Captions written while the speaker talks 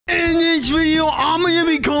I'm gonna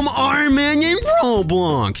become Iron Man in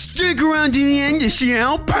Roblox. Stick around to the end to see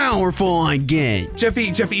how powerful I get.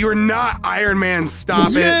 Jeffy, you're not Iron Man.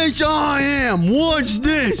 Stop it. Yes, I am. Watch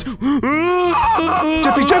this. Jeffy, no!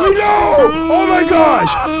 Oh my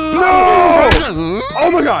gosh! No!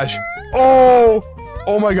 Oh my gosh! Oh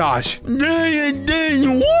my gosh. It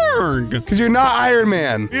didn't work. Because you're not Iron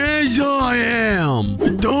Man. Yes, I am.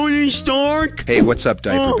 Tony Stark. Hey, what's up,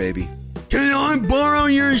 diaper baby? Can I borrow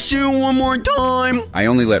your suit one more time? I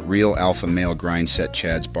only let real alpha male grind set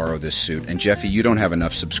chads borrow this suit, and Jeffy, you don't have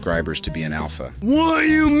enough subscribers to be an alpha. What do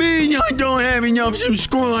you mean I don't have enough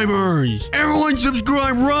subscribers? Everyone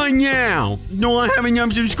subscribe right now. Do I have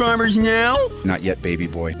enough subscribers now? Not yet, baby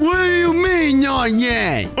boy. What do you mean not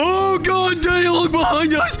yet? Oh God, Daddy, look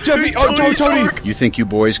behind us. Jeffy, Tony. You think you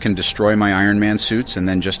boys can destroy my Iron Man suits and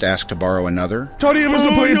then just ask to borrow another? Tony, it was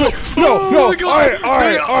the plan. No. All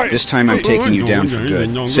right. This time I'm taking you down for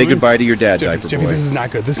good. Say goodbye to your dad, diaper Jeffy, boy. this is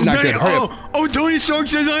not good. This is not good. Hurry up. Oh, Tony Stark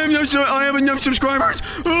says I have enough subscribers.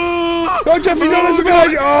 Oh, Jeffy, no, that's a good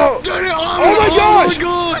idea. Oh my gosh.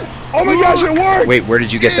 Oh my gosh, it worked. Wait, where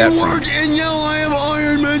did you get that from? It worked, and now I have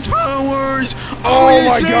Iron Man's powers. Oh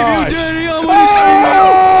my gosh. Daddy, I'm gonna save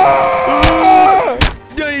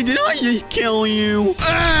you. Daddy, did I just kill you?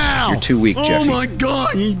 Ow! You're too weak, Jeffy. Oh my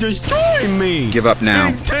God, he's destroying me. Give up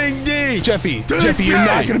now. Take this. Jeffy, you're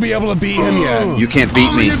not going to be able to beat him yet. You can't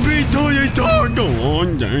beat me. I'm gonna beat Tony Stark. Go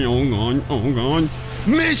on, Daddy, oh God.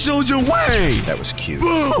 Missiles away. That was cute.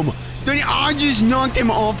 Boom. Then I just knocked him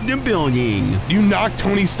off the building. You knocked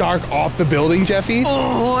Tony Stark off the building, Jeffy?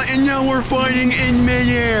 Oh, and now we're fighting in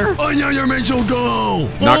midair. Another missile go.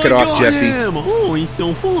 Knock it off, Jeffy. Oh, he's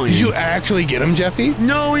so fine. Did you actually get him, Jeffy?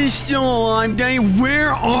 No, he's still alive. Daddy,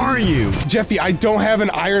 where are you? Jeffy, I don't have an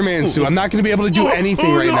Iron Man suit. I'm not going to be able to do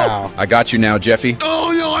anything right now. I got you now, Jeffy.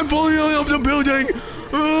 Oh, no, I'm falling off the building.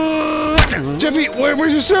 Jeffy,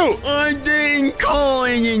 where's your suit? I didn't call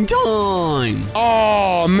it in time.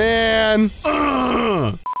 Oh, man.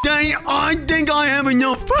 Daddy, I think I have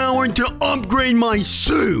enough power to upgrade my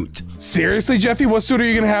suit. Seriously, Jeffy? What suit are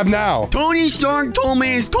you going to have now? Tony Stark told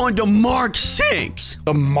me it's called the Mark 6.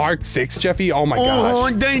 The Mark 6, Jeffy? Oh, my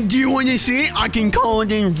gosh. Then do you want to see it? I can call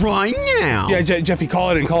it in right now. Yeah, Jeffy, call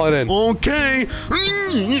it in. Okay.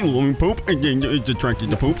 Poop. It's attracted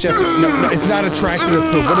to poop. Jeffy, no, it's not attracted to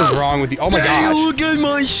poop. What is wrong with you? Oh, my gosh. Look at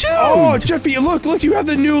my suit. Oh, Jeffy, look, you have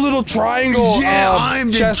the new little triangle. Yeah, I'm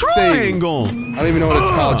the triangle. Thing. I don't even know what it's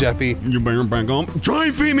called, Jeffy. You better back up. Try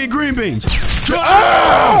and feed me green beans.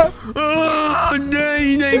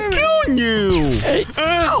 Daddy, they killed you!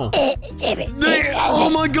 Ow! Oh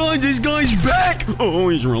my God, this guy's back! Oh,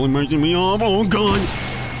 he's really making me up. Oh God!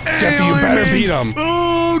 Jeffy, you better beat him.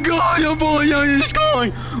 Oh God, I'm falling out of the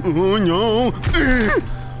sky! Oh no!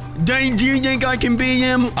 Daddy, do you think I can beat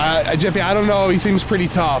him? Jeffy, I don't know. He seems pretty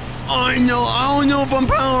tough. I don't know if I'm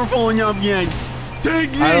powerful enough yet.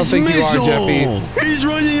 Take this I don't think missile! you are, Jeffy. He's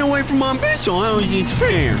running away from my missile. How is this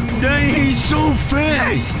fair? Daddy, he's so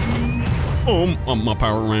fast! Oh, my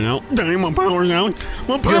power ran out. Dang, my power's out.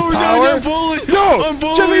 My power's out. I'm falling. No! I'm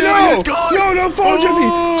falling. Jeffy, no! No, don't fall, Jeffy!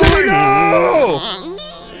 Jeffy, no!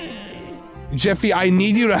 Jeffy, I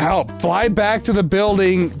need you to help. Fly back to the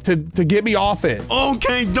building to get me off it.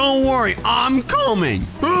 Okay, don't worry. I'm coming.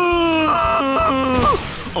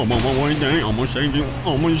 I'm on my way, Daddy. I'm gonna save you.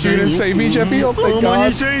 You're gonna save me, Jeffy? Oh, thank God. I'm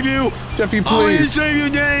gonna save you. Jeffy, please. I'm gonna save you,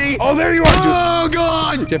 Daddy. Oh, there you are. Oh,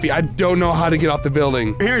 God. Jeffy, I don't know how to get off the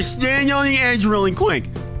building. Here, stand on the edge really quick.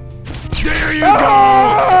 There you go.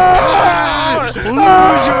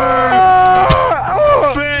 Loser.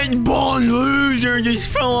 Fat bald loser just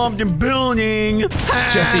fell off the building.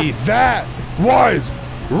 Jeffy, that was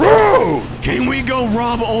rude! Can we go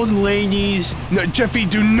rob old ladies? No, Jeffy,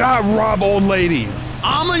 do not rob old ladies.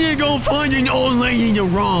 I'm gonna go find an old lady to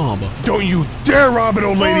rob. Don't you dare rob an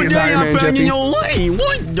old lady as Iron Man, Jeffy. An old lady.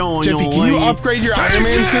 What? Jeffy, can you upgrade your Iron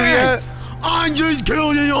Man suit yet? I just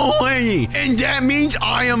killed an old lady, and that means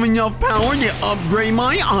I have enough power to upgrade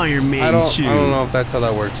my Iron Man suit. I don't know if that's how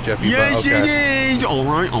that works, Jeffy. Yes, but okay. it is. All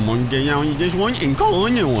right, I'm gonna get out of this one and call a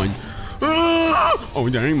new one. Oh,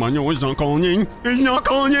 dang, my no, it's not calling in. It's not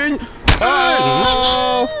calling in.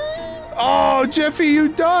 Oh, Jeffy, you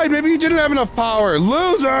died. Maybe you didn't have enough power.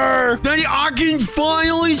 Loser! Daddy, I can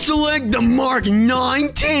finally select the Mark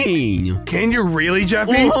 19. Can you really,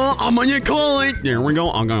 Jeffy? I'm gonna call it. There we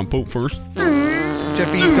go. I'm gonna poop first.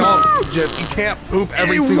 Jeffy, you can't poop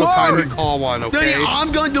every single time you call one, okay? Daddy,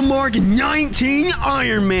 I've got the Mark 19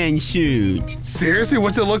 Iron Man suit. Seriously?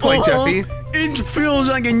 What's it look like, Jeffy? It feels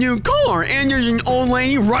like a new car, and there's an old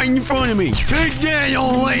lady right in front of me. Take that,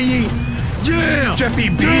 old lady. Yeah! Jeffy,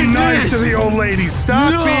 be nice to the old ladies.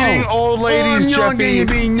 Stop beating old ladies, Jeffy. I'm not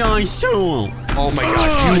gonna be nice to them. Oh my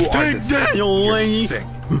God, you are take that, old lady. You're sick.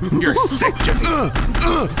 You're sick, Jeffy.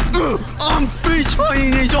 I'm fist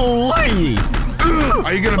fighting this old lady.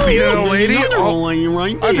 Are you gonna beat an old lady? Old lady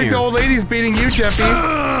right there. I think the old lady's beating you, Jeffy.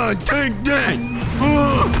 Take that.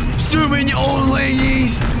 Stupid old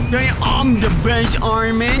ladies. I'm the best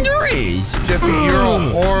Iron Man there is. Jeffy, you're a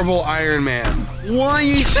horrible Iron Man. Why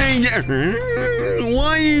you say that?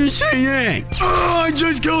 Why you say that? I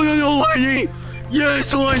just killed an old lady.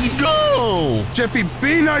 Yes, let's go! Jeffy,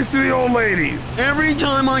 be nice to the old ladies! Every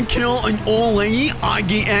time I kill an old lady, I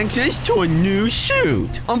get access to a new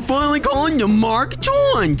suit. I'm finally calling the Mark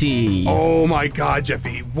 20. Oh my God,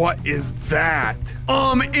 Jeffy, what is that?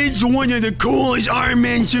 It's one of the coolest Iron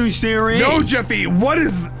Man suits there is. No, Jeffy, what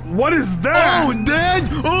is that? Oh, Dad!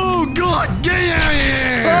 Oh, God, get out of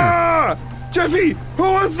here! Ah! Jeffy, who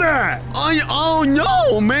was that? I don't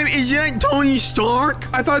know. Maybe is that Tony Stark?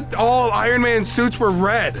 I thought all Iron Man suits were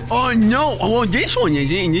red. Oh, no. Well, this one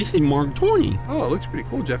is it, and this is Mark 20. Oh, it looks pretty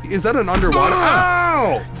cool, Jeffy. Is that an underwater?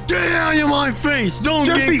 Ow! Get out of my face. Don't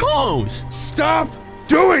Jeffy, get close. Stop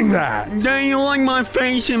doing that. Don't you like my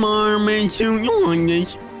face in my Iron Man suit? You like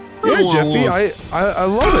this? Yeah, Jeffy, I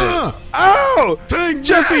love it. Ow! Take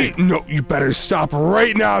Jeffy! No, you better stop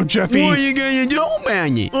right now, Jeffy. What are you gonna do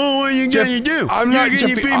about it? Oh, what are you gonna do? I'm not,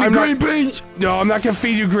 Jeffy. Feed me green beans? No, I'm not gonna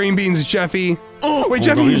feed you green beans, Jeffy. Oh, wait,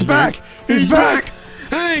 Jeffy, he's back. He's back.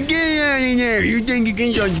 Hey, get out of there! You think you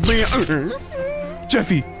can just be?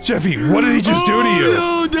 Jeffy, what did he just do to you?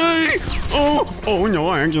 No, Daddy! Oh no!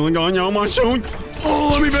 I actually got out my suit. Oh,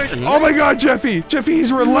 let me back. Oh my God, Jeffy! Jeffy,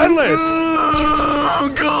 he's relentless.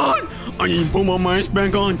 Oh God! I need to put my mask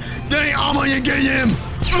back on. Daddy, I'm gonna get him.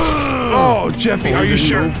 Oh, Jeffy, are you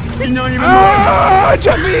sure? He's not even.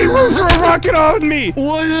 Jeffy, he threw a rocket on me.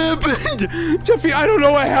 What happened? Jeffy, I don't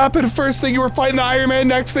know what happened. First thing you were fighting the Iron Man.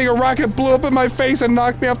 Next thing a rocket blew up in my face and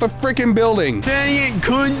knocked me off the freaking building. Daddy, it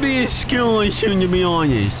could be a skill issue, to be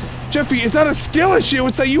honest. Jeffy, it's not a skill issue.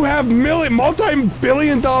 It's that you have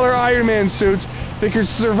multi-billion-dollar Iron Man suits that can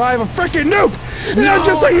survive a freaking nuke. No. Not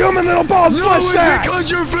just a human little bald flesh sack. Because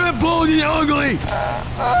you're fat, bald, and ugly.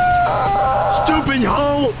 Stupid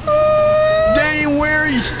hoe. Daddy, where are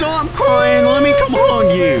you? Stop crying. Let me come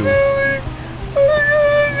hug you.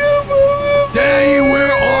 Daddy,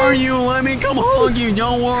 where are you? Let me come hug you.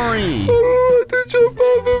 Don't worry.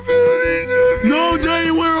 No,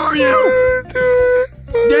 Daddy, where are you?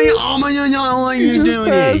 Daddy, I'm gonna not let you do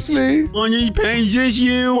this. Me. On your page, is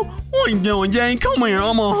you? What are you doing, Daddy? Come here.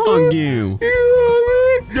 I'm gonna hug you.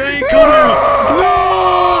 Daddy, come here. No!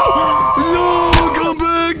 No! Come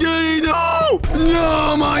back, Daddy! No!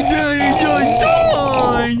 No! My daddy just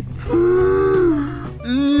died!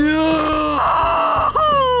 No!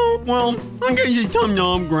 Well, I guess it's time to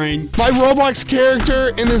upgrade. My Roblox character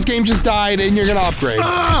in this game just died, and you're gonna upgrade.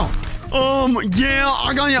 Ow! Yeah,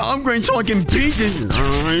 I gotta upgrade so I can beat this.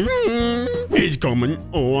 It's coming.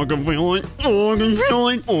 Oh, I can feel it. Oh, I can feel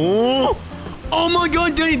it. Oh my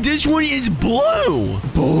God, Daddy, this one is blue.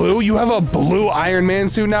 Blue? You have a blue Iron Man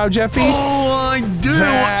suit now, Jeffy? Oh, I do.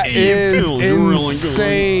 That is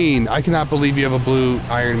insane. I cannot believe you have a blue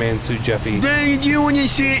Iron Man suit, Jeffy. Daddy, do you want to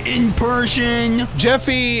see it in person?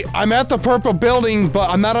 Jeffy, I'm at the purple building, but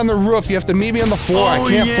I'm not on the roof. You have to meet me on the floor. I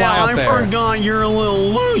can't fly up there. I forgot you're a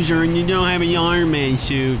little loser and you don't have an Iron Man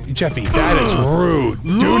suit. Jeffy, that is rude.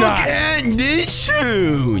 Look at this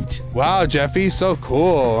suit. Wow, Jeffy, so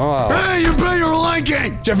cool. Oh. Hey, you better like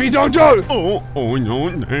it. Jeffy, don't do it. Oh no,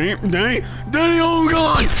 Daddy, oh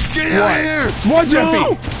God, get out of here. What, Jeffy?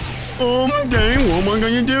 No. Daddy, what am I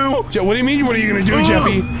gonna do? What do you mean, what are you gonna do,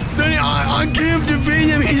 Jeffy? Daddy, I can't defeat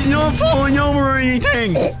him. He's not falling over or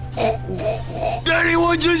anything. Daddy,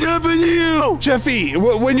 what just happened to you? Jeffy,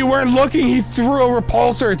 when you weren't looking, he threw a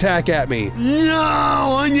repulsor attack at me. No,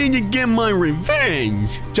 I need to get my revenge.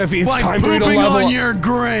 Jeffy, it's time for you to level on up. your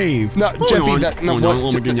grave. No, Jeffy,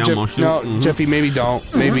 Jeffy, maybe don't.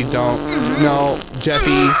 Maybe don't. No,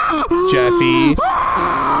 Jeffy.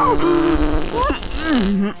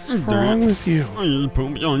 What's wrong with you? I just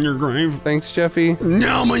pooped on your grave. Thanks, Jeffy.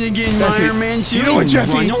 Now I'm gonna get in my Iron Man suit. You know what,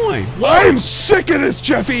 Jeffy? I'm sick of this,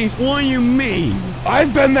 Jeffy. What do you mean?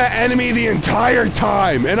 I've been the enemy the entire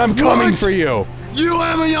time, and I'm coming for you. You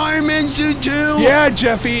have an Iron Man suit too? Yeah,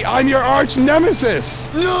 Jeffy, I'm your arch nemesis.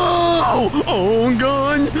 No! Oh,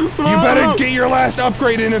 God. You better get your last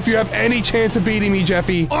upgrade in if you have any chance of beating me,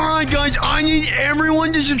 Jeffy. Alright, guys, I need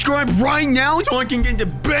everyone to subscribe right now so I can get the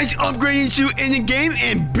best upgrading suit in the game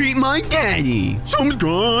and beat my daddy.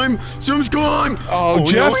 Subscribe! Oh,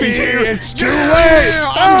 Jeffy, no, it's too late.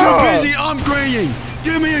 I'm too busy upgrading.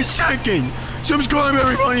 Give me a second. Subscribe,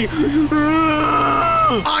 everybody.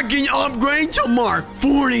 I can upgrade to Mark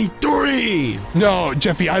 43. No,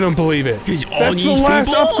 Jeffy, I don't believe it. That's the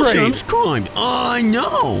last upgrade. Subscribed. I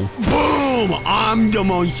know. Boom! I'm the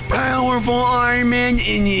most powerful Iron Man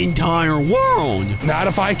in the entire world. Not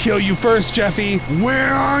if I kill you first, Jeffy.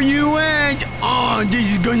 Where are you at? Oh,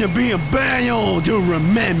 this is gonna be a battle to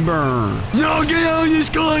remember. No, get out of the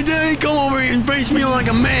sky, Daddy. Come over here and face me like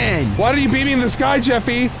a man. Why did you beat me in the sky,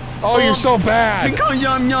 Jeffy? Oh, you're so bad. Because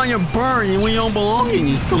I'm not a bird and we don't belong in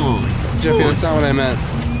the sky. Jeffy, that's not what I meant.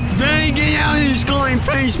 Daddy, get out of the sky and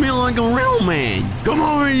face me like a real man. Come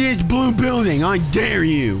over to this blue building. I dare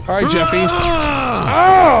you. All right, Jeffy.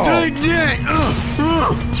 Oh! Take that.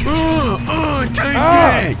 Take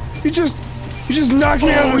that. You just knocked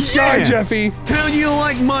me out of the sky, Jeffy. How do you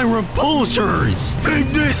like my repulsors? Take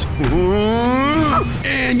this.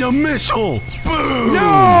 And a missile. Boom.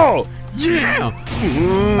 No! Yeah!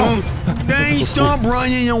 Daddy, stop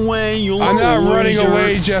running away. I'm not running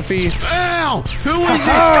away, Jeffy. Ow! Who is this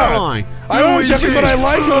guy? I don't know Jeffy, but I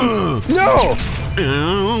like him. No!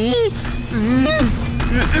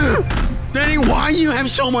 Daddy, why do you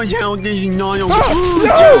have so much health? This is not okay.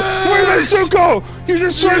 No! Where did my suit go? You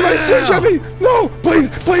destroyed my suit, Jeffy! No! Please,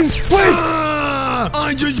 please, please!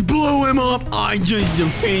 I just blew him up. I just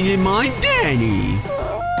defeated my daddy.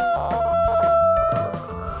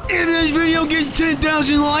 If this video gets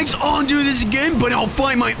 10,000 likes, I'll do this again, but I'll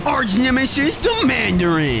fight my arch nemesis, the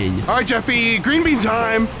Mandarin. All right, Jeffy, green bean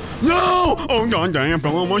time. No! Oh, god damn, I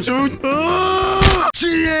fell on my suit.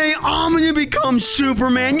 Today, I'm gonna become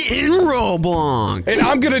Superman in Roblox. And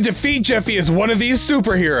I'm gonna defeat Jeffy as one of these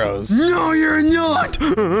superheroes. No, you're not.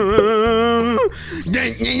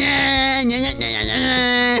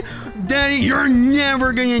 Daddy, you're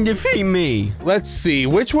never gonna defeat me. Let's see,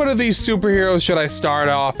 which one of these superheroes should I start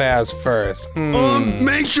off as first?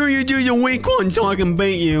 Make sure you do the weak one so I can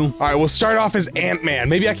beat you. All right, we'll start off as Ant-Man.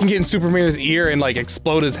 Maybe I can get in Superman's ear and like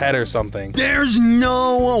explode his head or something. There's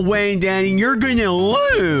no way, Daddy. You're gonna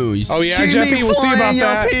lose. Oh yeah, Jeffy, we'll see about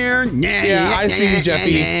that. Up here. Yeah, I see you,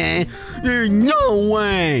 Jeffy. There's no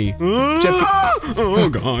way. Jeffy. Oh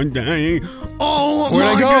god, Daddy. Oh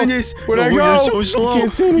Where'd my goodness. Where'd I go? You're so slow. You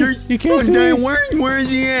can't see me. You can't see me. Where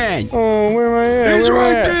is he at? Oh, where am I at? He's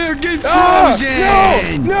right there. Get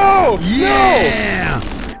frozen. No! Yeah.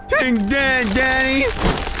 Take that, Daddy.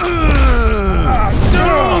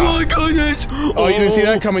 Oh my goodness. Oh, you didn't see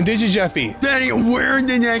that coming, did you, Jeffy? Daddy, where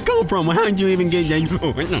did that come from? How did you even get that?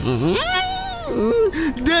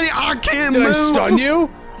 Daddy, I can't move. Did I stun you?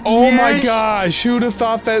 Oh my gosh, who'd have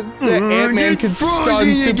thought that Ant-Man could stun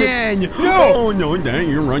again. No! Oh no, Daddy,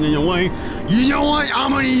 you're running away. You know what? I'm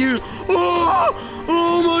gonna use...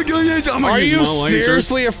 Oh my goodness, I'm gonna use my laser. Are you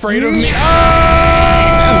seriously afraid of me?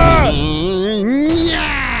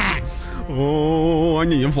 Oh, I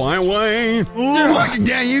need to fly away. Oh my god,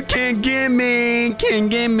 Daddy, you can't get me. Can't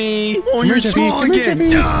get me. Oh, you're small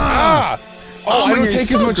again. Oh, I don't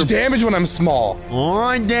take as much damage when I'm small. All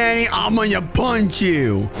right, Daddy, I'm gonna punch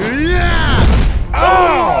you. Yeah!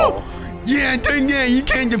 Oh! Yeah, take that. You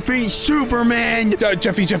can't defeat Superman.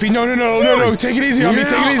 Jeffy, no. Take it easy on me.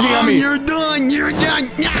 Take it easy on me. You're done. You're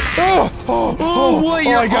done. Oh, what?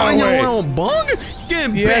 You're I got on away. your little bug?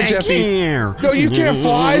 Get back Jeffy. here. No, you can't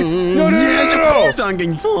fly. No. Yes, of course I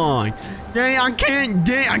can fly. Daddy, I can't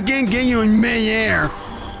get you in midair.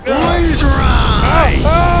 Please ride.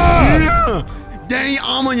 Yeah. Daddy,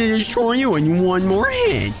 I'm gonna destroy you in one more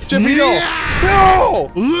hit. Jeffy, no!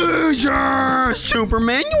 Loser!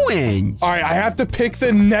 Superman wins. All right, I have to pick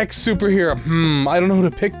the next superhero. I don't know who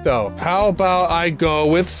to pick though. How about I go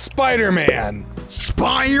with Spider-Man?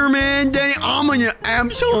 Spider-Man, Daddy, I'm gonna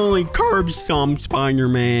absolutely curb stomp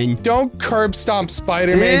Spider-Man. Don't curb stomp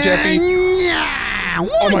Spider-Man, Jeffy. Yeah!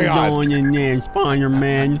 Oh my god. Going in there,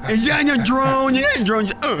 Spider-Man? Is that a drone? Is that a drone?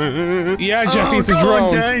 Yeah, Jeffy, it's a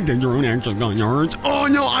drone. Daddy, the drone actually got hurt. Oh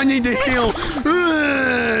no, I need to heal.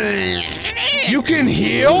 You can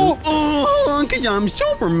heal? Oh, because I'm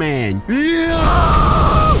Superman. Yeah!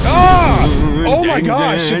 Oh my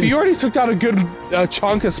gosh, Jeffy, you already took out a good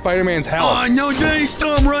chunk of Spider-Man's health. Oh no, Daddy,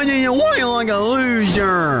 stop running away like a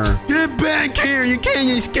loser. Get back here, you can't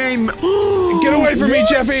escape me. Get away from me,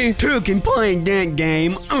 Jeffy. Two can play that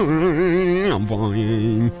game. I'm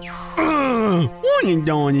fine. What are you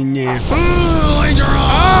doing in there? Laser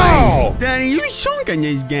eyes! Daddy, you suck in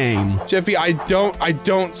this game. Jeffy, I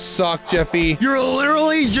don't suck, Jeffy. You're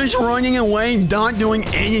literally just running away, not doing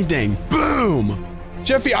anything. Boom!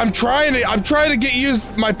 Jeffy, I'm trying to get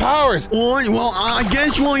used my powers. Well, I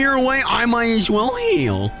guess while you're away, I might as well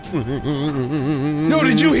heal. No,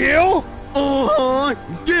 did you heal?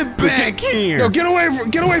 Get back here! No, get away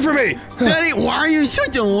from me! Daddy, why are you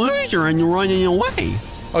such a loser and you're running away?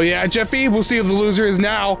 Oh yeah, Jeffy, we'll see if the loser is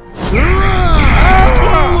now.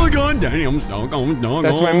 Oh my God, Daddy, I'm stuck.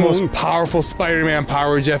 That's my most powerful Spider-Man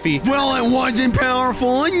power, Jeffy. Well, it wasn't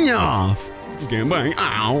powerful enough. Get back.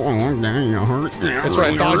 Ow, Daddy, you hurt. That's what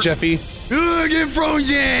I thought, Jeffy. Get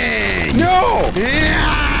frozen! No!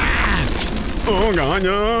 Yeah! Oh God,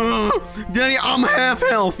 no. Daddy, I'm half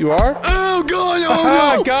health. You are? Oh God, oh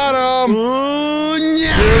no! Got him! Oh, no.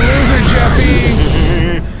 You're a loser, Jeffy!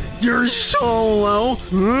 You're so low.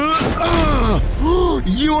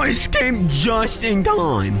 You escaped just in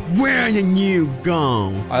time. Where did you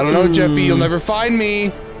go? I don't know, Jeffy. You'll never find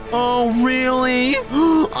me. Oh, really?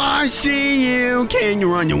 I see you. Can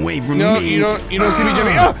you run away from me? No, you don't see me,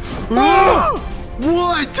 Jeffy.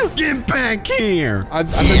 What? Get back here. No!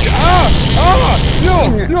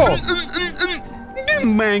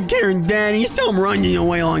 Get back here, Daddy. Stop running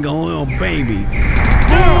away like a little baby.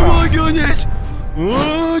 Oh, my goodness.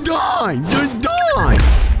 Die. Just die.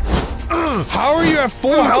 How are you at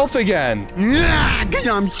full health again? Yeah, because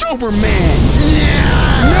I'm Superman. Yeah.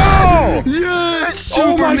 No! Yes,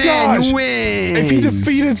 Oh my gosh! Superman wins. If he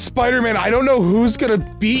defeated Spider-Man, I don't know who's gonna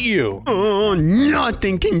beat you. Oh,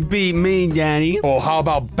 nothing can beat me, Daddy. Oh, how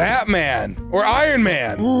about Batman or Iron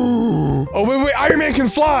Man? Oh, wait, Iron Man can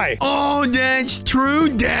fly. oh, that's true,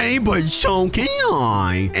 Daddy, but so can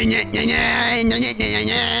I.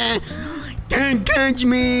 Can't catch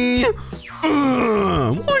me.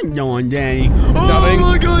 What on, Daddy? Nothing. Oh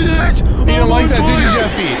my goodness! You don't like that, did you,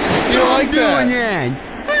 Jeffy? You don't like that?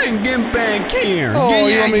 Hey, get back here! Oh,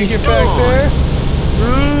 you want me to get back there?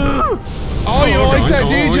 Oh, you don't like that,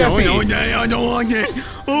 do you, Jeffy? No, Daddy, I don't like it.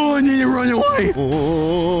 Oh, I need to run away.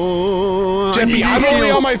 Oh, Jeffy, I'm only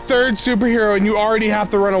on my third superhero, and you already have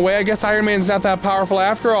to run away. I guess Iron Man's not that powerful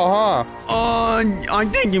after all, huh? I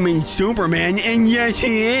think you mean Superman, and yes,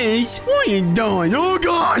 he is. What are you doing? Oh,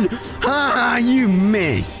 God! Ha, you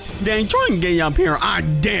missed. Then try and get up here. I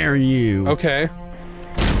dare you. Okay.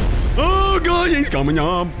 Oh, God, he's coming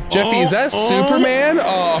up. Jeffy, is that Superman?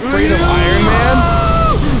 Afraid of Iron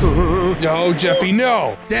Man? No, Jeffy,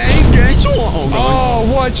 no. Dang, guess what? Oh,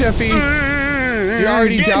 what, Jeffy? You're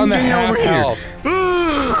already down to half health.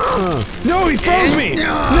 No, he froze me.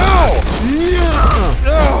 No.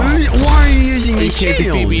 Why are you using the You can't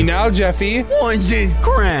shield? defeat me now, Jeffy. What's this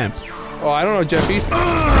crap? Oh, I don't know, Jeffy.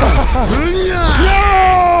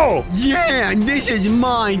 No! Yeah, this is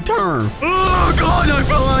my turf. Oh, God, I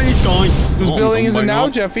fell out of the sky. Whose building is it now,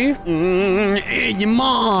 Jeffy? It's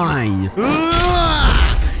mine.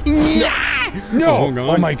 No!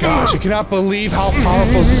 Oh my gosh, I cannot believe how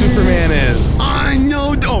powerful Superman is. I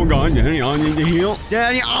know. Oh God, Daddy, I need to heal.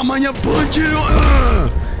 Daddy, I'm gonna put you.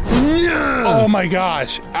 Oh my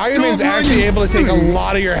gosh, Iron Man's actually able to take a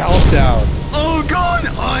lot of your health down. Oh God,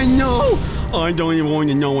 I know. I don't even want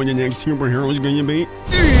to know what the next superhero is gonna be.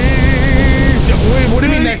 Wait, what do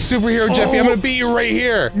you mean next superhero, Jeffy? I'm gonna beat you right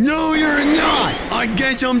here. No, you're not. I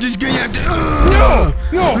guess I'm just gonna have to. No!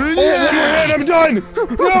 Oh, one more head, I'm done.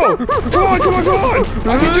 No! Come on!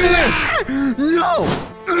 I can do this. No.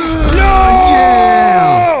 No!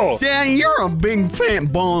 Yeah. Daddy, you're a big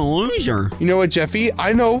fat ball loser. You know what, Jeffy?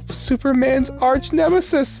 I know Superman's arch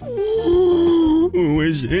nemesis. Who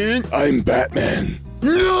is it? I'm Batman.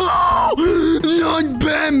 No! Not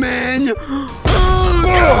Batman! Oh,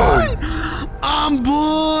 God! I'm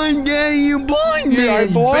blind, Daddy, you blind me! Yeah, I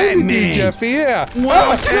blinded you, Jeffy, yeah.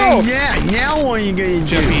 Well, yeah, now what are you gonna do?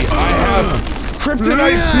 Jeffy, I have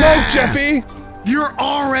kryptonite smoke, Jeffy! You're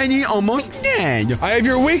already almost dead. I have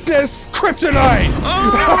your weakness, kryptonite!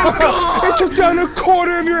 Oh, God! It took down a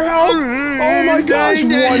quarter of your health! Oh my gosh,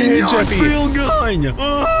 one hit, Jeffy! I feel good!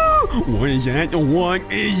 What is that?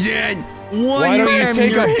 What is that? Why don't you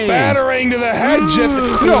take a battering to the head,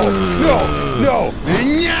 Jeffy? No!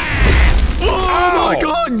 Oh my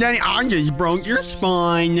God, Daddy, I just broke your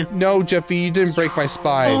spine. No, Jeffy, you didn't break my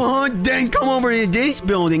spine. Then come over to this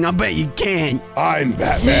building. I bet you can. I'm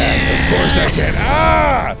Batman. Of course I can.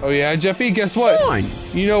 Ah! Oh yeah, Jeffy, guess what? What?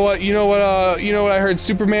 You know what I heard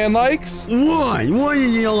Superman likes? What? What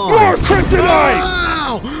did you like? More kryptonite!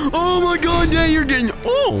 Ow! Oh my God, Daddy, you're getting.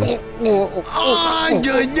 I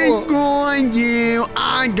just destroyed you.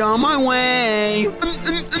 I got my way.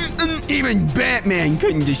 Even Batman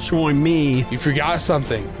couldn't destroy me. You forgot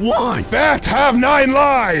something. What? Bats have 9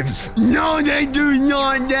 lives! No, they do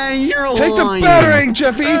not, Daddy. You're lying. Take the battering,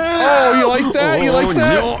 Jeffy! Oh, you like that? You like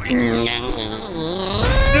that?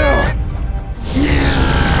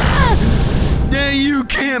 Daddy, you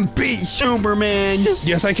can't beat Superman.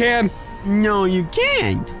 Yes, I can. No, you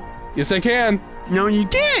can't. Yes, I can. No, you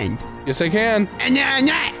can't. Yes, I can.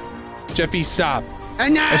 Jeffy, stop.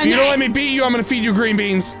 If you don't let me beat you, I'm gonna feed you green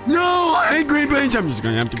beans. No, I hate green beans. I'm just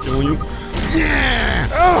gonna have to kill you. Yeah.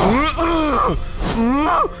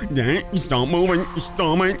 Stop moving.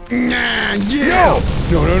 Stop it. Yeah.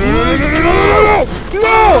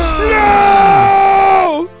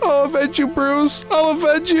 No! I'll avenge you, Bruce. I'll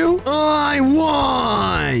avenge you. I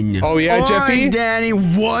won. Oh, yeah, Jeffy? Right, Daddy,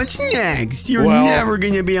 what's next? You're never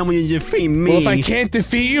gonna be able to defeat me. Well, if I can't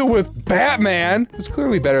defeat you with Batman, who's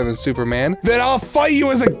clearly better than Superman, then I'll fight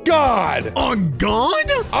you as a god. A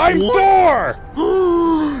god? I'm Thor.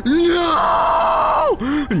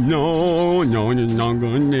 No, it's not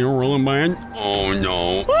good. They're rolling bad. Oh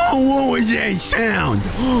no. Oh, what was that sound?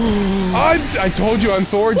 I told you I'm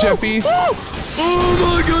Thor, Jeffy. Oh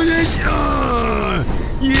my goodness.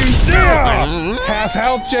 You stop. Half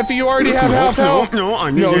health, Jeffy. You already have half health. No,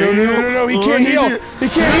 He can't heal. He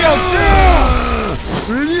can't heal.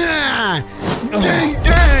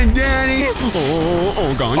 Dang, Daddy.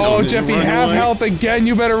 Oh, God. Oh, Jeffy, half health again.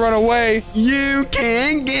 You better run away. You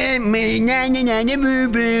can't get me.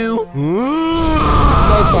 Boo-boo.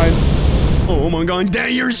 No, fine. Oh, my God.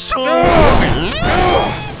 Daddy, you're so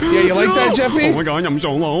Yeah, you like that, Jeffy? Oh, my God. I'm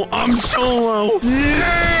so low.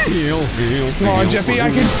 Yeah. Heal. Come on, Jeffy. I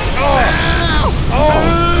can... Oh,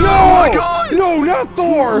 no! Oh, my God. No, not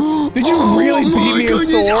Thor. Did you really beat me as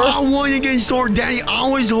Thor? I won against Thor, Daddy. I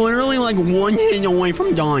was literally like one hit away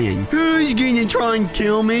from dying. Who's gonna try and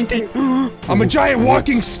kill me? I'm a giant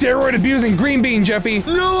walking steroid abusing green bean, Jeffy.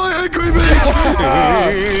 No, I hate green beans.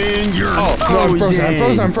 And you're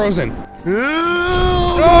I'm frozen.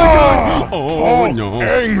 Oh, my God. Oh, no.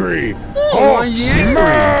 Angry. Oh,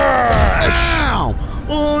 Ow.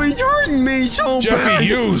 Oh, it hurt me so Jeffy, bad.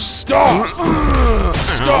 you stop.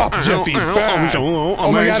 Stop, Jeffy. Bad.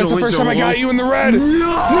 Oh my God, it's the first time I got you in the red.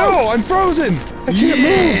 No, I'm frozen. I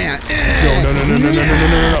can't move.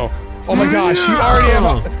 No. Oh my gosh, you already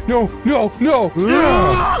have No.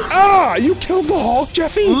 You killed the Hulk,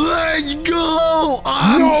 Jeffy? Let's go!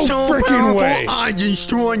 I'm so freaking powerful. way. I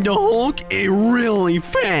destroyed the Hulk really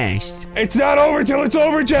fast. It's not over till it's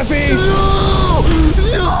over, Jeffy. No!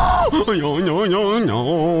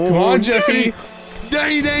 Come on, Jeffy.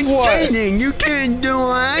 Daddy, that's cheating. You can't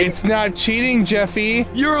do it. It's not cheating, Jeffy.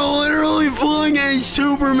 You're literally flying as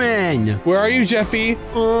Superman. Where are you, Jeffy?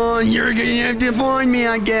 You're gonna have to find me,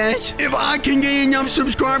 I guess. If I can get enough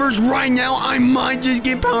subscribers right now, I might just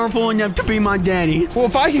get powerful enough to be my daddy. Well,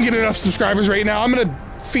 if I can get enough subscribers right now, I'm gonna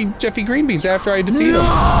feed Jeffy green beans after I defeat him.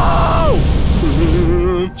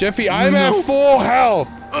 Jeffy, I'm at full health.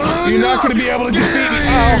 You're not gonna be able to defeat me.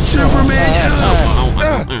 Superman.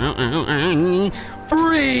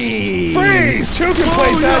 Freeze! Freeze! Two can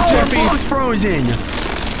play that, Jeffy! Both frozen!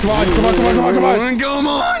 Come on! Come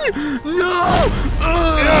on! No!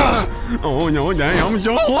 Oh no, Daddy, I'm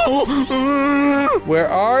so low! Where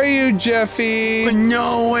are you, Jeffy?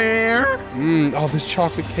 Nowhere! Oh, this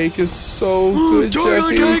chocolate cake is so good,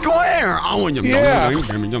 chocolate Jeffy. Cake where? I want to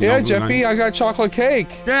Yeah, Jeffy, I got chocolate cake.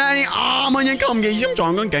 Daddy, I'm gonna come get some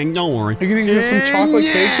chocolate cake, don't worry. You're gonna get some chocolate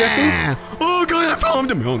cake, Jeffy? Oh, God, I fell off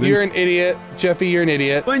the building. You're an idiot. Jeffy, you're an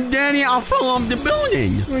idiot. But Daddy, I fell off the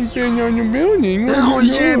building. I've been on your building. How is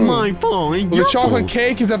that my fault? Well, the chocolate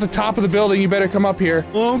cake is at the top of the building. You better come up here.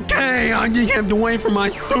 Okay, I just have to wait for my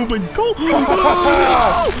stupid coat. You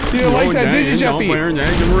didn't like that, did you, Jeffy?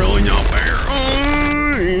 That's really not fair.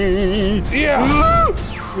 Yeah.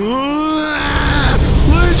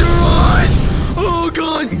 Laser eyes! Oh,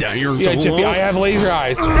 God. You're yeah, so Jeffy, low. I have laser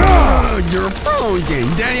eyes. You're frozen.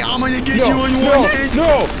 Daddy, I'm gonna get you in one hit.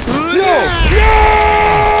 No!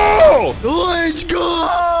 Let's go!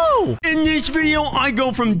 In this video, I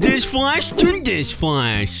go from this flash to this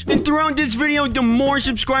flash. And throughout this video, the more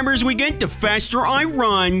subscribers we get, the faster I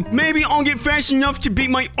run. Maybe I'll get fast enough to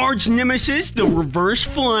beat my arch nemesis, the reverse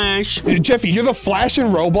flash. Jeffy, you're the Flash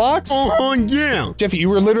in Roblox? Yeah. Jeffy, you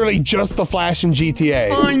were literally just the Flash in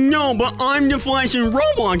GTA. I know, but I'm the Flash in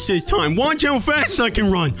Roblox this time. Watch how fast I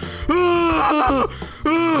can run.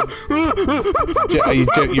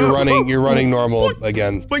 You're running normal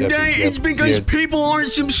again. But Daddy, it's because people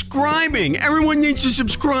aren't subscribing. Everyone needs to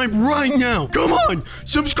subscribe right now. Come on,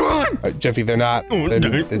 subscribe. Jeffy, they're not.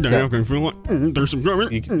 Daddy, I can feel it. They're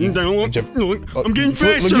subscribing. Look, I'm getting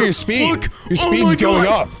faster. Look at your speed. Look. Your speed's going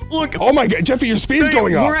up. Look. Oh my God, Jeffy, your speed's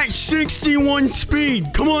going up. We're at 61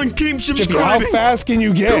 speed. Come on, keep subscribing. Jeffy, how fast can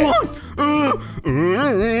you get? Come on.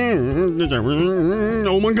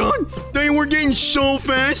 Oh my God. They were getting so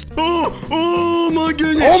fast. Oh my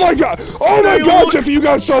goodness. Oh my God, Jeffy, you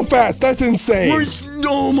got so fast. That's insane.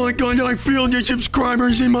 Oh my god, I feel the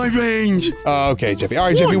subscribers in my veins. Okay, Jeffy. All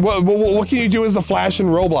right, Jeffy, what can you do as the Flash in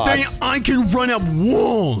Roblox? Dang, I can run up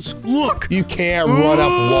walls. Look. You can't run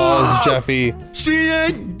up walls, Jeffy. See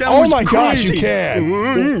that? Oh my gosh, you can.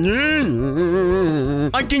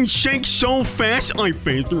 I can shake so fast, I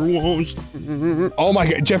fade through walls. Oh my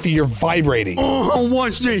god, Jeffy, you're vibrating. Oh,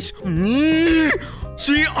 watch this.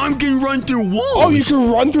 See, I can run through walls. Oh, you can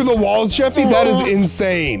run through the walls, Jeffy? That is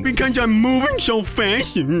insane. Because I'm moving so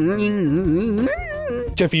fast.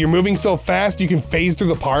 Jeffy, you're moving so fast you can phase through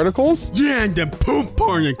the particles? Yeah, the poop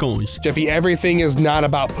particles. Jeffy, everything is not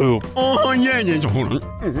about poop. Oh, yeah, it is. Hold on.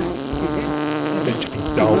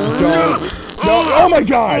 Don't. No, oh my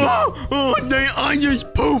god! Oh, dang, I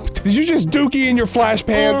just pooped. Did you just dookie in your Flash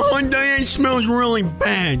pants? Oh, dang, it smells really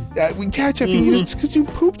bad. Yeah, Jeffy, it's because you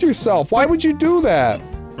pooped yourself. Why would you do that?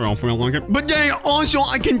 I don't feel like it. But dang, also,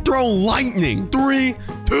 I can throw lightning. 3,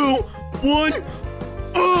 2, 1.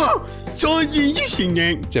 So you see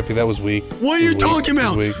that? Jeffy, that was weak. What are you talking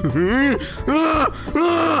about?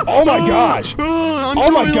 Oh my gosh!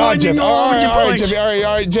 Oh my god, Jeffy! All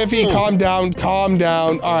right, Jeffy, calm down.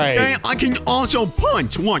 All right. Dang, I can also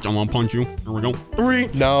punch. Watch, I'm gonna punch you. Here we go. 3,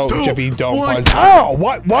 no, 2, Jeffy, don't 1. punch. Ow!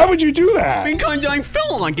 Why would you do that? Because I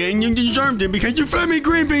felt like it, and you deserved it because you fed me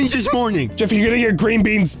green beans this morning. Jeffy, you're gonna get green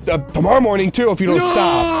beans tomorrow morning too if you don't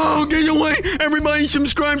stop. No, get away! Everybody,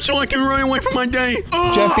 subscribe so I can run away from my day.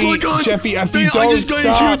 Oh Jeffy, my god! Jeffy, if you don't I just got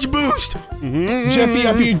stop, a huge boost. Jeffy,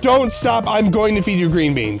 if you don't stop, I'm going to feed you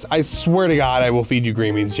green beans. I swear to God, I will feed you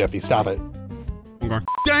green beans, Jeffy. Stop it. Okay.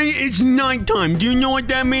 Dang, it's nighttime. Do you know what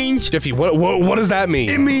that means? Jeffy, what does that mean?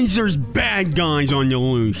 It means there's bad guys on the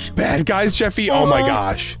loose. Bad guys, Jeffy? Oh my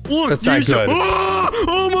gosh. Look, that's not good.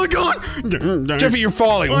 Oh my god. Jeffy, you're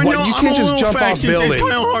falling. What? You can't just jump off buildings. It's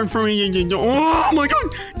kind of hard for me. Oh my god.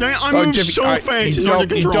 Dang, I move Jeffy, so fast. You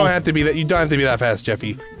don't have to be that fast,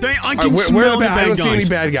 Jeffy. Dang, I can smell the bad guys. I don't see any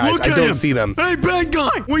bad guys. I don't see them. Hey, bad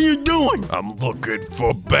guy, what are you doing? I'm looking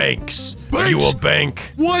for banks. Banks? Are you a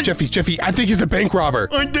bank? What? Jeffy, I think he's a bank robber.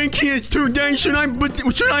 I think he is too. Dang, should I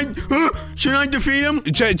defeat him?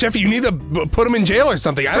 Jeffy, you need to put him in jail or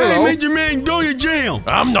something. I don't know. Hey, Major Man, go to jail.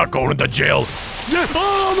 I'm not going to jail. Yeah.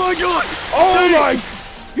 Oh my god. Oh my.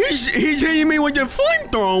 He's hitting me with the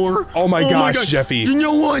flamethrower. Oh my gosh, Jeffy. You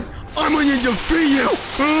know what? I'm gonna defeat you.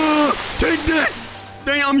 Take that.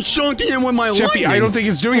 Dang, I'm shocking him with my Jeffy, lightning. I don't think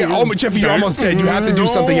it's doing it. Oh, Jeffy, you're almost dead. You have to do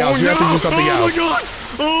something else. You have to do something else. Oh my god.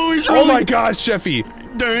 Oh, he's really... Oh my gosh, Jeffy.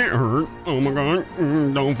 Dang, it hurt. Oh my god.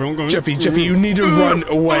 Don't feel good. Jeffy, you need to run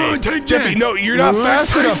away. Take Jeffy, that. no, you're not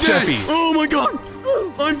fast enough, Jeffy. Oh my god.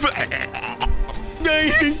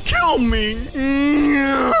 They killed me.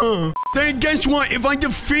 Hey, guess what? If I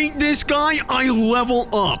defeat this guy, I level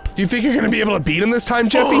up. Do you think you're gonna be able to beat him this time,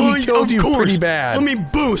 Jeffy? He killed you pretty bad. Let me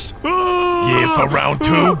boost. Yeah, for round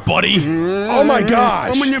 2, buddy. Oh my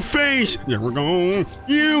gosh. I'm in your face. There we go.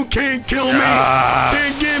 You can't kill me.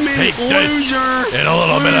 Can't get me. Take this and a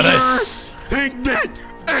little bit of this. Take that.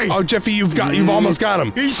 Hey. Oh, Jeffy, you've almost got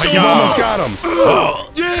him. He's so you almost got him.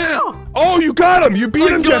 Yeah. Oh, you got him. You beat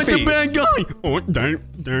him, Jeffy. The bad guy. Oh, damn.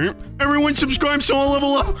 Everyone subscribe so I'll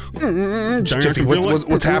level up. Jeffy,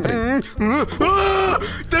 what's happening? Oh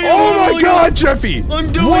my god, Jeffy.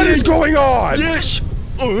 I'm doing What is going on? Yes.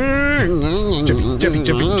 Jeffy,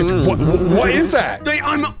 what is that?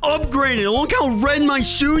 I'm upgraded. Look how red my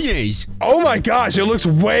shoe is. Oh my gosh, it looks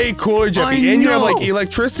way cooler, Jeffy. And you have like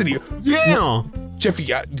electricity. Yeah. Jeffy,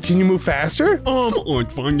 can you move faster?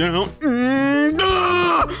 Let's find out.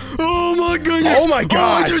 Oh my goodness. Oh my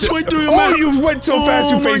god. I just went through the map. Oh, you went so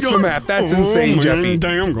fast you faced the map. That's insane, Jeffy.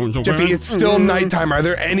 Damn, I'm going so Jeffy, fast. it's still nighttime. Are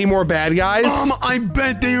there any more bad guys? I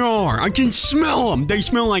bet there are. I can smell them. They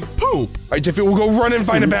smell like poop. All right, Jeffy, we'll go run and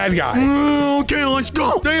find a bad guy. Okay, let's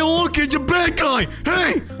go. Hey, look, it's a bad guy.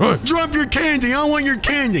 Hey, drop your candy. I want your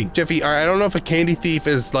candy. Jeffy, all right, I don't know if a candy thief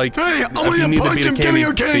is like. Hey, I'm gonna punch him. Give me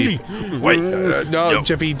your candy. Wait. No,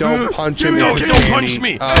 Jeffy, don't punch him. No, don't punch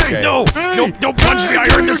me. Okay. No, don't punch me. I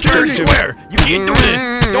heard this fair and square. You can't do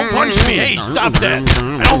this. Don't punch me. Hey, stop that.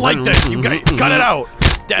 I don't like this. You guys, cut it out.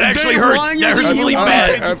 That actually hurts. That hurts really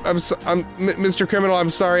bad. Mr. Criminal, I'm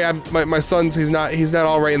sorry. My son's he's not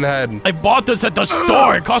all right in the head. I bought this at the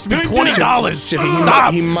store. It cost me $20. Jeffy,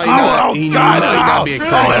 Stop. He might not be a criminal.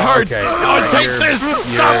 Oh, it hurts. Okay. Oh, take this.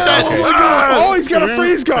 Stop that. Oh, he's got a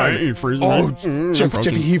freeze gun. Oh,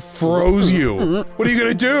 Jeffy, he froze you. What are you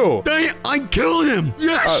gonna do? I killed him.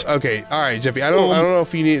 Yes. Okay. All right, Jeffy. I don't know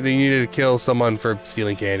if you needed to kill someone for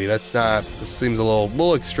stealing candy. This seems a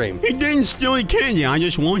little extreme. He didn't steal any candy. I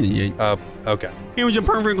just wanted it. Okay. He was a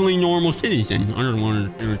perfectly normal citizen. I don't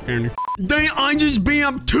want to understand it. I just beat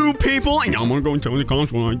up 2 people, and I'm gonna go and tell the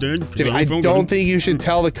cops what I did. Jeffy, I don't think you should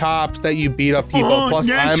tell the cops that you beat up people. Plus,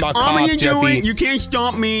 yes, I'm a cop, gonna Jeffy. do it. You can't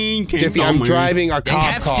stop me. Jeffy, I'm driving a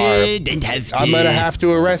cop car. I'm gonna have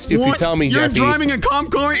to arrest you if you tell me, You're Jeffy. You're driving a cop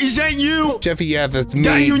car? Is that you? Jeffy, yeah, that's me.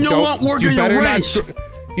 Yeah, you know what? We're gonna race.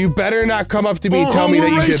 You better not come up to me and tell me that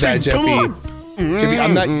you did that, Jeffy. Come on. Jeffy,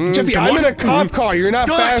 I'm not. Jeffy, I'm in a cop car. You're not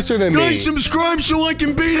faster than me. Guys, subscribe so I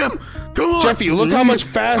can beat him. Come on. Jeffy, look how much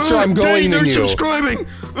faster I'm going than you. They're subscribing.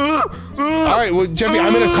 All right, well, Jeffy,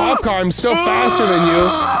 I'm in a cop car. I'm still faster than you.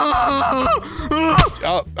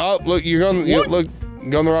 Oh, look, you're going. Look.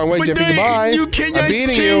 Going the wrong way, Jeffy. Goodbye. You can't. I'm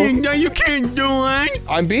beating you. No, you can't do it.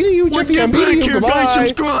 I'm beating you, Jeffy. I'm beating you. Goodbye. Guys,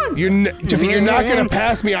 subscribe. Jeffy, you're not gonna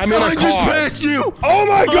pass me. I'm in a car. I just passed you. Oh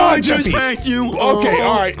my God, Jeffy. I just passed you. Okay,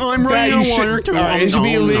 all right. I'm running out of water too. All right, it should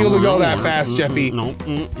be illegal to go that fast, Jeffy. No,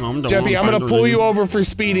 Jeffy, I'm gonna pull you over for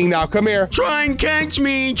speeding now. Come here. Try and catch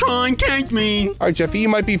me. Try and catch me. All right, Jeffy, you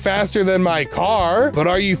might be faster than my car, but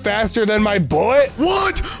are you faster than my bullet?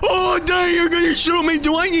 What? Oh, dang, you're gonna shoot me.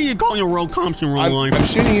 Do I need to call your real cops in real life? I'm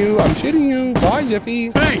shooting you. I'm shooting you. Bye,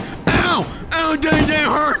 Jeffy. Hey, ow! Ow, dang, that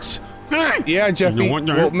hurts. Hey. Yeah, Jeffy.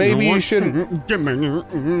 Well, maybe you shouldn't. Get me.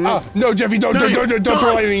 No, Jeffy, don't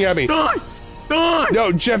throw anything at me. Die! No,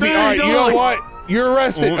 Jeffy, all right, you know what? You're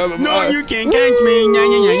arrested. No, you can't catch me.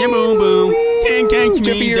 Boo boo. Can't catch me.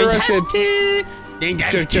 Jeffy, you're arrested.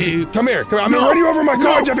 Jeffy, come here. I'm gonna run you over my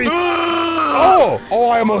car, Jeffy. Oh,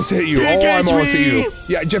 I almost hit you. I almost hit you.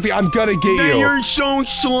 Yeah, Jeffy, I'm gonna get you. You're so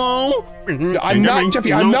slow. I'm not,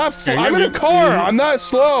 Jeffy. I'm not. I'm in a car. I'm not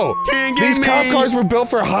slow. These cop cars were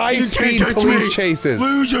built for high-speed police chases.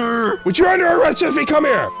 Loser. But you're under arrest, Jeffy. Come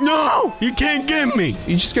here. No, you can't get me.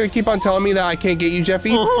 You just gonna keep on telling me that I can't get you,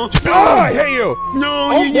 Jeffy? Oh, I hit you.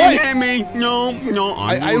 No, you didn't hit me. No.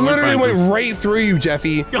 I literally went right through you,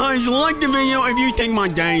 Jeffy. Guys, like the video if you think my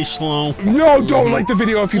day is slow. No, don't like the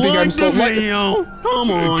video if you think I'm slow. Like the video.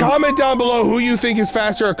 Come on. Comment down below who you think is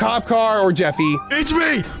faster, a cop car or Jeffy. It's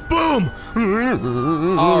me. Boom.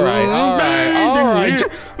 All right.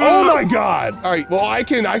 Oh my God. All right. Well, I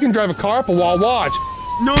can drive a car up a wall. Watch.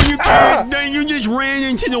 No, you can't. Then you just ran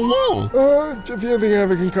into the wall. Jeffy, I think I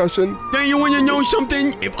have a concussion. Then you want to know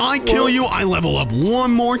something? If I kill you, I level up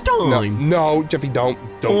one more time. No, Jeffy, don't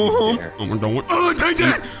dare. I'm gonna do it. Oh, take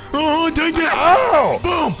that. Take that. Oh!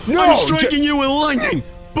 Boom. No, I'm striking you with lightning.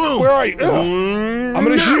 Boom. Where are you? I'm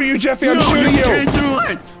gonna shoot you, Jeffy. I'm shooting you. No, you can't do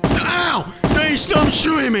it. Ow. They stop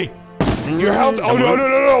shooting me. Your health. Oh, no.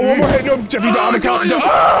 One more hit. No, Jeffy, I'm a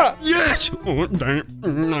cop. Yes. Oh, dang it.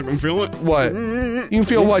 I'm not gonna feel it. What? You can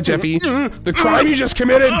feel what, Jeffy? The crime you just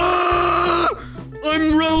committed?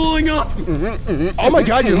 I'm leveling up. Oh my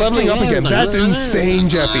God, you're leveling up again. That's insane,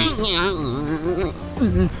 Jeffy.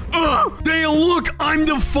 Look, I'm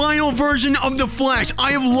the final version of the Flash.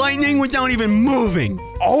 I have lightning without even moving.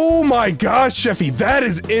 Oh my gosh, Jeffy, that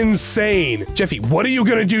is insane. Jeffy, what are you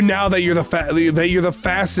gonna do now that you're the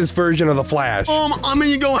fastest version of the Flash? I'm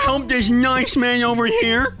gonna go help this nice man over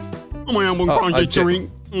here. Oh my God, we'll cross the street.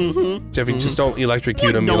 Jeffy, just don't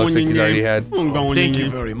electrocute him. He looks like he's already had. Thank you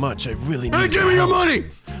very much. I really need. Hey, give me your money.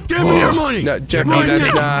 Give me your money. No, Jeffy, that's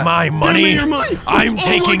not my money. Give me your money. I'm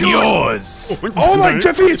taking yours. Oh my,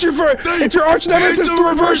 Jeffy, it's your arch nemesis, the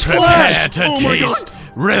Reverse Flash. Prepare to taste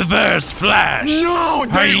Reverse Flash. No,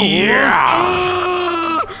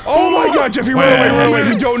 Oh my God, Jeffy, run away.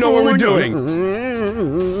 You don't know what we're doing.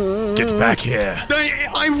 Get back here.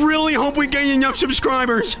 I really hope we gain enough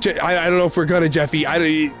subscribers. I don't know if we're gonna, Jeffy.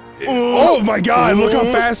 Oh my God, look how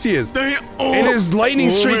fast he is. And his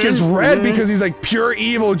lightning streak is red because he's like pure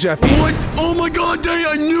evil, Jeffy. What? Oh my God,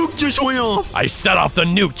 a nuke just went off. I set off the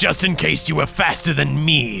nuke just in case you were faster than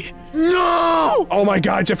me. No! Oh my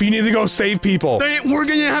God, Jeffy, you need to go save people. We're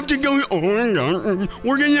gonna have to go. Oh my God.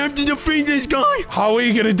 We're gonna have to defeat this guy. How are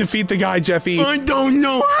you gonna defeat the guy, Jeffy? I don't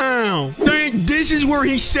know how. This is where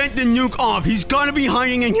he set the nuke off. He's gotta be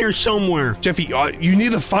hiding in here somewhere. Jeffy, you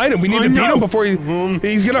need to find him. We need to beat him before he's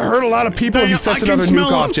gonna hurt a lot of people if he sets another nuke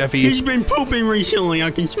off, Jeffy. He's been pooping recently.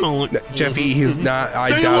 I can smell it. Jeffy, he's not.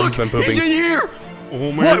 I doubt he's been pooping. He's in here. Oh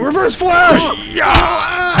man. What? Reverse Flash!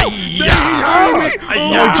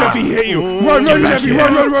 Jeffy hit you. Run, Jeffy,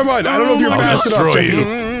 run. I don't know if you're fast enough,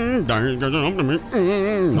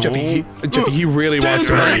 Jeffy. Jeffy, he really wants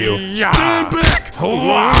to hurt you. Stand back!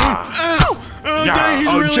 Oh Daddy,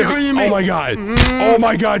 he's really Jeffy, hurting me. oh my god. Oh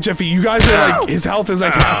my god, Jeffy, you guys are like, his health is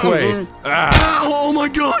like halfway. Oh my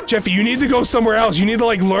god. Jeffy, you need to go somewhere else. You need to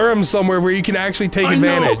like lure him somewhere where you can actually take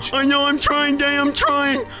advantage. I know, I'm trying, Daddy, I'm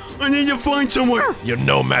trying. I need to find somewhere. You're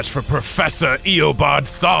no match for Professor Eobard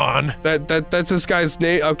Thawne. That's this guy's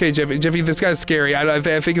name. Okay, Jeffy, this guy's scary. I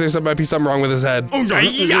think might be something wrong with his head. Oh, no.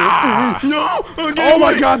 Yeah. No. Oh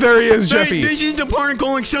my god, there he is, Jeffy. This is the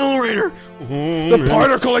particle accelerator. The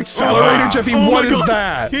particle accelerator, Jeffy, what is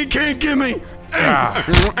that? He can't get me.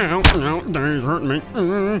 Daddy's hurting me.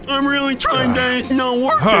 I'm really trying, Daddy. It's not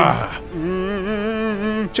working.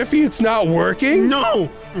 Jeffy, it's not working? No.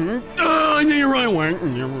 I need to run away.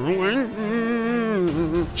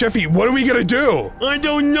 Jeffy, what are we gonna do? I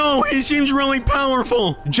don't know. He seems really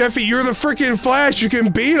powerful. Jeffy, you're the freaking Flash. You can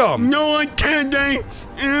beat him. No, I can't, Daddy.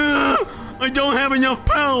 I don't have enough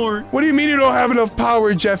power. What do you mean you don't have enough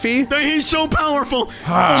power, Jeffy? He's so powerful. Oh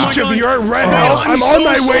my Jeffy, God. you're at red health. I'm on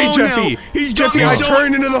my way, Jeffy. He's Jeffy, I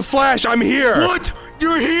turned into the Flash. I'm here. What?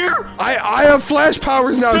 You're here? I have Flash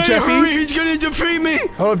powers now, Jeffy. Hurry, he's gonna defeat me.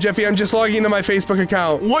 Hold up, Jeffy. I'm just logging into my Facebook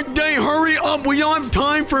account. What day? Hurry up. We don't have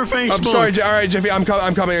time for Facebook. I'm sorry. All right, Jeffy. I'm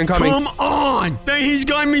coming. Come on. He's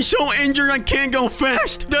got me so injured I can't go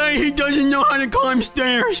fast. He doesn't know how to climb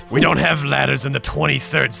stairs. We don't have ladders in the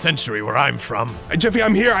 23rd century where I'm from. Jeffy,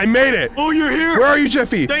 I'm here. I made it. Oh, you're here? Where are you,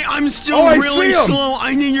 Jeffy? I'm still really slow.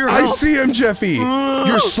 I need your help. I see him, Jeffy.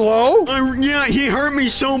 You're slow? Yeah, he hurt me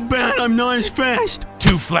so bad I'm not as fast.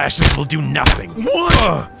 2 flashes will do nothing. What?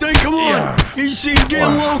 Come on. Yeah. He's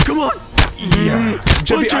getting low. Come on. Yeah.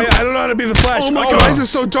 Jeffy, I don't know how to be the Flash. Oh my God. Why is it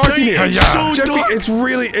so dark in here? It's so Jeffy, dark.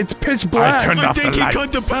 It's pitch black. I think he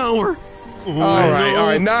cut the power. All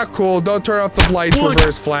right. Not cool. Don't turn off the lights,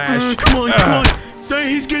 Reverse Flash. Come on.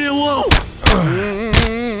 He's getting low.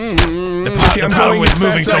 The power is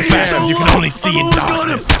moving so fast as you can only see in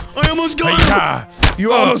darkness. I almost got him.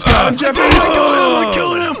 You almost got him, Jeffy. I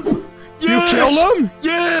killed him. Yes! You killed him?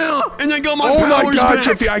 Yeah! And I got my powers Oh my god, back.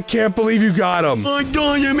 Jeffy, I can't believe you got him. I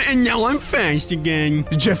got him, and now I'm fast again.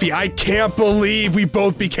 Jeffy, I can't believe we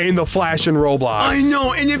both became the Flash in Roblox. I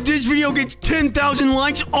know, and if this video gets 10,000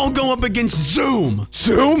 likes, I'll go up against Zoom.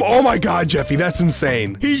 Zoom? Oh my god, Jeffy, that's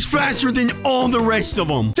insane. He's faster than all the rest of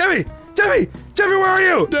them. Jeffy, where are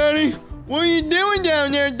you? Daddy, what are you doing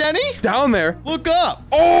down there, Daddy? Down there? Look up.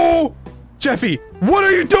 Oh! Jeffy, what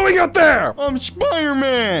are you doing up there? I'm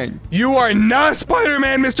Spider-Man. You are not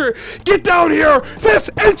Spider-Man, mister. Get down here this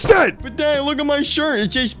instant. But Daddy, look at my shirt.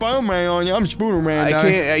 It says Spider-Man on you. I'm Spider-Man. I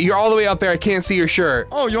can't. You're all the way up there. I can't see your shirt.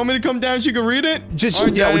 Oh, you want me to come down so you can read it? Just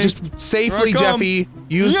safely, Jeffy.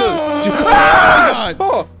 Use the. Oh my god.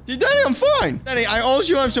 Oh. Daddy, I'm fine. Daddy, I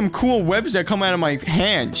also have some cool webs that come out of my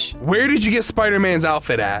hands. Where did you get Spider-Man's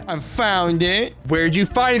outfit at? I found it. Where'd you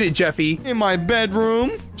find it, Jeffy? In my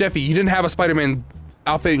bedroom. Jeffy, you didn't have a Spider-Man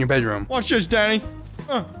outfit in your bedroom. Watch this, Daddy.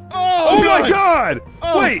 Oh my god!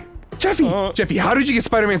 Wait, Jeffy, how did you get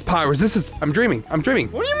Spider-Man's powers? I'm dreaming.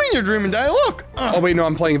 What do you mean you're dreaming, Daddy? Look. Oh wait, no,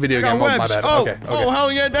 I'm playing a video game. Oh, my bad. Okay. Oh,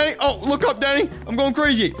 hell yeah, Daddy. Oh, look up, Daddy. I'm going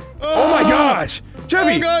crazy. Oh my gosh.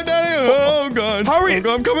 Jeffy! Oh god, Daddy! Oh god! Hurry! Oh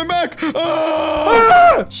god, I'm coming back!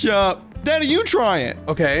 Oh! Shut up. Daddy, you try it.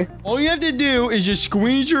 Okay. All you have to do is just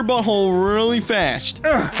squeeze your butthole really fast.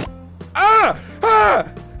 I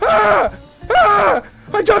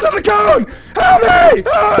jumped off the cone! Help me!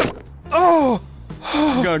 Oh!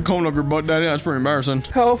 You got a cone up your butt, Daddy. That's pretty embarrassing.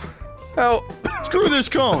 Help! Screw this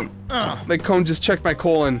cone. The cone just checked my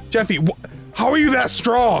colon. Jeffy, how are you that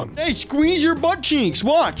strong? Hey, squeeze your butt cheeks.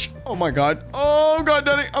 Watch. Oh my god. Oh god,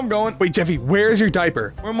 Daddy. I'm going. Wait, Jeffy, where's your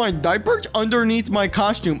diaper? Where my diaper's underneath my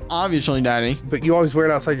costume, obviously, Daddy. But you always wear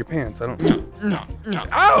it outside your pants. I don't. No.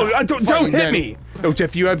 Oh! Don't hit me! Oh,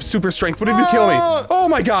 Jeff, you have super strength. What if you kill me? Oh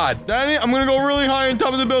my god. Daddy, I'm gonna go really high on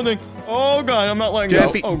top of the building. Oh god, I'm not letting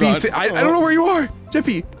Jeffy, go. Oh god. I don't know where you are.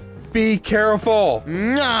 Jeffy, be careful.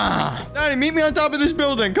 Nah. Daddy, meet me on top of this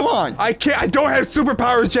building. Come on. I can't. I don't have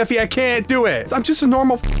superpowers, Jeffy. I can't do it. I'm just a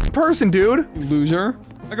normal person, dude. You loser.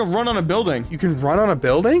 I can run on a building. You can run on a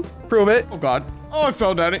building? Prove it. Oh god. Oh, I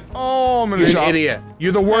fell, Daddy. Oh, I'm in a shop. You're an idiot.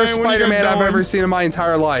 You're the worst Spider-Man I've ever seen in my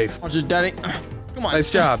entire life. Watch it, Daddy. Come on. Nice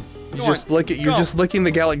job. You're just licking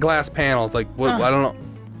the glass panels. Like, what? I don't know.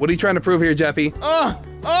 What are you trying to prove here, Jeffy? I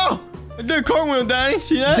did a cartwheel, Daddy.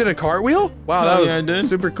 See that? You did a cartwheel? Wow, that was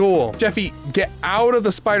super cool. Jeffy, get out of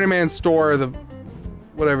the Spider-Man store,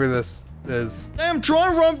 whatever this is. Hey, I'm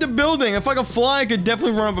trying to run up the building. If I could fly, I could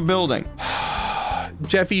definitely run up a building.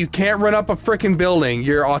 Jeffy, you can't run up a freaking building.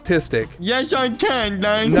 You're autistic. Yes, I can,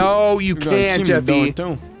 Daddy. No, you can't, Jeffy. I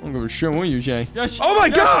don't give a shit what you say. Yes. Oh my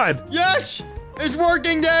god! Yes! It's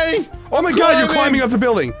working, Daddy! Oh my god, you're climbing up the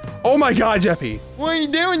building. Oh my God, Jeffy. What are you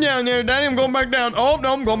doing down there, Daddy? I'm going back down. Oh,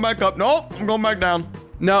 no, I'm going back up. No, I'm going back down.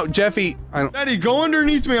 No, Jeffy. Daddy, go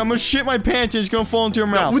underneath me. I'm going to shit my pants and it's going to fall into your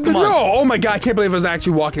mouth. Come on. No, oh my God, I can't believe I was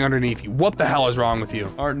actually walking underneath you. What the hell is wrong with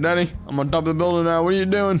you? All right, Daddy, I'm on top of the building now. What are you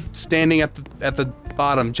doing? Standing at the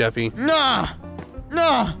bottom, Jeffy. Nah.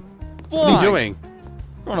 Fly. What are you doing?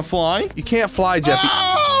 You want to fly? You can't fly, Jeffy.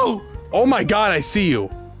 Oh! Oh my God, I see you.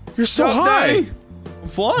 You're so high. Daddy. I'm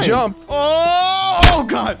flying. Jump. Oh,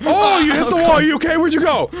 God. Oh, you hit the wall. Are you okay? Where'd you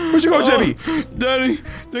go? Where'd you go, Jeffy? Daddy,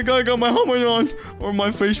 think I got my helmet on or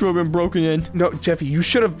my face would have been broken in. No, Jeffy,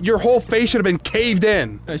 your whole face should have been caved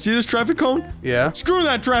in. Hey, see this traffic cone? Yeah. Screw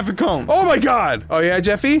that traffic cone. Oh my God. Oh yeah,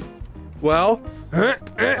 Jeffy? Well. Hey,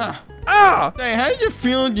 how did you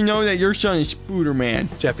feel to know that your son is Spooderman?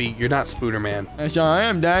 Jeffy, you're not Spooderman. Yes, I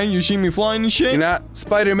am, Daddy. You see me flying and shit? You're not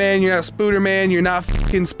Spider-Man, you're not Spooderman, you're not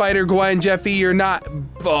fucking Spider-Gwen, Jeffy, you're not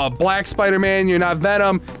Black Spider-Man, you're not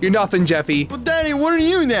Venom, you're nothing, Jeffy. Well, Daddy, what are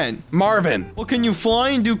you then? Marvin. Well, can you fly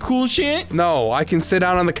and do cool shit? No, I can sit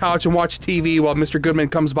down on the couch and watch TV while Mr. Goodman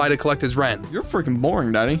comes by to collect his rent. You're freaking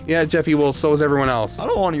boring, Daddy. Yeah, Jeffy, well, so is everyone else. I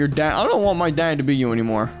don't want your dad. I don't want my dad to be you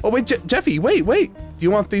anymore. Oh, wait, Jeffy, wait. Do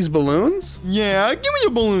you want these balloons? Yeah, give me your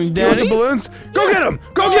balloons, You Daddy. want the balloons? Go get them!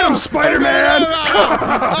 Go get them, Spider-Man!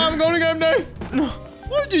 I'm going to get him, Daddy. No,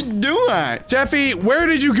 what did you do that? Jeffy, where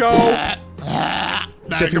did you go?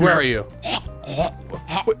 Jeffy, where are you?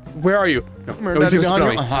 Where are you? No, here, he's Daddy, gonna spit on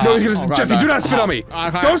me. behind No, you. he's gonna. Jeffy, do not spit on me.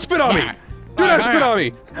 Don't spit on me. Do not spit on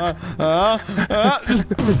me.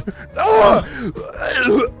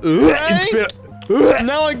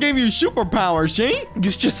 Now I gave you superpowers, see?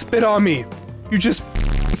 Just spit on me. You just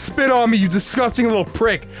spit on me, you disgusting little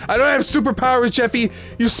prick. I don't have superpowers, Jeffy.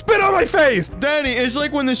 You spit on my face. Daddy, it's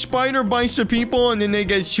like when the spider bites the people and then they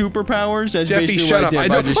get superpowers. That's Jeffy, basically shut what up. I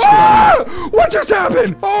I did. don't. Ah! What just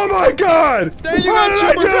happened? Oh my God. Daddy, you Why got did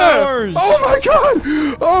I do that? superpowers. Oh my God.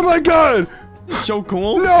 Oh my God. So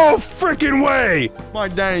cool. No freaking way. My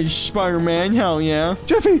daddy's Spider-Man. Hell yeah.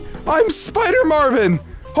 Jeffy, I'm Spider Marvin.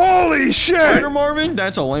 Holy shit. Spider Marvin?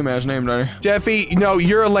 That's a lame-ass name, Daddy. Jeffy, no,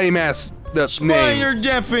 you're a lame ass. Name. Spider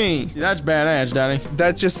Jeffy. That's badass, Daddy.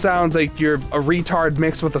 That just sounds like you're a retard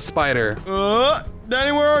mixed with a spider.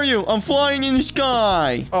 Daddy, where are you? I'm flying in the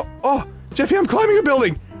sky. Oh, Jeffy, I'm climbing a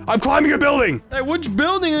building. I'm climbing a building. Hey, which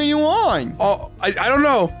building are you on? Oh, I don't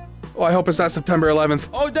know. Oh, I hope it's not September 11th.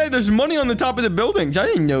 Oh, Daddy, there's money on the top of the buildings. I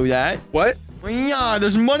didn't know that. What? Yeah,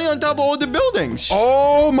 there's money on top of all the buildings.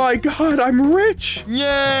 Oh my God, I'm rich.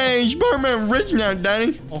 Yay, Spider-Man rich now,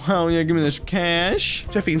 Daddy. Oh, hell yeah, give me this cash.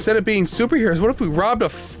 Jeffy, instead of being superheroes, what if we robbed a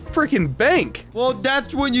freaking bank? Well,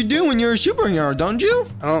 that's what you do when you're a superhero, don't you?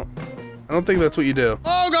 I don't think that's what you do.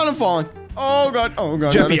 Oh, God, I'm falling. Oh, God. Oh,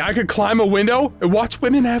 God. Jeffy, Daddy. I could climb a window and watch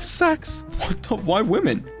women have sex. What the? Why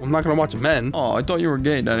women? I'm not gonna watch men. Oh, I thought you were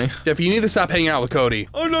gay, Daddy. Jeffy, you need to stop hanging out with Cody.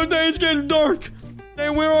 Oh, no, Daddy, it's getting dark. Hey,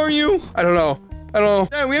 where are you? I don't know.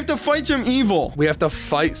 Dad, we have to fight some evil. We have to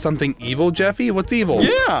fight something evil, Jeffy? What's evil? Yeah,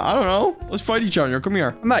 I don't know. Let's fight each other. Come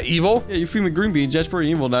here. I'm not evil. Yeah, you feed me green beans. That's pretty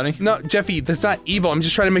evil, Daddy. No, Jeffy, that's not evil. I'm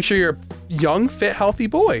just trying to make sure you're a young, fit, healthy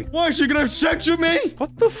boy. Why, so you gonna have sex with me?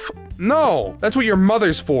 What the No, that's what your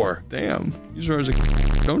mother's for. Damn, you sure as a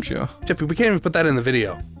don't you? Jeffy, we can't even put that in the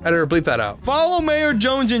video. I better bleep that out. Follow Mayor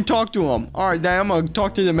Jones and talk to him. All right, Dad, I'm gonna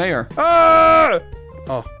talk to the mayor. Ah!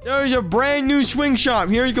 Oh. There's a brand new swing shop.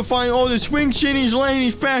 Here you can find all the swing shitties,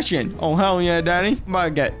 ladies fashion. Oh, hell yeah, Daddy. I'm about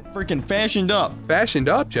to get freaking fashioned up. Fashioned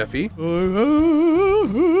up, Jeffy?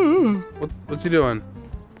 What's he doing?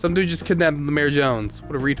 Some dude just kidnapped the Mayor Jones.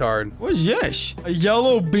 What a retard. What is this? A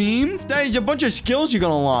yellow beam? Daddy's a bunch of skills you're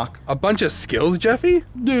gonna unlock. A bunch of skills, Jeffy?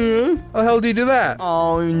 Yeah. How the hell do you do that?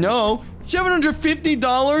 Oh, no.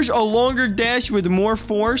 $750, a longer dash with more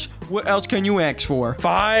force. What else can you ask for?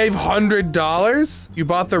 $500? You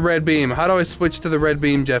bought the red beam. How do I switch to the red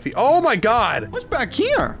beam, Jeffy? Oh my God. What's back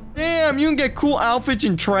here? Damn, you can get cool outfits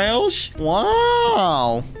and trails?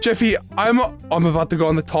 Wow. Jeffy, I'm about to go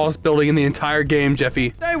on the tallest building in the entire game,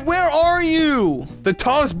 Jeffy. Hey, where are you? The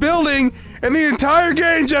tallest building in the entire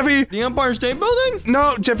game, Jeffy. The Empire State Building?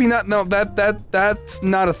 No, Jeffy, that's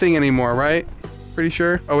not a thing anymore, right? Pretty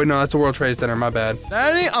sure. Oh wait, no, that's a World Trade Center. My bad.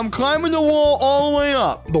 Daddy, I'm climbing the wall all the way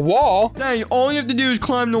up. The wall? Daddy, all you have to do is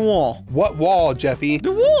climb the wall. What wall, Jeffy?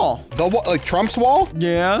 The wall. The wall, like Trump's wall?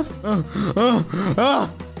 Yeah.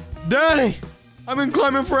 Daddy, I've been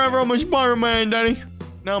climbing forever. I'm a Spider-Man, Daddy.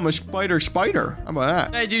 Now I'm a spider. How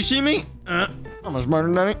about that? Hey, do you see me? I'm a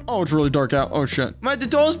spider, Daddy. Oh, it's really dark out. Oh, shit. I'm at the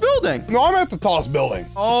tallest building. No, I'm at the tallest building.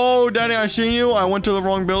 Oh, Daddy, I see you. I went to the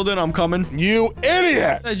wrong building. I'm coming. You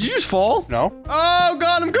idiot. Hey, did you just fall? No. Oh,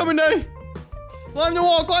 God, I'm coming, Daddy. Climb the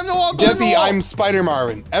wall, climb the wall, climb the Jeffy, wall. I'm Spider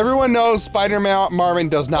Marvin. Everyone knows Spider Marvin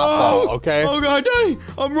does not fall, okay? Oh, God, Daddy.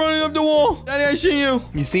 I'm running up the wall. Daddy, I see you.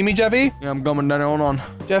 You see me, Jeffy? Yeah, I'm coming, Daddy. Hold on.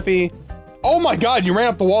 Jeffy. Oh my God, you ran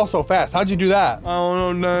up the wall so fast. How'd you do that? I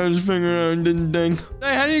don't know, Daddy. I just figured it didn't ding.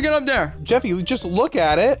 Hey, how do you get up there? Jeffy, just look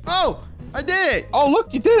at it. Oh, I did it. Oh,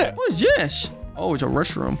 look, you did it. What is this? Oh, it's a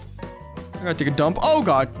restroom. I gotta take a dump. Oh,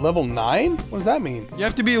 God. Level 9? What does that mean? You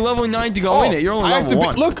have to be level 9 to go in it. You're only level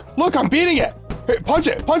 1. Look, I'm beating it. Hey, punch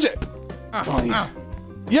it.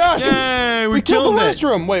 Yes! Yay, we killed killed the it.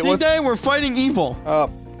 restroom. Wait, what? Today we're fighting evil.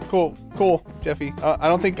 Cool, Jeffy. I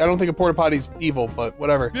don't think a porta potty's evil, but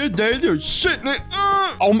whatever. Yeah, Daddy, they're shitting it.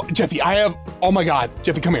 Oh, Jeffy, oh my God.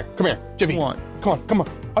 Jeffy, come here. Jeffy. What? Come on.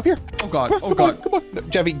 Up here. Oh, God. Come on.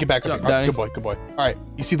 Jeffy, get back up here. Daddy. Good boy. All right,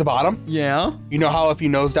 you see the bottom? Yeah. You know how if you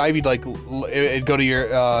nosedive, you'd like, it'd go to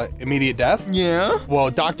your immediate death? Yeah. Well,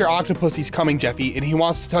 Dr. Octopussy's coming, Jeffy, and he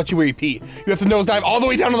wants to touch you where you pee. You have to nosedive all the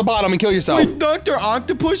way down to the bottom and kill yourself. Wait, Dr.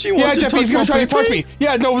 Octopus, he wants to Jeffy, touch he's gonna my try to touch pee-pee? me.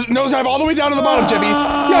 Yeah, nosedive all the way down to the bottom, Jeffy.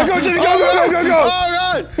 Yeah, go, Jeffy, go. Oh,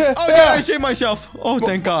 God. Oh, God, I saved myself. Oh,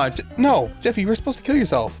 thank God. No, Jeffy, you were supposed to kill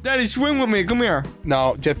yourself. Daddy, swim with me. Come here.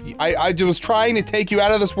 No, Jeffy, I was trying to take you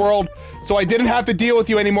out of this world so I didn't have to deal with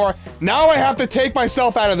you anymore. Now I have to take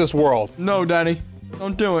myself out of this world. No, Daddy.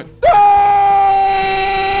 Don't do it. I'm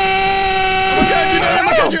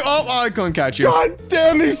gonna catch you. Oh, I couldn't catch you. God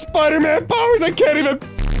damn these Spider-Man powers. I can't even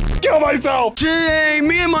kill myself. Today,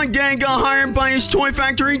 me and my gang got hired by his toy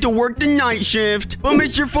factory to work the night shift. But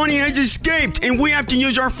Mr. Funny has escaped, and we have to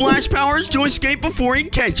use our flash powers to escape before he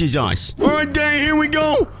catches us. All right, Dang, here we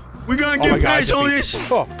go. We gotta get past all this.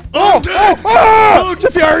 Jeffy,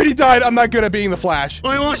 I already died. I'm not good at being the Flash.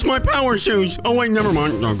 I lost my power shoes. Oh, wait, never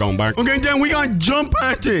mind. No, going back. Okay, Dan, we gotta jump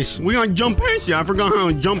past this. We gotta jump past it. I forgot how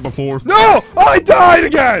to jump before. No! I died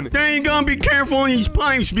again! Dan, you gotta be careful on these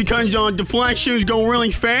pipes because the Flash shoes go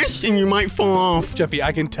really fast and you might fall off. Jeffy,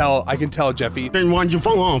 I can tell, Jeffy. Then why'd you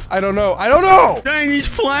fall off? I don't know. Dang, these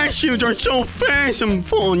Flash shoes are so fast, I'm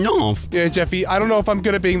falling off. Yeah, Jeffy, I don't know if I'm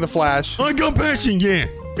good at being the Flash. I got past it, yeah.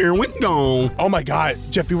 Here we go. Oh my God,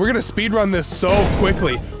 Jeffy, we're gonna speedrun this so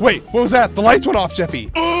quickly. Wait, what was that? The lights went off, Jeffy.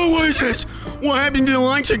 Oh, what is this? What happened to the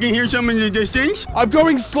lights? I can hear something in the distance. I'm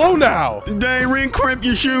going slow now. They re-equip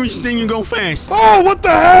your shoes, then you go fast. Oh, what the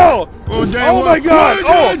hell? Oh, my God.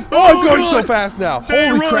 I'm going God. so fast now. Daddy,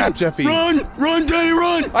 Holy run, crap, Jeffy. Run, Daddy,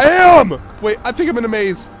 run. I am. Wait, I think I'm in a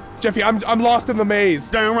maze. Jeffy, I'm lost in the maze.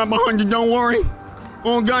 Daddy, right behind you, don't worry.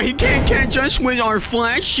 Oh, God, he can't catch us with our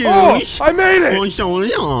Flash shoes. Oh, I made it. Oh, so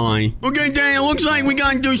did I. Okay, Daddy, it looks like we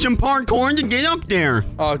gotta do some parkour to get up there.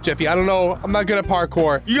 Oh, Jeffy, I don't know. I'm not good at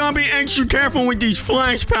parkour. You gotta be extra careful with these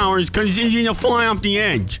Flash powers, because it's easy to fly off the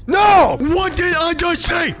edge. No! What did I just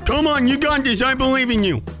say? Come on, you got this. I believe in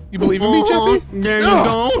you. You believe in me, Jeffy? There you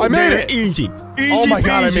go. I made it. Easy. Oh my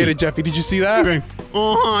God, I peasy. made it, Jeffy. Did you see that? Okay.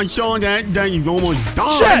 I saw that. Then you almost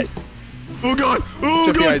died. Shit! Oh, God.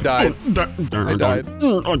 Oh, Jeffy, God. I died. I died.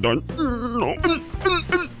 I died.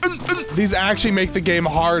 These actually make the game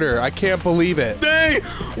harder. I can't believe it. Hey,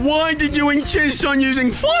 why did you insist on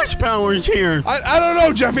using Flash powers here? I don't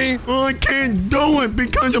know, Jeffy. Oh, I can't do it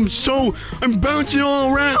because I'm bouncing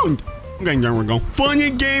all around. Okay, there we go. Funny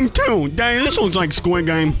game 2. Dang, this looks like Squid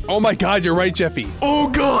Game. Oh my God, you're right, Jeffy. Oh,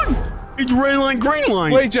 God. It's red light, green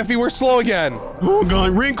light. Wait, Jeffy, we're slow again. Oh, God.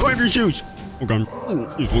 Re-equip your shoes. Oh, God.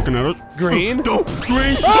 He's looking at us. Green? Go.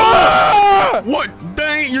 Green. Ah! What?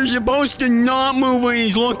 Dang, you're supposed to not move when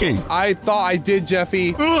he's looking. I thought I did,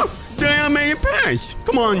 Jeffy. Dang, I made it pass.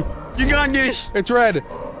 Come on. You got this. It's red.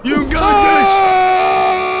 You got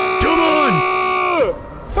this. Come on.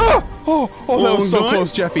 Oh, that was so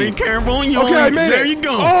close, Jeffy. Be careful. I made it. There you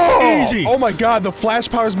go. Easy. Oh my God, the Flash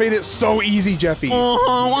powers made it so easy, Jeffy.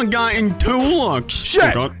 Oh, I got in 2 looks. Shit.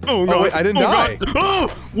 Oh, God. Oh, God. Oh, wait, I didn't die. God. Oh,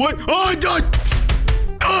 what? Oh, I died.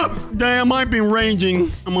 Damn, I might be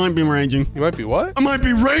raging. You might be what? I might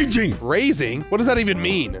be raging. Raising? What does that even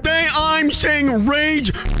mean? I'm saying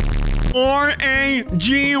rage. R-A-G-Y-G-Y-X.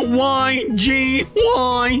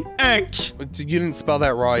 You didn't spell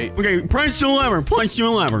that right. Okay, press the lever. Press your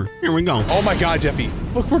lever. Here we go. Oh my God, Jeffy.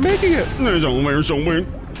 Look, we're making it. There's so weird.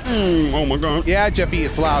 Oh my God. Yeah, Jeffy,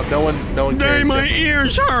 it's loud. No one cares. Dang, my Jeffy.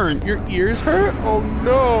 ears hurt. Your ears hurt? Oh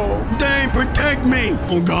no. Dang, protect me.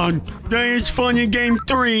 Oh God. Dang, it's Funny Game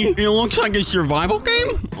 3. It looks like a survival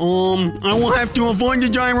game. I will have to avoid the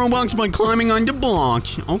giant Roblox by climbing on the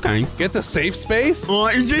blocks. Okay. Get the safe space?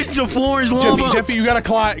 Is this the floor is lava? Jeffy, you gotta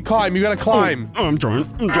climb. You gotta climb. Oh, I'm trying.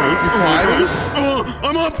 You climbing?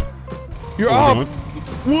 I'm up. You're up. God.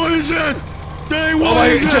 What is that? Dang, what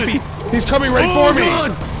is it? Jeffy, he's coming right for me.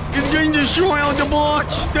 God. He's going to destroy all the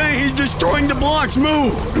blocks. Dang, he's destroying the blocks.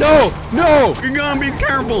 Move. No, no. You gotta be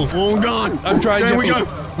careful. Oh, God. I'm trying, Dang, Jeffy.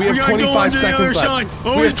 We have 25 seconds left.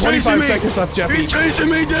 Oh, We he's have 25 chasing me. seconds left, Jeffy. He's chasing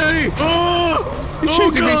me, Daddy. Oh, He's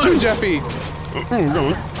chasing me too, Jeffy. Oh,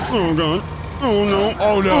 God. Oh, God. Oh, no.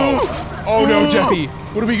 Oh, no. Oh, no, Jeffy.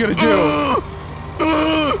 What are we going to do?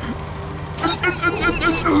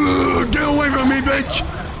 Get away from me, bitch.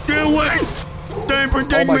 Get away. Dang,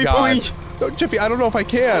 protect me, please. No, Jeffy, I don't know if I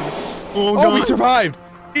can. Oh, God. Oh, we survived.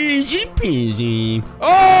 Easy peasy. Oh!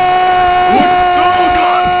 Oh,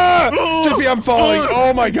 God. Oh, Jeffy, I'm falling.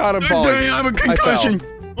 Oh, my God, I'm falling. Dang, I have a concussion.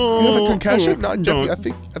 You have a concussion? No, Jeffy,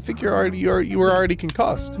 Don't. I think you were already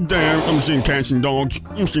concussed. Damn, I'm seeing cats and dogs.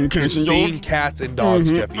 I'm seeing cats and Seeing dogs. cats and dogs,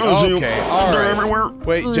 Jeffy. I see 'em. Okay, all They're right. everywhere.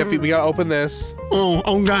 Wait, Jeffy, we gotta open this. Oh,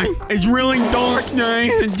 okay. It's really dark,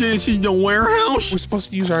 Dang. This is the warehouse. We're supposed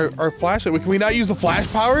to use our flashlight. Can we not use the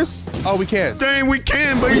flash powers? Oh, we can. Dang, we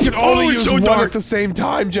can, but We it's can only use so one dark. at the same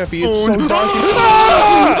time, Jeffy. It's Oh, so no.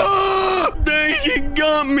 dark. Dang, he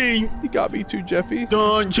got me. He got me too, Jeffy.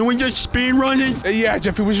 Should we just speed run it? Yeah,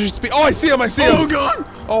 Jeffy, we should just be. Oh, I see him. I see him. Oh, God.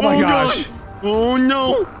 Oh, my gosh. God. Oh,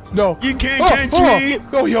 no. No. You can't catch me.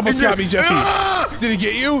 Oh, he almost got me, Jeffy. Ah! Did he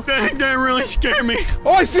get you? That really scared me.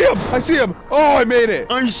 Oh, I see him. I see him. Oh, I made it.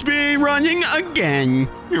 I'm speed running again.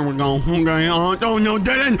 Here we go. Okay. Oh, no,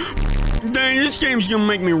 dead end. Dang, this game's gonna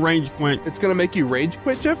make me rage quit. It's gonna make you rage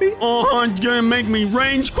quit, Jeffy? Oh, it's gonna make me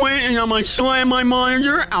rage quit, and I'm gonna slam my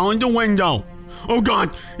monitor out the window. Oh,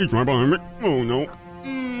 God. He's right behind me. Oh, no.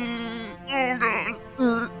 Oh,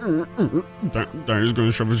 God. That is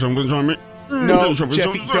gonna shove something on me. No,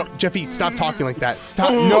 Jeffy, stop talking like that.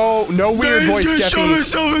 Stop. No weird voice, Jeffy. Shove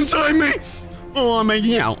himself inside me. Oh, I'm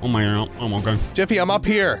making out. Oh, my God. I'm okay. Jeffy, I'm up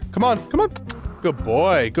here. Come on. Good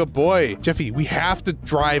boy. Jeffy, we have to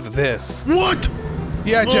drive this. What?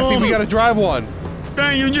 Yeah, Jeffy, we gotta drive one.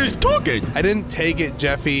 Dang, you just took it. I didn't take it,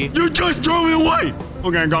 Jeffy. You just drove it away.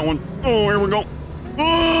 Okay, I got one. Oh, here we go.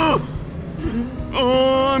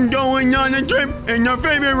 Oh, I'm going on a trip in your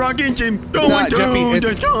favorite rocket ship. Going to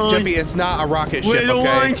the sky. Jeffy, it's not a rocket ship, Little okay?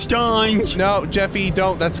 Einsteins. No, Jeffy,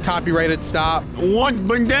 don't. That's copyrighted. Stop. What?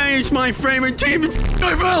 But that is my favorite team.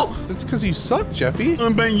 I fell. That's because you suck, Jeffy. I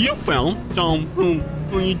bet you fell. So, who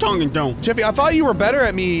are you talking to? Jeffy, I thought you were better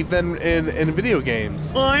at me than in video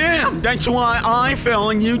games. I am. That's why I fell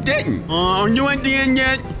and you didn't. Are you at the end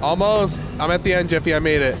yet? Almost. I'm at the end, Jeffy. I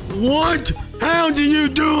made it. What? How do you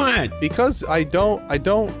do that? Because I don't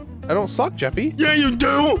suck, Jeffy. Yeah, you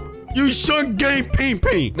do. You suck gay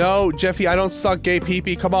pee-pee. No, Jeffy, I don't suck gay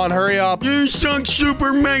pee-pee. Come on, hurry up. You suck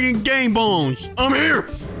super mega gay balls. I'm here.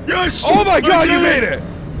 Yes. Oh my God, you made it. it.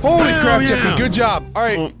 Holy Hell crap, yeah. Jeffy. Good job. All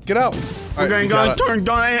right, get out. All right, Okay,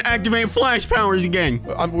 gotta activate flash powers again.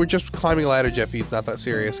 we're just climbing a ladder, Jeffy. It's not that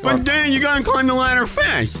serious. Come But on. then you gotta climb the ladder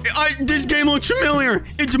fast. This game looks familiar.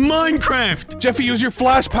 It's Minecraft. Jeffy, use your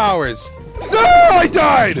flash powers. No, I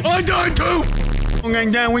died. I died too. Okay,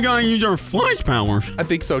 Dan, we gotta use our flash powers. I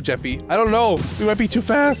think so, Jeffy. I don't know. We might be too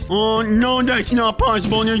fast. Oh, no, that's not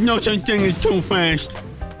possible. There's no such thing as too fast.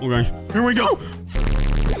 Okay, here we go.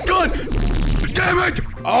 God damn it.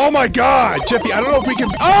 Oh my God, Jeffy, I don't know if we can.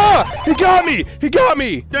 Ah, he got me. He got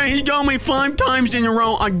me. Dang, he got me 5 times in a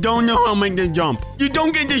row. I don't know how to make the jump. You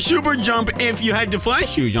don't get the super jump if you had the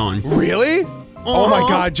flash shoes on. Really? Oh my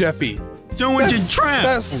God, Jeffy. So it's a trap.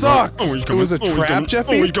 That sucks. Oh, he's It coming. was a Oh, he's trap, coming.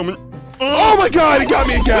 Jeffy? Oh, he's coming. Oh my God, he got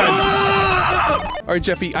me again. Ah! All right,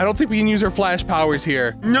 Jeffy, I don't think we can use our flash powers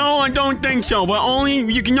here. No, I don't think so. But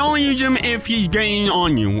you can only use him if he's getting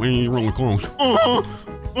on you and he's really close. Oh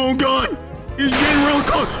God, he's getting real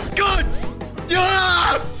close. God,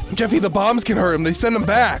 yeah. Jeffy, the bombs can hurt him. They send him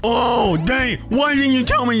back. Oh dang! Why didn't you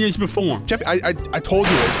tell me this before? Jeffy, I told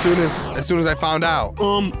you as soon as I found out.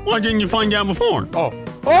 Why didn't you find out before?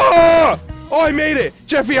 Oh, I made it,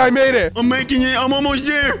 Jeffy. I made it. I'm making it. I'm almost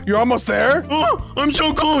there. You're almost there. Oh, I'm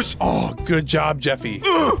so close. Oh, good job, Jeffy.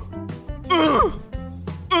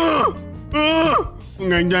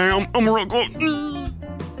 Okay, dang, I'm real close.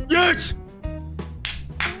 Yes.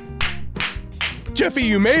 Jeffy,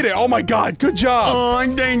 you made it. Oh my God, good job. Oh, I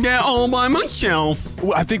did that all by myself.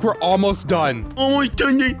 I think we're almost done. Almost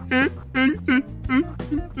done it.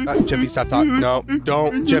 Jeffy, stop talking. No,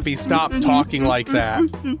 don't. Jeffy, stop talking like that.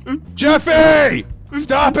 Jeffy!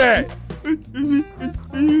 Stop it!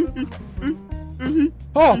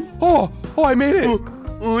 Oh, I made it.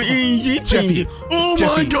 Oh, easy, Jeffy. Oh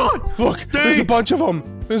Jeffy, my God. Look, there's a bunch of them.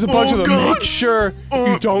 There's a bunch of them. God. Make sure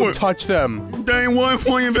you don't touch them. Dang, what if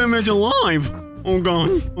one of them is alive? Oh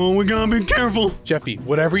God. Oh, we gotta be careful. Jeffy,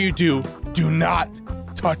 whatever you do not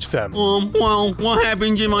touch them. Well, what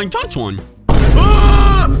happens if I touch one?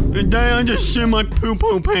 Ah! And then I just shit my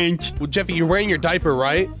poo-poo pants. Well, Jeffy, you're wearing your diaper,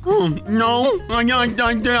 right? No. I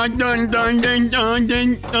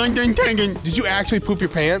didn't take it. Did you actually poop your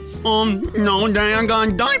pants? No, then I got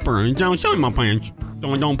a diaper. It's outside my pants.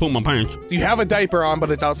 So I don't poop my pants. You have a diaper on, but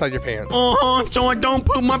it's outside your pants. So I don't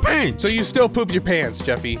poop my pants. So you still poop your pants,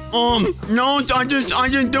 Jeffy? No, I just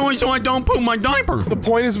do it so I don't poop my diaper. The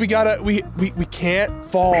point is we can't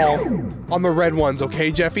fall on the red ones,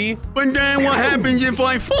 okay, Jeffy? But then what happens if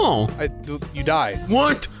I fall? You die.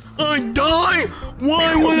 What? I die?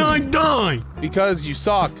 Why would I die? Because you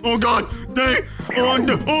suck. Oh God! Oh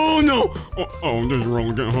no! Oh, this is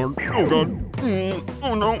really getting hard. Oh God!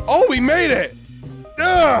 Oh no! Oh, we made it!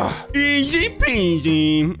 Ugh. Easy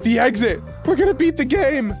peasy. The exit. We're gonna beat the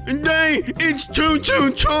game. It's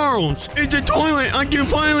Choo-Choo Charles. It's a toilet. I can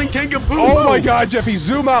finally take a poop. Oh my God, Jeffy!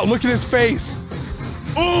 Zoom out. Look at his face.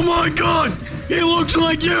 Oh my God! He looks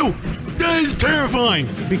like you. That is terrifying.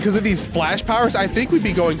 Because of these flash powers, I think we'd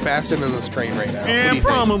be going faster than this train right now. Yeah,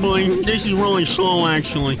 probably. This is really slow,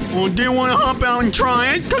 actually. Well, do you want to hop out and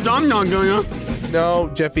try it? Because I'm not gonna. No,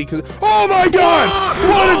 Jeffy, because... Oh my God!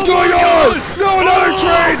 What is going on? No, another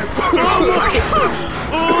train!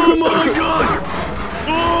 Oh my God!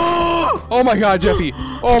 Oh my God, Jeffy!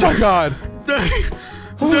 Oh my God!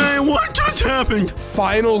 Dang, what just happened?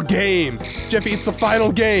 Final game. Jeffy, it's the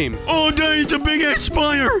final game. Oh, dang, it's a big-ass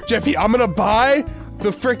spider. Jeffy, I'm gonna buy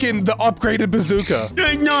the upgraded bazooka.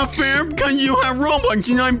 That's not fair because you have Roblox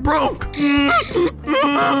and I'm broke.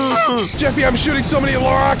 Jeffy, I'm shooting so many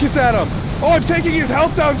rockets at him. Oh, I'm taking his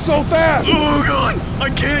health down so fast. Oh God, I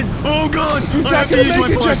can't. Oh God, he's not gonna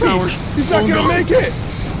make it, Jeffy. He's not gonna make it.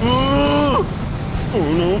 Oh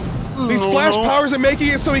no. These flash powers are making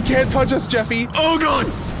it so he can't touch us, Jeffy. Oh God.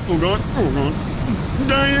 Oh God. Oh God.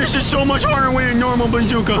 Dang, this is so much harder with a normal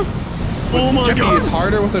bazooka. Oh my Jeffy, God. it's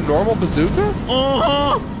harder with a normal bazooka?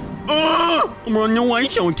 I'm running away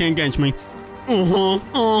so it can't catch me.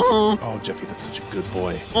 Oh, Jeffy, that's such a good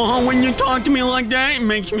boy. When you talk to me like that, it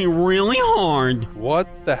makes me really hard. What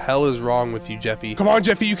the hell is wrong with you, Jeffy? Come on,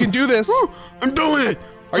 Jeffy, you can do this. I'm doing it.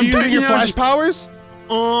 Are you using your flash powers?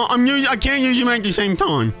 I can't use them at the same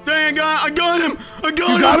time. Dang, I got him.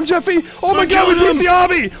 You got him, Jeffy? Oh my God, we beat the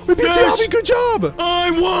obby. We beat the obby, good job.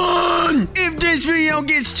 I won. If this video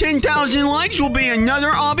gets 10,000 likes, we'll be another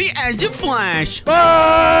obby as a flash.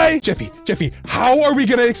 Bye. Jeffy, how are we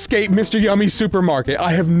gonna escape Mr. Yummy's supermarket?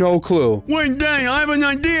 I have no clue. Wait, dang, I have an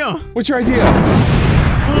idea. What's your idea?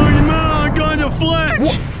 Oh man, I got the flash.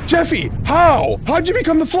 What? Jeffy, how? How'd you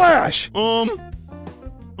become the Flash?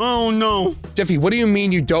 Oh no. Jeffy, what do you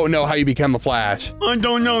mean you don't know how you became the Flash? I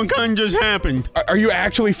don't know, it kinda just happened. Are you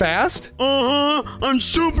actually fast? I'm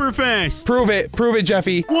super fast. Prove it,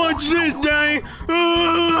 Jeffy. Watch this, Dang.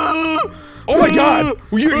 Oh my God,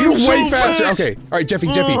 you're way faster. Fast. Okay, all right, Jeffy.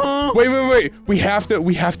 Wait. We have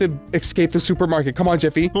to escape the supermarket. Come on,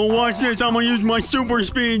 Jeffy. Oh, watch this. I'm gonna use my super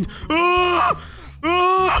speed.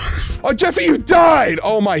 Oh, Jeffy, you died!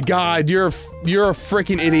 Oh my God, you're a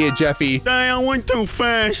freaking idiot, Jeffy. Dang, I went too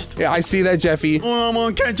fast. Yeah, I see that, Jeffy. Oh, I'm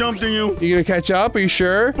gonna catch up to you. You gonna catch up? Are you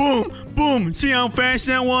sure? Boom. See how fast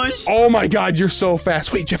that was? Oh my God, you're so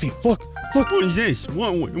fast. Wait, Jeffy, look. What is this?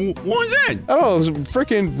 What was that? I don't know, those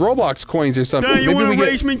freaking Roblox coins or something. Dang, you wanna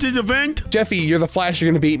race me to the vent? Jeffy, you're the Flash.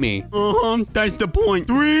 You're gonna beat me. That's the point.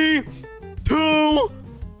 3, 2,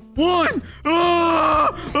 1.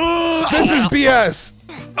 This is BS.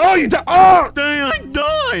 Oh, you died! Oh! Dang, I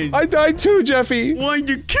died! I died too, Jeffy! Why'd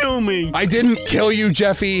you kill me? I didn't kill you,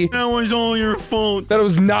 Jeffy! That was all your fault. That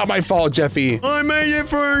was not my fault, Jeffy. I made it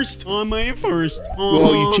first!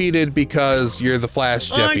 Well, you cheated because you're the Flash,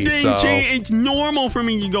 Jeffy, I didn't cheat. It's normal for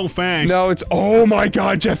me to go fast. No, it's... Oh my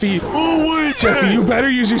God, Jeffy! Oh, what is Jeffy, that? you better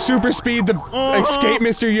use your super speed to escape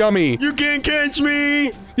Mr. Yummy. You can't catch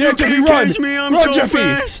me! Yeah, you Jeffy, can't run! Catch me. I'm run, so Jeffy!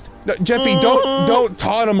 Fast. No, Jeffy, don't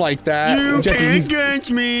taunt him like that. You Jeffy, can't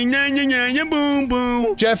catch me. Na boom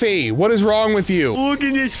boom. Jeffy, what is wrong with you? Look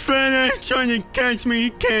at this fat ass trying to catch me. He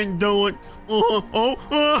can't do it.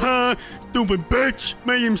 Stupid bitch.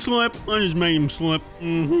 Made him slip. I just made him slip.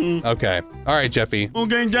 Okay. All right, Jeffy.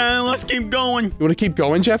 Okay, Dad, let's keep going. You want to keep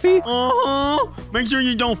going, Jeffy? Make sure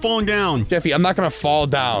you don't fall down. Jeffy, I'm not gonna fall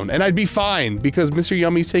down, and I'd be fine because Mr.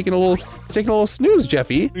 Yummy's taking a little snooze,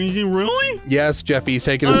 Jeffy. Is he really? Yes, Jeffy, he's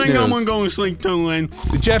taking a snooze. I think I'm gonna go to sleep too, then.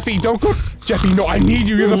 Jeffy, don't go. Jeffy, no, I need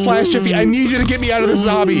you. You're the Flash, Jeffy. I need you to get me out of this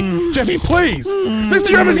zombie. Jeffy, please. Mr.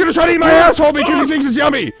 Yummy's gonna try to eat my asshole because he thinks it's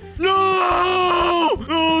yummy. No!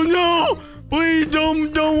 Oh no! Please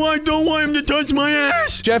don't want him to to touch my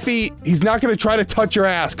ass. Jeffy, he's not gonna try to touch your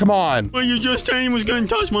ass. Come on. Well, you just said he was gonna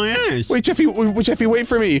touch my ass. Wait, Jeffy, wait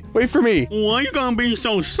for me. Wait for me. Why you gonna be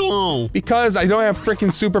so slow? Because I don't have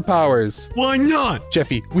freaking superpowers. Why not?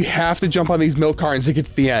 Jeffy, we have to jump on these milk cartons to get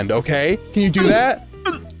to the end, okay? Can you do that?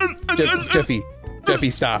 Jeffy,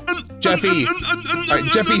 stop. Jeffy. Alright,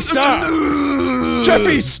 Jeffy, stop.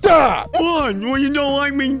 Jeffy, stop! What? Well, you don't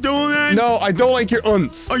like me doing that? No, I don't like your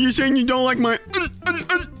unts. Are you saying you don't like my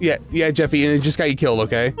Yeah, Jeffy, and it just got you killed,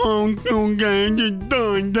 okay? Oh, okay, I'm just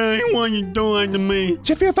done, Dang. Why you doing that to me?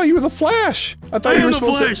 Jeffy, I thought you were the Flash. I thought you were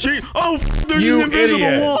supposed to... Oh, there's an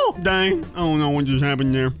invisible wall. Dang, I don't know what just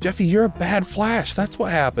happened there. Jeffy, you're a bad Flash. That's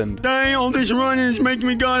what happened. Dang, all this running is making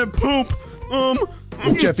me gotta poop.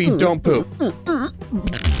 Jeffy, don't poop.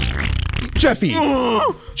 Jeffy,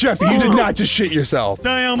 you did not just shit yourself.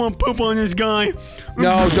 Dang, I'm gonna poop on this guy.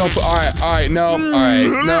 No, don't. All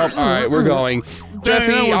right, we're going.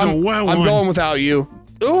 Jeffy, I'm going without you.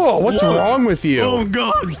 Oh, what's wrong with you? Oh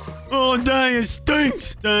God! Oh dang, it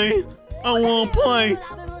stinks. Dang, I want to play.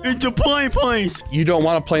 It's a play place. You don't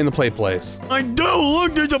want to play in the play place. I do.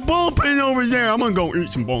 Look, there's a ball pin over there. I'm gonna go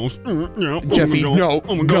eat some balls. Jeffy, no,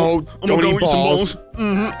 don't eat balls.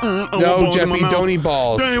 No, Jeffy, don't eat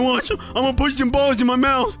balls. Dang, watch. I'm gonna put some balls in my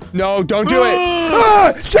mouth. No, don't do it.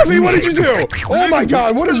 Ah! Jeffy, what did you do? Oh my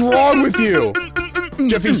God, what is wrong with you?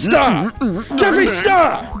 Jeffy, stop! Jeffy,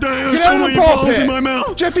 stop! Get out of the ball pit! In my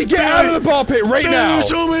mouth. Jeffy, get out of the ball pit right now! There's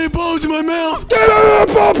so many balls in my mouth! Get out of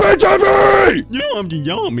the ball pit, Jeffy! You don't have to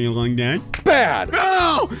yell at me like that. Bad!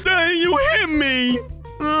 Ow! Dang, you hit me!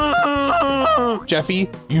 Jeffy,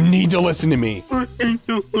 you need to listen to me.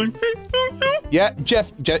 Yeah,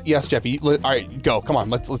 yes, Jeffy. All right, go. Come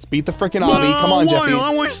on, let's beat the frickin' obby. Come on, Jeffy.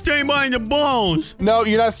 I want to stay by the balls. No,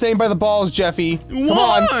 you're not staying by the balls, Jeffy. Come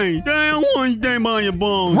on. Why? I don't want to stay by the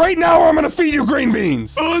balls. Right now, or I'm gonna feed you green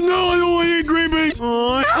beans. Oh no, I don't want to eat green beans.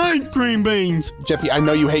 Oh, I hate green beans. Jeffy, I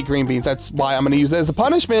know you hate green beans. That's why I'm gonna use it as a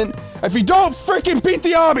punishment. If you don't frickin' beat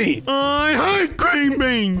the obby. I hate green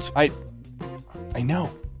beans. I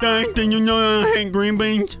know. Did you know I hate green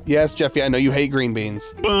beans? Yes, Jeffy, I know you hate green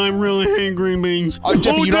beans. But I really hate green beans.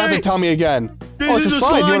 Jeffy, you don't have to tell me again. This is a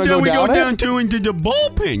slide. You want to go down to into the ball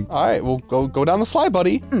pin. All right, well, go down the slide,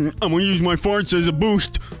 buddy. I'm going to use my farts as a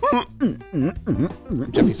boost.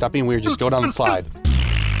 Jeffy, stop being weird. Just go down the slide.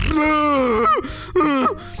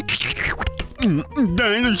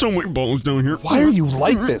 Dang, there's so many balls down here. Why are you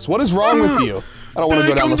like this? What is wrong with you? I don't want to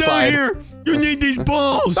go down the slide. Here. You need these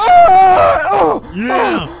balls. Yeah.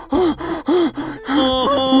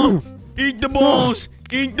 Eat the balls.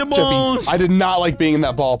 Eat the balls. Jeffy, I did not like being in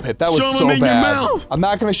that ball pit. That was so bad. Your mouth. I'm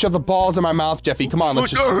not going to shove the balls in my mouth, Jeffy. Come on,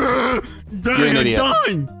 let's just... You're an idiot.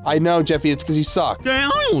 I know, Jeffy. It's because you suck. Dang,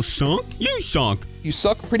 I don't suck. You suck. You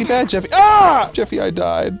suck pretty bad, Jeffy. Ah! Jeffy, I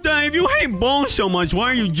died. Dang, if you hate balls so much,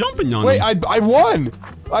 why are you jumping on them? Wait, I won.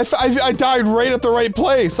 I died right at the right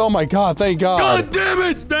place. Oh my God, thank God. God damn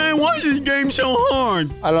it. Dang, why is this game so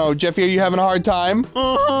hard? I don't know. Jeffy, are you having a hard time?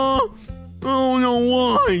 Uh-huh. I don't know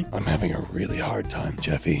why. I'm having a really hard time,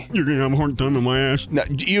 Jeffy. You're gonna have a hard time in my ass. No,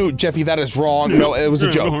 Jeffy, that is wrong. No, it was a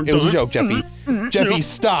joke. It was a joke, Jeffy. Jeffy,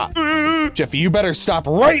 stop. Jeffy, you better stop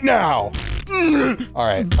right now. All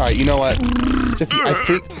right, you know what? Jeffy, I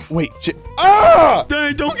think... Wait, ah!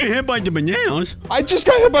 Dang, don't get hit by the bananas. I just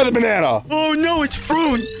got hit by the banana. Oh, no, it's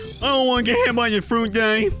fruit. I don't want to get hit by the fruit,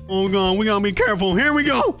 Dang. Oh, God, we gotta be careful. Here we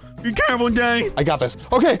go. Be careful, Dang. I got this.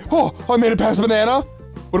 Okay. Oh, I made it past the banana.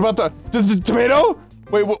 What about the tomato?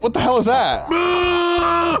 Wait, what the hell is that?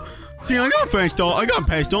 See, I got past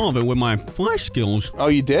all of it with my flash skills. Oh,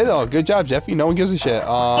 you did? Oh, good job, Jeffy. No one gives a shit.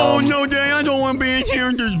 Oh, no, Dang, I don't want to be in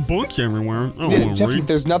here. There's books everywhere. Jeffy,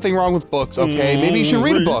 there's nothing wrong with books, okay? Maybe you should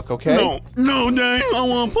read a book, okay? No, Dang, I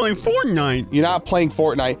want to play Fortnite. You're not playing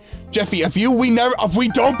Fortnite. Jeffy, if we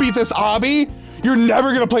don't beat this obby, you're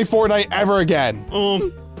never going to play Fortnite ever again.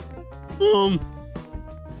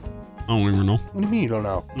 I don't even know. What do you mean you don't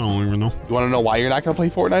know? I don't even know. You want to know why you're not going to play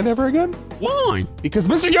Fortnite ever again? Why? Because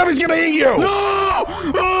Mr. Yummy's going to eat you! No!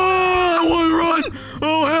 Oh, I want to run!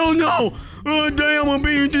 Oh, hell no! Oh, Dang, I'm going to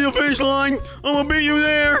beat you to the finish line! I'm going to beat you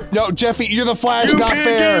there! No, Jeffy, you're the Flash, not fair! You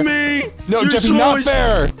can't get me! No, Jeffy, not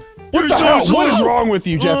fair! What the hell? What is wrong with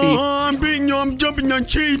you, Jeffy? I'm beating you. I'm jumping on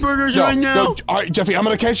cheeseburgers right now. No, all right, Jeffy, I'm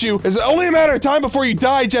going to catch you. It's only a matter of time before you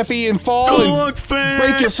die, Jeffy, and fall and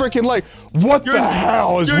break your freaking leg. What the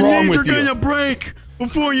hell is wrong with you? Your knees are going to break.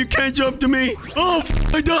 before you catch up to me. Oh,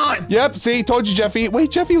 I died. Yep, see, told you, Jeffy. Wait,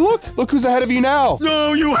 Jeffy, look who's ahead of you now.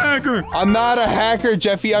 No, you hacker. I'm not a hacker,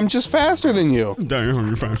 Jeffy. I'm just faster than you. Damn,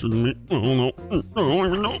 you're faster than me. I don't know. I don't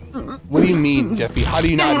even know. What do you mean, Jeffy? How do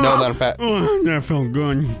you not know that I'm fast? Oh, that felt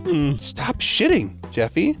good. Stop shitting,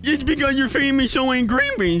 Jeffy. It's because you're feeding me so many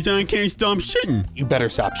green beans that I can't stop shitting. You better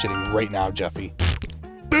stop shitting right now, Jeffy.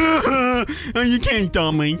 You can't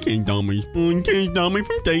stop me. You can't stop me. You can't stop me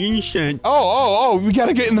from taking a shit. Oh, we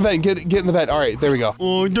gotta get in the vent. Get in the vent. All right, there we go.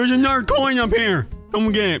 Oh, there's another coin up here.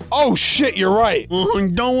 Come get it. Oh, shit, you're right.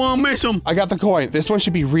 Don't want to miss them. I got the coin. This one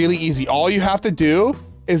should be really easy. All you have to do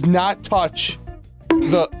is not touch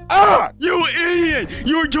the... Ah! You idiot!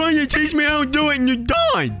 You were trying to teach me how to do it and you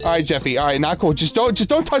died! All right, Jeffy. All right, not cool. Just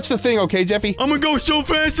don't touch the thing, okay, Jeffy? I'm gonna go so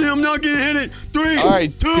fast and I'm not gonna hit it. 3, all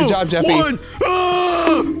right, 2, good job, Jeffy. 1.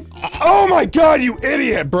 Ah! Oh my god, you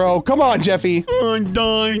idiot, bro. Come on, Jeffy. I'm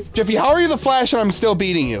dying. Jeffy, how are you the Flash and I'm still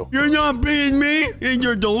beating you? You're not beating me and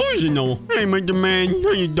you're delusional. Hey, Mr. Man,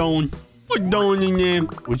 how you doing? What's doing in there?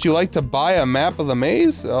 Would you like to buy a map of the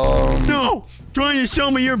maze? No! Trying to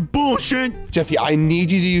sell me your bullshit! Jeffy, I need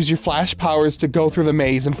you to use your Flash powers to go through the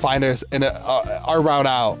maze and find us in our route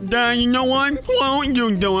out. Dad, you know what? Why don't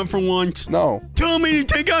you do it for once? No. Tell me to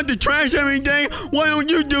take out the trash every day. Why don't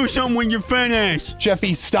you do something with your fat ass?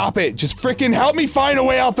 Jeffy, stop it. Just freaking help me find a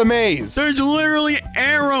way out the maze. There's literally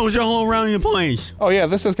arrows all around the place. Oh, yeah,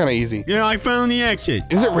 this is kind of easy. Yeah, I found the exit.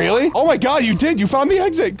 Is it really? Oh, my God, you did. You found the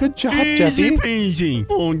exit. Good job, Jeffy. Easy peasy.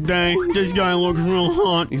 Oh, dang. This guy looks real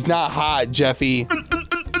hot. He's not hot, Jeffy.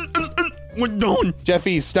 What doing?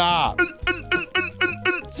 Jeffy, stop.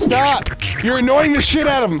 Stop. You're annoying the shit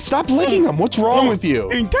out of him. Stop licking him. What's wrong with you?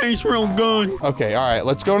 It tastes real good. Okay, all right.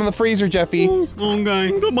 Let's go to the freezer, Jeffy.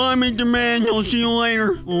 Okay. Goodbye, Mr. Man. I'll see you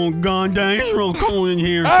later. Oh, God, dang. It's real cold in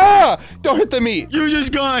here. Ah! Don't hit the meat. You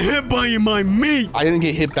just got hit by my meat. I didn't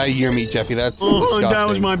get hit by your meat, Jeffy. That's disgusting. That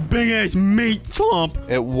was my big-ass meat slop.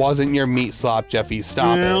 It wasn't your meat slop, Jeffy.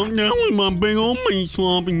 Stop it. That was my big old meat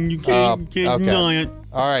slop, and you can't deny it.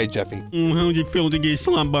 All right, Jeffy. How does it feel to get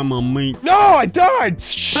slapped by my meat? No, I died!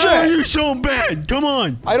 Shit! How are you so bad? Come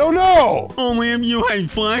on! I don't know! Only if you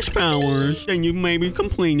had flash powers, then you maybe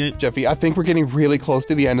complete it. Jeffy, I think we're getting really close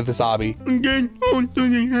to the end of this obby.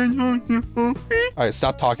 Alright,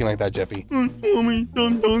 stop talking like that, Jeffy.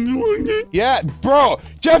 Yeah, bro!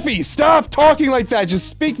 Jeffy, stop talking like that! Just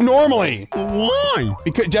speak normally! Why?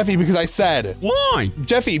 Jeffy, because I said. Why?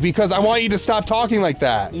 Jeffy, because I want you to stop talking like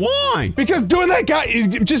that. Why? Because doing that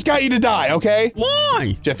just got you to die, okay?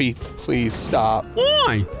 Why? Jeffy, please stop.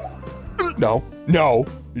 Why? No. No.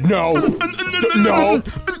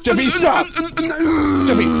 Jeffy, stop.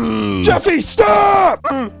 Jeffy, stop!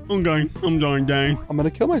 Okay, I'm dying, Dang. I'm gonna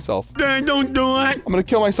kill myself. Dang, don't do that. I'm gonna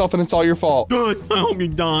kill myself and it's all your fault. Good. I hope you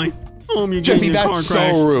die. Jeffy, that's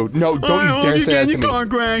so rude. No, don't you dare say that to me. Car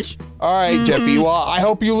crash. All right, Jeffy. Well, I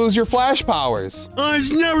hope you lose your flash powers.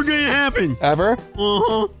 It's never gonna happen. Ever?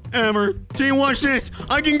 Ever. See, watch this.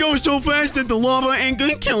 I can go so fast that the lava ain't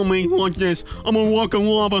gonna kill me. Watch this. I'm gonna walk on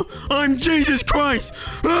lava. I'm Jesus Christ.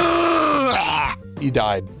 You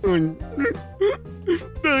died. I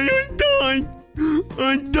died.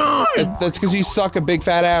 I died. That's because you suck a big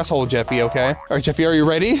fat asshole, Jeffy, okay? All right, Jeffy, are you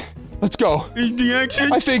ready? Let's go. Is the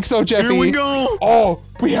exit? I think so, Jeffy. Here we go. Oh,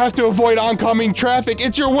 we have to avoid oncoming traffic.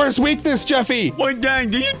 It's your worst weakness, Jeffy. Wait, Dad,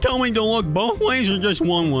 did you tell me to look both ways or just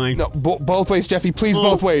one way? No, both ways, Jeffy. Please,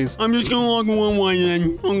 both ways. I'm just gonna look one way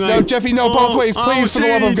then. Okay. No, Jeffy, no, both ways. Please, for the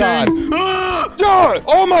love of God.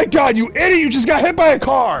 Oh, my God, you idiot. You just got hit by a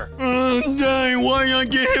car. Dang, why did I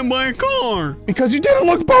get hit by a car? Because you didn't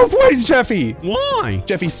look both ways, Jeffy. Why?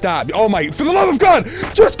 Jeffy, stop. Oh, my, for the love of God.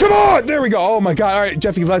 Just come on. There we go. Oh, my God. All right,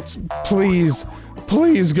 Jeffy, let's please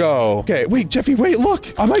go. Okay, wait, Jeffy, wait, look.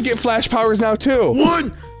 I might get flash powers now, too.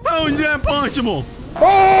 What? How is that possible?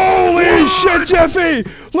 Holy shit, Jeffy.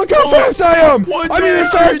 Look how fast I am. I'm even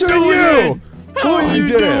faster than you. How are you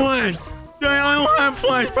doing? I don't have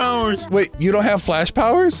flash powers. Wait, you don't have flash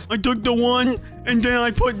powers? I took the one, and then I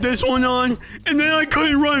put this one on, and then I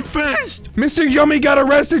couldn't run fast. Mr. Yummy got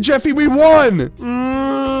arrested, Jeffy. We won.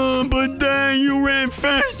 But then you ran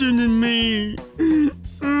faster than me.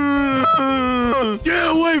 Get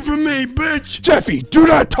away from me, bitch! Jeffy, do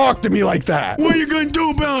not talk to me like that! What are you gonna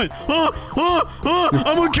do about it? I'm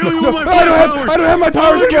gonna kill you with my powers! I don't have my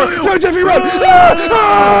powers anymore! No, Jeffy, run!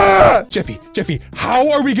 Jeffy,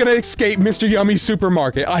 how are we gonna escape Mr. Yummy's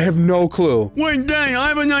supermarket? I have no clue. Wait, dang, I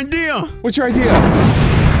have an idea! What's your idea?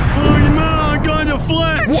 Oh, man, I got the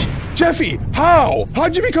Flash! What? Jeffy, how?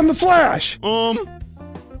 How'd you become the Flash?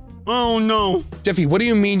 Oh no. Jeffy, what do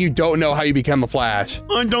you mean you don't know how you become the Flash?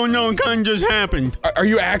 I don't know, it kinda just happened. Are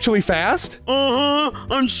you actually fast?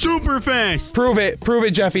 I'm super fast. Prove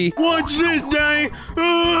it, Jeffy. Watch this, Daddy.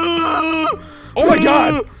 Oh my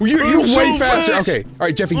God! You're way so faster. fast. Okay, all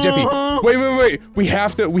right, Jeffy. Wait. We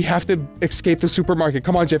have to escape the supermarket.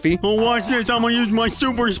 Come on, Jeffy. Oh, watch this. I'm gonna use my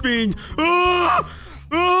super speed.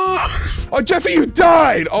 Oh, Jeffy, you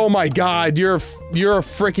died! Oh my God, you're a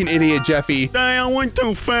freaking idiot, Jeffy. Daddy, I went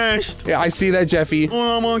too fast. Yeah, I see that, Jeffy.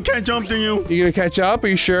 Oh, I'm gonna catch up to you. You gonna catch up? Are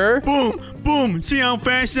you sure? Boom, boom. See how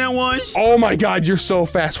fast that was? Oh my God, you're so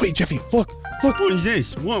fast. Wait, Jeffy, look. What is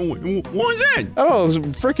this? What was that? I don't know, those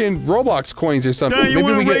freaking Roblox coins or something. Dad, you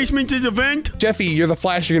wanna race me to the vent? Jeffy, you're the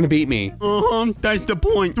Flash, you're gonna beat me. That's the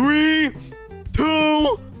point. 3,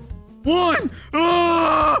 2, 1.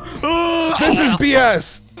 This is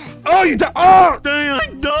BS. Oh, you died. Oh! Dang, I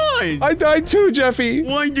died. I died too, Jeffy.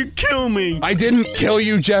 Why'd you kill me? I didn't kill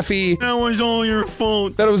you, Jeffy. That was all your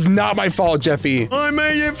fault. That was not my fault, Jeffy. I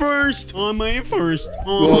made it first. Well,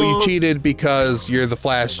 you cheated because you're the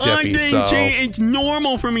Flash, Jeffy, I didn't cheat. It's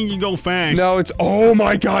normal for me to go fast. No, it's... Oh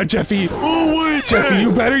my God, Jeffy. Oh, what is Jeffy, that?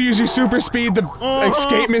 you better use your super speed to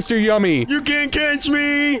escape Mr. Yummy. You can't catch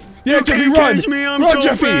me. Yeah, you Jeffy, can't run. catch me. I'm Run, so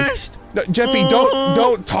Jeffy. fast. No, Jeffy,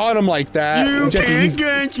 don't taunt him like that. You Jeffy, can't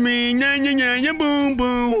catch me. Nah, nah, nah, nah, boom,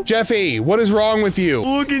 boom. Jeffy, what is wrong with you?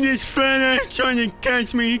 Look at this fat ass trying to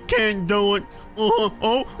catch me. He can't do it.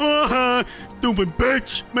 Stupid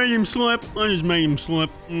bitch. Made him slip. I just made him slip.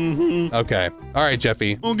 Okay. All right,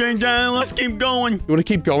 Jeffy. Okay, Dad, let's keep going. You want to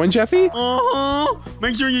keep going, Jeffy?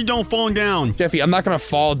 Make sure you don't fall down. Jeffy, I'm not gonna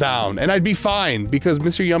fall down, and I'd be fine because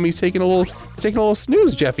Mr. Yummy's taking a little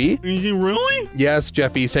snooze, Jeffy. Is he really? Yes,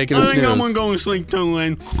 Jeffy, he's taking a snooze. I think I'm gonna go to sleep too,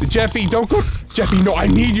 then. Jeffy, don't go. Jeffy, no, I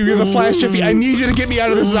need you. You're the Flash, Jeffy. I need you to get me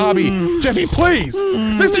out of this zombie. Jeffy, please.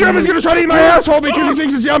 Mr. Yummy's gonna try to eat my asshole because he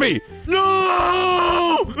thinks it's yummy. No!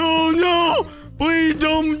 Oh no! Please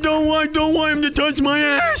don't want him to touch my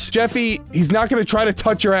ass. Jeffy, he's not gonna try to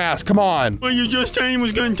touch your ass. Come on. Well, you just said he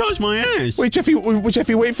was gonna touch my ass. Wait, Jeffy,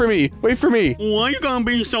 wait for me. Wait for me. Why you gonna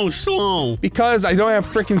be so slow? Because I don't have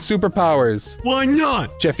freaking superpowers. Why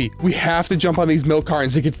not? Jeffy, we have to jump on these milk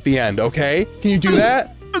cartons to get to the end, okay? Can you do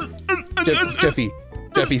that?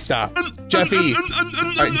 Jeffy, stop. Jeffy. All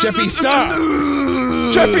right, Jeffy, stop.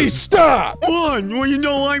 Jeffy, stop. What? Well, you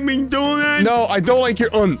don't like me doing that? No, I don't like your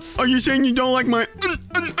unts. Are you saying you don't like my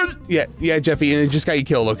Yeah, Jeffy, and it just got you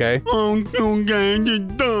killed, okay? Oh, okay, you're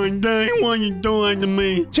done, Dang. Why you doing that to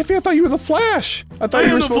me? Jeffy, I thought you were the Flash. I thought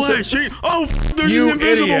you were supposed to... There's You an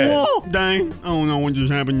invisible idiot. wall. Dang, I don't know what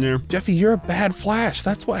just happened there. Jeffy, you're a bad Flash.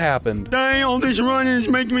 That's what happened. Dang, all this running is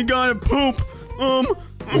making me gotta poop.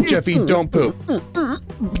 Jeffy, don't poop.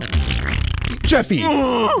 Jeffy,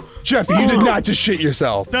 you did not just shit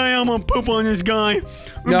yourself. Dang, I'm gonna poop on this guy.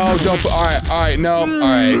 No, don't. All right, no, all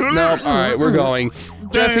right, we're going.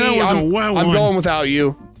 Jeffy, I'm going without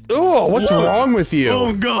you. Oh, what's wrong with you?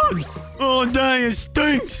 Oh God! Oh, dang, it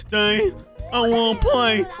stinks. Dang, I want to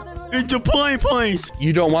play. It's a play place.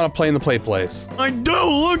 You don't want to play in the play place. I do.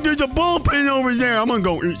 Look, there's a ball pin over there. I'm gonna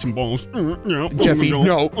go eat some balls. Jeffy,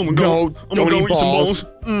 no, don't eat balls.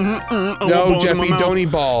 No, Jeffy, don't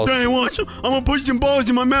eat balls. Dang, watch. I'm gonna put some balls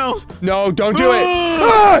in my mouth. No, don't do it.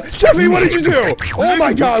 Ah! Jeffy, what did you do? Oh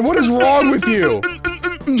my God, what is wrong with you?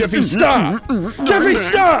 Jeffy, stop! Jeffy,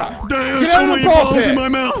 stop! Damn, get out of the ball pit! In my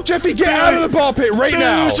mouth. Jeffy, get out of the ball pit right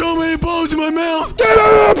now! There's so many balls in my mouth! Get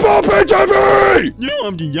out of the ball pit, Jeffy! You don't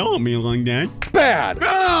have to yell at me like that. Bad!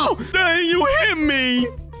 Ow! Dang, you hit me!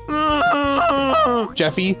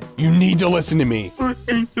 Jeffy, you need to listen to me.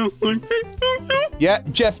 Yeah,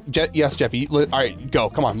 yes, Jeffy. All right, go.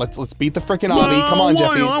 Come on, let's beat the frickin' obby. Come on,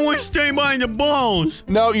 Jeffy. I want to stay by the balls.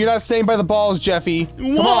 No, you're not staying by the balls, Jeffy.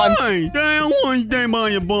 Come on. Why? I don't want to stay by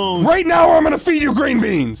the balls. Right now, or I'm gonna feed you green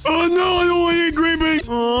beans. Oh no, I don't want to eat green beans.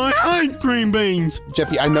 Oh, I hate green beans.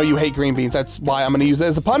 Jeffy, I know you hate green beans. That's why I'm gonna use it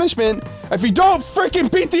as a punishment. If you don't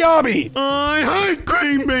frickin' beat the obby. I hate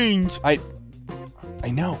green beans. I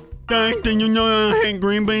know. Dang, you know I hate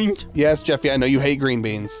green beans? Yes, Jeffy, I know you hate green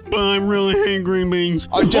beans. But I really hate green beans.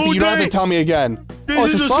 Oh, Jeffy, you don't have to tell me again. This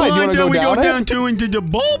is it's the slide you wanna that we go down down to into the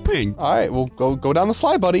ball pin. All right, well, go down the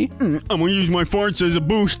slide, buddy. I'm gonna use my farts as a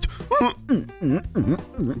boost.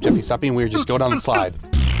 Jeffy, stop being weird. Just go down the slide.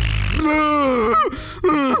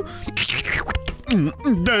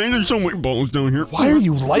 Dang, there's so many balls down here. Why are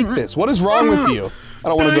you like this? What is wrong with you? I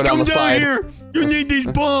don't want to go down the slide. Here. You need these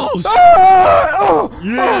balls. Yeah.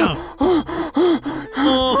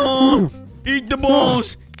 Eat the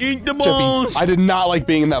balls. Eat the balls. Jeffy, I did not like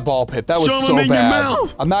being in that ball pit. That was Shove so them in your bad.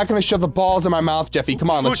 mouth. I'm not gonna shove the balls in my mouth, Jeffy. Come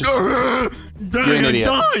on, let's just. You're an idiot.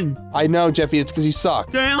 I know, Jeffy. It's because you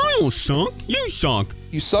suck. Dang, I don't suck. You suck.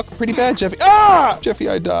 You suck pretty bad, Jeffy. Ah! Jeffy,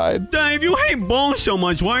 I died. Dang, if you hate balls so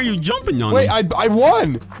much, why are you jumping on Wait, them? I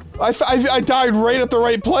won. I died right at the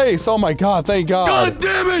right place. Oh my God, thank God. God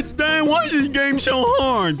damn it! Dang, why is this game so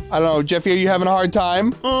hard? I don't know, Jeffy, are you having a hard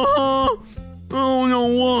time? Uh-huh. I don't know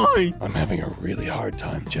why. I'm having a really hard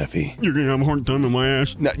time, Jeffy. You're gonna have a hard time in my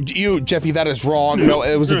ass. No, Jeffy, that is wrong. No,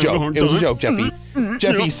 it was a joke. It was a joke, Jeffy.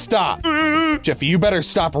 Jeffy, stop. Jeffy, you better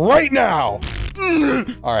stop right now.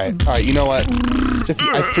 All right, you know what? Jeffy,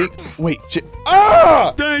 I think, wait,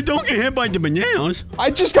 ah! Dang, don't get hit by the bananas. I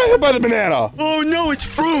just got hit by the banana. Oh no, it's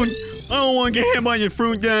fruit. I don't want to get hit by the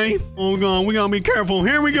fruit, Dang. Oh God, we gotta be careful.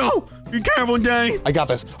 Here we go. Be careful, Dang. I got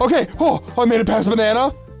this. Okay, oh, I made it past the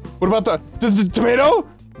banana. What about the tomato?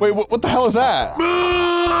 Wait, what the hell is that?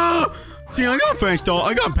 Ah! See, I got past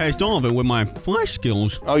all of it with my flash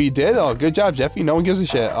skills. Oh, you did? Oh, good job, Jeffy. No one gives a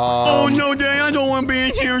shit. Oh no, Dang, I don't want to be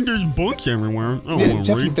in here. There's books everywhere. Yeah,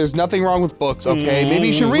 Jeffy, there's nothing wrong with books, okay? Maybe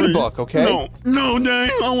you should read a book, okay? No,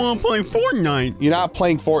 Dang, I want to play Fortnite. You're not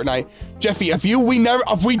playing Fortnite. Jeffy, if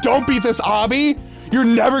we don't beat this obby, you're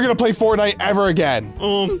never gonna play Fortnite ever again.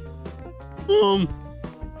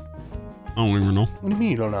 I don't even know. What do you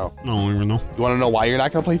mean you don't know? I don't even know. You wanna know why you're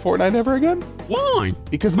not gonna play Fortnite ever again? Why?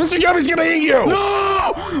 Because Mr. Yummy's gonna eat you! No!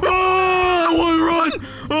 Oh, I want to run!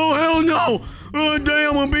 Oh, hell no! Oh, Dang,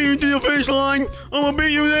 I'm gonna beat you to the finish line! I'm gonna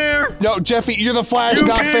beat you there! No, Jeffy, you're the Flash, You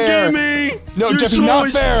not can't fair! get me! No, You're Jeffy, slow not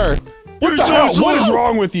as- fair! What You're the so hell? slow. What is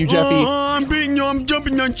wrong with you, Jeffy? I'm beating you. I'm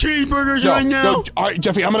jumping on cheeseburgers right now. No, all right,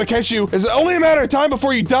 Jeffy, I'm gonna catch you. It's only a matter of time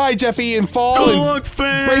before you die, Jeffy, and fall Don't and look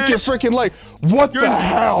fast. break your freaking leg. What the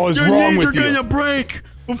hell is wrong Your knees are with you? gonna break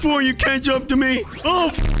before you catch up to me.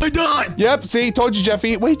 Oh, I died. Yep, see, told you,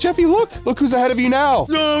 Jeffy. Wait, Jeffy, look who's ahead of you now.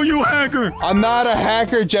 No, you hacker. I'm not a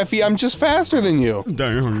hacker, Jeffy. I'm just faster than you.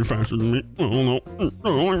 Dang, you're faster than me. I don't know. I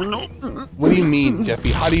don't even know. What do you mean,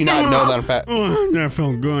 Jeffy? How do you not know that I'm fast? Oh, that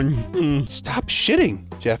felt good. Stop shitting,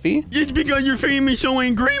 Jeffy. It's because you're feeding me so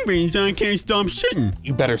many green beans that I can't stop shitting.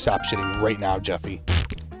 You better stop shitting right now, Jeffy.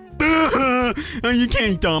 You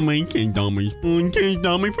can't stop me. You can't stop me. You can't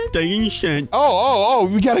stop me from taking shit. Oh,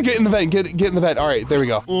 we gotta get in the vent. Get in the vent. All right, there we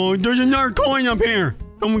go. Oh, there's another coin up here.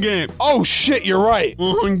 Come get it. Oh, shit, you're right.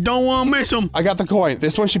 Don't want to miss him. I got the coin.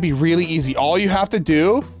 This one should be really easy. All you have to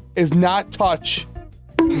do is not touch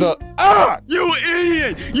the... Ah! You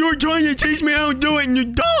idiot! You were trying to teach me how to do it and you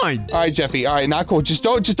died! All right, Jeffy. All right, not cool. Just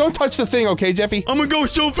don't touch the thing, okay, Jeffy? I'm gonna go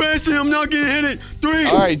so fast and I'm not gonna hit it. 3,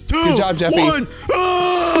 all right, 2, good job, Jeffy. 1.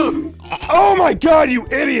 Ah! Oh my God, you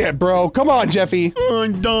idiot, bro. Come on, Jeffy.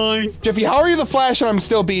 I'm dying. Jeffy, how are you the Flash and I'm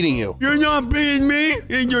still beating you? You're not beating me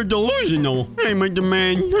and you're delusional. Hey, Mr.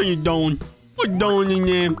 Man, how you doing? What doing in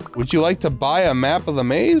there? Would you like to buy a map of the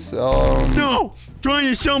maze? No! Trying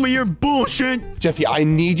to sell me your bullshit! Jeffy, I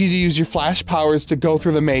need you to use your Flash powers to go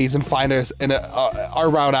through the maze and find us in our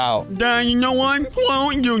route out. Dad, you know what?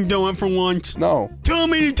 Why don't you do it for once? No. Tell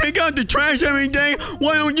me to take out the trash every day.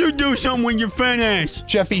 Why don't you do something with your fat ass?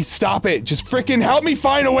 Jeffy, stop it. Just freaking help me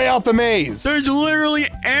find a way out the maze. There's literally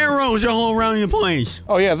arrows all around the place.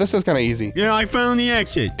 Oh, yeah, this is kind of easy. Yeah, I found the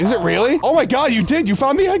exit. Is it really? Oh my God, you did. You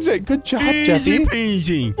found the exit. Good job, Easy Jeffy.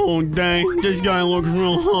 peasy. Oh, dang. This guy looks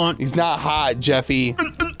real hot. He's not hot, Jeffy.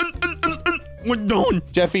 What doing?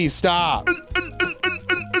 Jeffy, stop.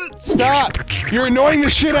 Stop. You're annoying the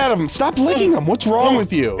shit out of him. Stop licking him. What's wrong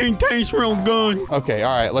with you? It tastes real good. Okay,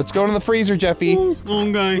 all right. Let's go into the freezer, Jeffy.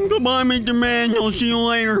 Okay. Goodbye, Mr. Man. I'll see you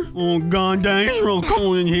later. Oh, God, dang. It's real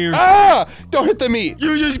cold in here. Ah! Don't hit the meat.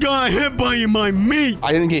 You just got hit by my meat.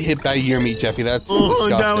 I didn't get hit by your meat, Jeffy. That's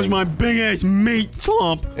disgusting. That was my big-ass meat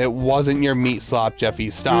slop. It wasn't your meat slop, Jeffy.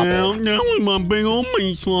 Stop it. That was my big old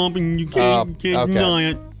meat slop, and you can't deny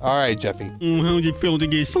it. All right, Jeffy. How does it feel to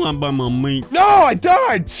get slapped by my meat? No, I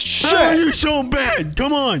died. Shit. How are you so bad?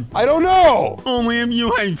 Come on. I don't know. Only if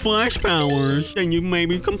you had flash powers, then you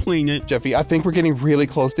maybe complete it. Jeffy, I think we're getting really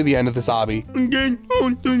close to the end of this obby. Get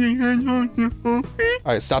on to the end. All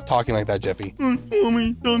right, stop talking like that, Jeffy.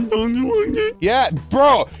 Mommy, stop talking like that. Yeah,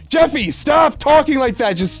 bro. Jeffy, stop talking like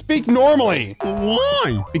that. Just speak normally.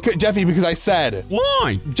 Why? Because I said.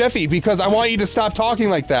 Why? Jeffy, because I want you to stop talking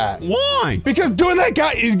like that. Why? Because doing that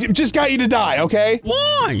just got you to die, okay?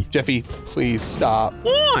 Why? Jeffy, please stop.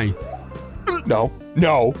 Why? No.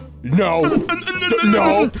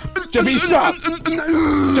 Jeffy, stop.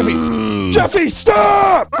 Jeffy,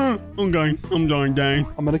 stop! Okay, I'm dying, Dang.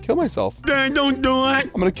 I'm gonna kill myself. Dang, don't do it.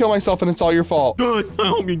 I'm gonna kill myself and it's all your fault. Good, I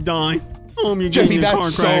hope you die. Jeffy,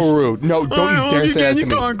 that's so rude. No, don't you dare say that to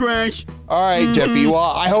me. Car crash. All right, Jeffy. Well,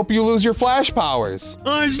 I hope you lose your flash powers.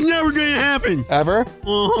 It's never gonna happen. Ever?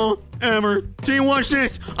 Ever. See, watch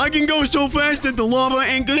this. I can go so fast that the lava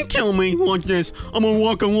ain't gonna kill me. Watch this. I'm gonna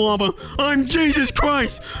walk on lava. I'm Jesus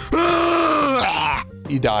Christ.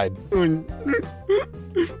 You died.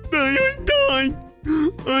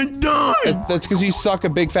 I died. That's because you suck a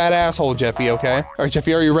big fat asshole, Jeffy, okay? All right,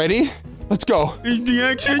 Jeffy, are you ready? Let's go. Is the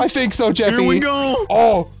exit? I think so, Jeffy. Here we go.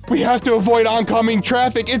 Oh, we have to avoid oncoming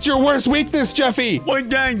traffic. It's your worst weakness, Jeffy. Wait,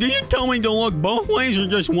 Dad, did you tell me to look both ways or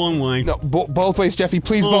just one way? No, both ways, Jeffy.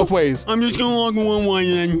 Please, both ways. I'm just gonna look one way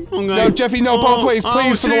then. Okay. No, Jeffy, no, both ways.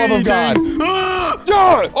 Please, for the love of God.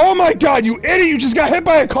 Oh, my God, you idiot. You just got hit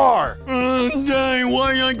by a car. Dang,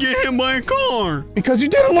 why did I get hit by a car? Because you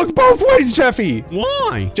didn't look both ways, Jeffy.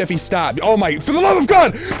 Why? Jeffy, stop. Oh, my, for the love of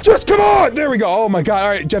God. Just come on. There we go. Oh, my God. All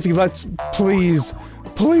right, Jeffy, let's please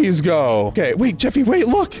go. Okay, wait, Jeffy, wait,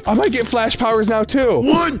 look. I might get flash powers now, too.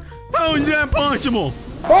 What? How is that possible?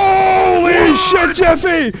 Holy shit,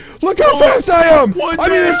 Jeffy! Look how fast I am!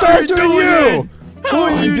 I'm even faster than you! How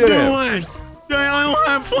are you doing? I don't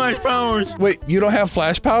have flash powers. Wait, you don't have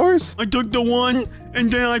flash powers? I took the one, and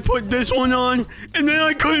then I put this one on, and then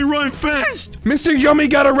I couldn't run fast. Mr. Yummy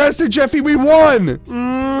got arrested, Jeffy. We won!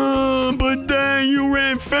 But then you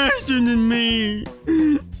ran faster than me.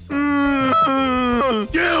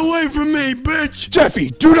 Get away from me, bitch! Jeffy,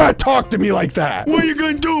 do not talk to me like that! What are you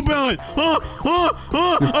gonna do about it? I'm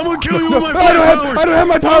gonna kill you with my powers! I don't have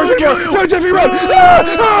my powers anymore! No, Jeffy, run!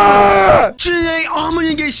 Today, I'm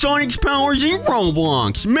gonna get Sonic's powers in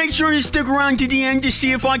Roblox. Make sure to stick around to the end to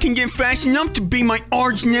see if I can get fast enough to be my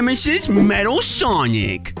arch nemesis, Metal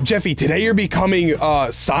Sonic. Jeffy, today you're becoming,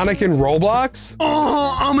 Sonic in Roblox?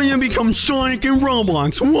 I'm gonna become Sonic in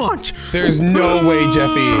Roblox. Watch! There's no way,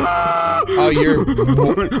 Jeffy. You're...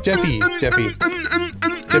 Jeffy,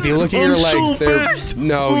 look at your legs. Fast.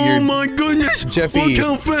 Oh my goodness. Jeffy. Look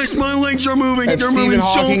how fast my legs are moving. If They're Stephen moving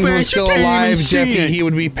Hawking so fast was still you can't alive, even Jeffy, see it. he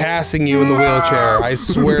would be passing you in the wheelchair. I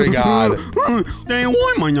swear to God. Dang,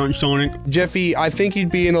 why am I not Sonic? Jeffy, I think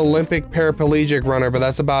you'd be an Olympic paraplegic runner, but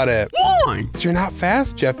that's about it. Why? Because you're not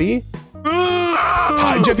fast, Jeffy.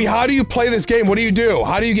 Jeffy, how do you play this game? What do you do?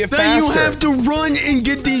 How do you get faster? You have to run and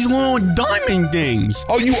get these little diamond things.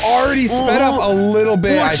 Oh, you already sped up a little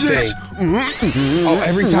bit, Watch I think. Oh,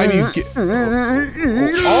 every time you get...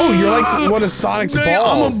 Oh, you're like one of Sonic's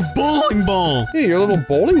balls. I'm a bowling ball. Yeah, you're a little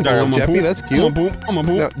bowling ball, Jeffy. That's cute. I'm a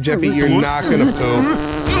poop. No, Jeffy, you're not gonna poop.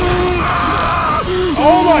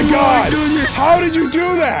 Oh my God! How did you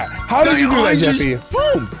do that? How did you do that, Jeffy?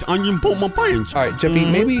 I just pooped my pants. All right, Jeffy,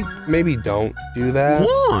 maybe don't do that.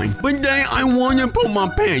 Why? But then I want to poop my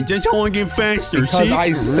pants. That's how I get faster. Because see?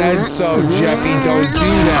 I said so, Jeffy. Don't do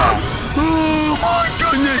that. Oh my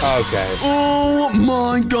goodness. Okay. Oh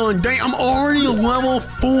my God. Dang, I'm already level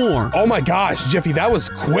 4. Oh my gosh, Jeffy, that was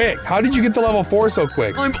quick. How did you get to level 4 so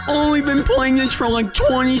quick? I've only been playing this for like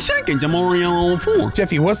 20 seconds. I'm already on level 4.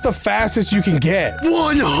 Jeffy, what's the fastest you can get?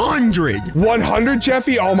 100. 100,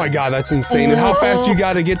 Jeffy? Oh my God, that's insane. And how fast you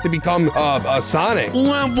got to get to become a Sonic?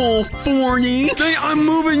 Level 40. Dang, I'm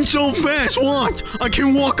moving so fast. Watch. I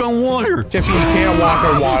can walk on water. Jeffy, you can't walk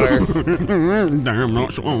on water.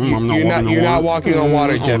 Damn, You're not walking on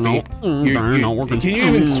water, Jeffy. Can you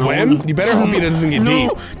even swim? You better hope he doesn't get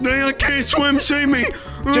deep. Dang, I can't swim. Save me.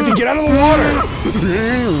 Jeffy, get out of the water.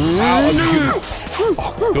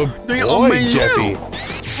 Good boy, Jeffy.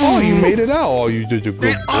 Oh, you made it out. Oh, you did a good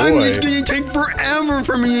boy. I'm just gonna take forever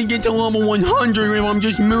for me to get to level 100 if I'm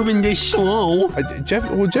just moving this slow.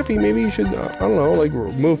 Jeffy, maybe you should, I don't know, like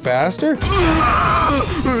move faster?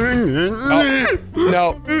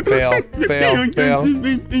 No, fail.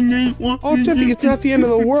 Oh, Jeffy, it's not the end of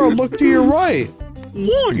the world. Look to your right.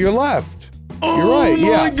 What? Your left. Oh, you're right, my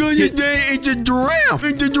yeah. goodness, it's a giraffe.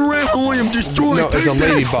 It's a giraffe. I am destroyed. No, it's a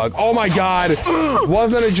ladybug. Oh my God.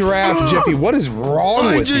 Wasn't a giraffe, Jeffy. What is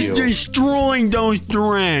wrong with you? I just destroyed those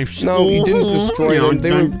giraffes. No, you didn't destroy them.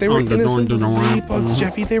 They were innocent ladybugs,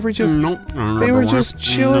 Jeffy. They were just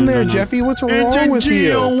chilling there, Jeffy. What's wrong with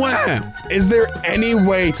you? Is there any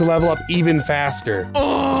way to level up even faster?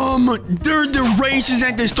 There's the races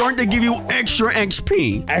at the start that give you extra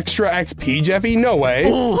XP. Extra XP, Jeffy? No way.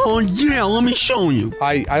 Oh, yeah. Let me show you.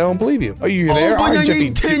 I don't believe you. Are you there? But I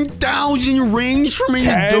need 10,000 rings for me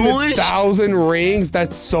to do it. 10,000 rings?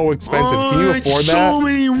 That's so expensive. Can you afford that? So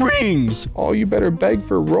many rings. Oh, you better beg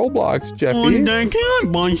for Roblox, Jeffy. Dad, can I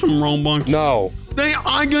buy some Robux? No.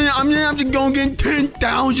 I'm gonna have to go get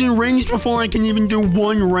 10,000 rings before I can even do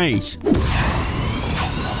one race.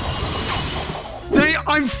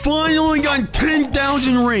 I finally got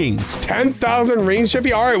 10,000 rings. 10,000 rings,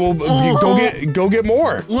 Jeffy? All right, well, go get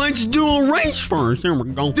more. Let's do a race first. There we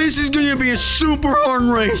go. This is going to be a super hard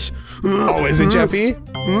race. Oh, is it, Jeffy?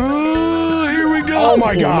 Here we go. Oh,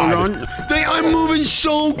 my God. I'm moving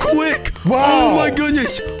so quick. Wow. Oh, my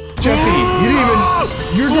goodness. Jeffy,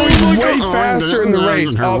 you're going way faster in the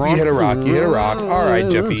race. Oh, you hit a rock. You hit a rock. All right,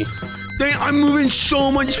 Jeffy. I'm moving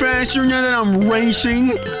so much faster now that I'm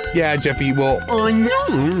racing. Yeah, Jeffy, well... I know.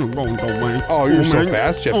 Oh, you're so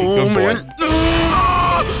fast, Jeffy. Good boy.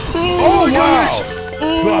 Oh, wow.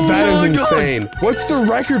 Oh, that is insane. What's the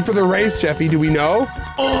record for the race, Jeffy? Do we know?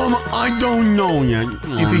 I don't know yet.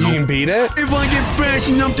 You think you can beat it? If I get fast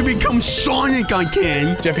enough to become Sonic, I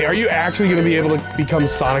can. Jeffy, are you actually going to be able to become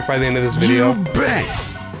Sonic by the end of this video? You bet.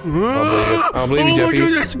 I don't believe you, Jeffy. My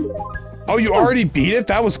goodness. Oh, you already beat it?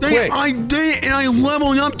 That was quick. I did it, and I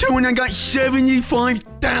leveled up to it, and I got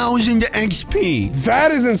 75,000 XP.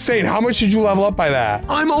 That is insane. How much did you level up by that?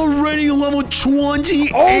 I'm already level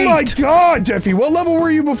 28. Oh my God, Jeffy. What level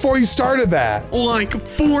were you before you started that? Like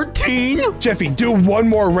 14. Jeffy, do one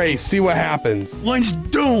more race. See what happens. Let's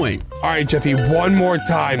do it. All right, Jeffy, one more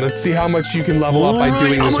time. Let's see how much you can level up by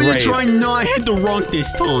doing this race. I'm going to try not hit the rock this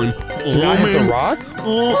time. Not hit the rock?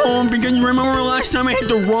 Because you remember last time I hit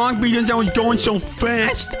the rock because I was going so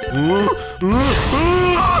fast?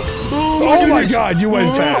 Oh my God, you went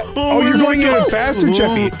fast. Oh, you're going even faster,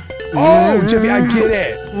 Jeffy. Oh, Jeffy, I get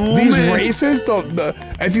it. These races,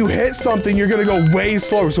 if you hit something, you're going to go way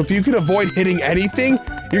slower. So if you can avoid hitting anything,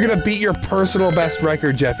 you're going to beat your personal best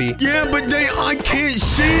record, Jeffy. Yeah, but I can't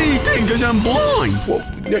see anything because I'm blind. Well,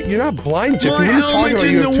 you're not blind, Jeffy. My helmet's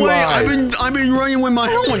in the way. I've been running with my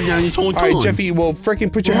helmet down this whole time. All right, Jeffy, well, frickin'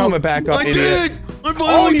 put your helmet back up, idiot. I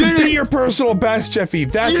finally did it. You beat your personal best, Jeffy.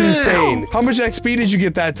 That's insane. How much XP did you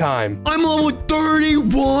get that time? I'm level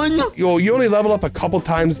 31. Yo, you only leveled up a couple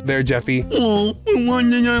times there, Jeffy. Oh, why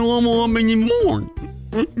didn't I level up anymore?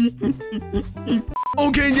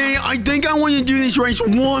 Okay, Day, I think I want to do this race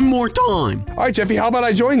one more time. All right, Jeffy, how about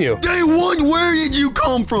I join you? Day 1, where did you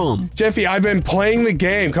come from? Jeffy, I've been playing the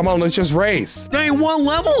game. Come on, let's just race. Day, what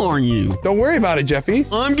level are you? Don't worry about it, Jeffy.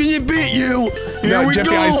 I'm gonna beat you. Here we Jeffy,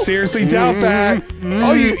 go. I seriously doubt that.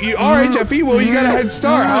 Oh, you all right, Jeffy? Well, you got a head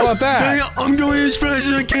start. How about that? Day, I'm going as fast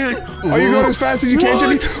as I can. Are you going as fast as you can,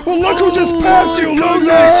 Jeffy? Well, look who just passed you,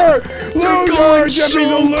 loser! Loser! Jeffy's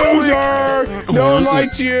a loser! No one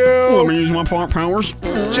likes you! Let me use my powers.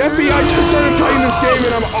 Jeffy, I just started playing this game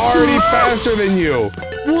and I'm already faster than you.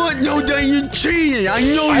 What? No, Day, you cheated. I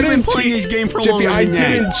know you've been playing this game for longer than that. Jeffy,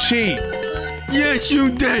 I didn't cheat. Yes, you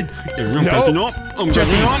did. No.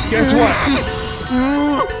 Jeffy, guess what?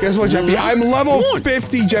 Guess what, Jeffy? I'm level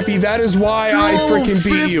 50, Jeffy. That is why I freaking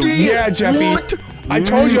beat you. Yeah, Jeffy. What? I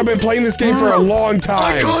told you I've been playing this game for a long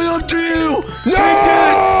time. I caught up to you. No! Take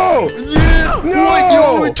that. Yeah. No! What? You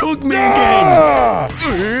overtook me again.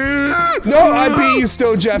 No, I beat you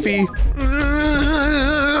still, Jeffy.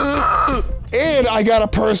 And I got a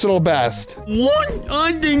personal best. What?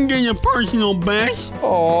 I didn't get a personal best.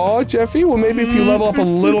 Aw, Jeffy. Well, maybe if you level up a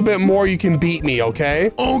little bit more, you can beat me,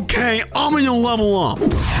 okay? Okay, I'm gonna level up.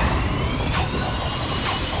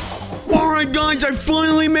 Alright guys, I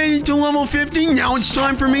finally made it to level 50. Now it's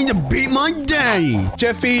time for me to beat my daddy.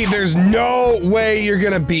 Jeffy, there's no way you're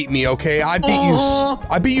gonna beat me, okay? I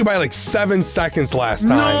beat you by like 7 seconds last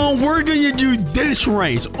time. No, we're gonna do this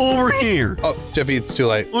race over here. Oh, Jeffy, it's too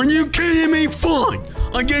late. Are you kidding me? Fine.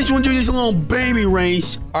 I guess we'll do this little baby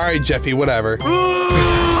race. All right, Jeffy, whatever.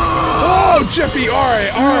 Oh, Jeffy, all right.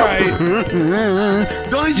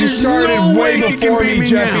 Guys, you started way before me,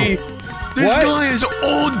 Jeffy. Now. This guy is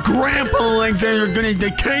old grandpa legs that are gonna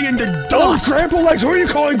decay into dust. Old grandpa legs? Who are you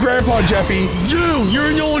calling grandpa, Jeffy?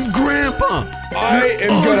 You're an old grandpa. I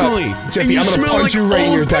am gonna, Jeffy, I'm gonna punch you right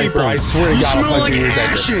in your diaper. I swear to God, I'll punch you in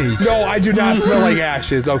your diaper. No, I do not smell like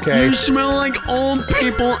ashes, okay? You smell like old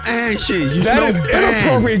people ashes. That is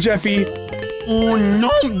inappropriate, Jeffy. Oh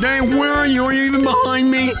no, Dang, where are you? Are you even behind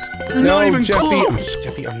me? You're not even close.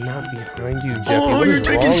 Jeffy, I'm not behind you, Jeffy. Oh, you're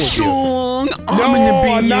taking so long.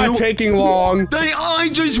 I'm not taking long. I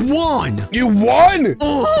just won. You won?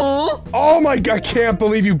 Uh-huh. Oh my God, I can't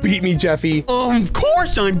believe you beat me, Jeffy. Of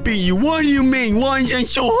course I beat you. What do you mean? Why is that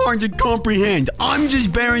so hard to comprehend? I'm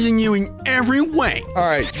just better than you in every way. All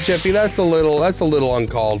right, Jeffy, that's a little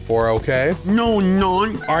uncalled for, okay? No,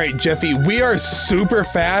 not. All right, Jeffy, we are super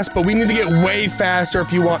fast, but we need to get way faster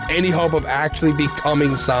if you want any hope of actually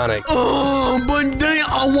becoming Sonic. Oh, but then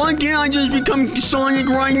why can't I just become Sonic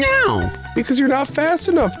right now? Because you're not fast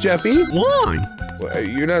enough, Jeffy. Why? Well,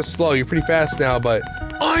 you're not slow. You're pretty fast now, but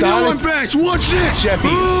I know I'm fast. Watch this. Jeffy.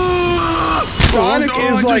 Sonic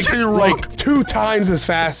is just hit a rock. like 2 times as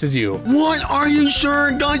fast as you. What? Are you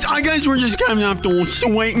sure, guys? I guess we're just gonna have to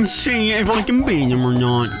wait and see if I can beat him or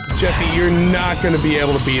not. Jeffy, you're not gonna be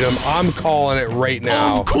able to beat him. I'm calling it right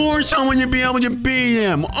now. Of course I'm gonna be able to beat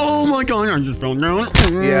him. Oh my god, I just fell down.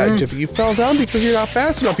 Yeah, Jeffy, you fell down because you're not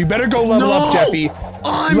fast enough. You better go level up, Jeffy.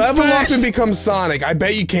 I'm level fast. up and become Sonic. I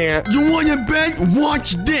bet you can't. You wanna bet?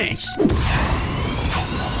 Watch this.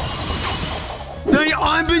 Hey,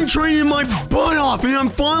 I've been training my butt off, and I'm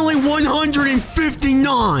finally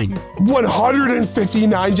 159.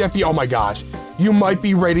 159, Jeffy? Oh my gosh. You might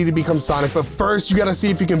be ready to become Sonic, but first you gotta see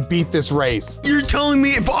if you can beat this race. You're telling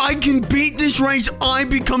me if I can beat this race, I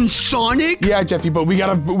become Sonic? Yeah, Jeffy, but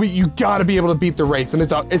you gotta be able to beat the race, and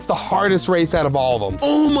it's the hardest race out of all of them.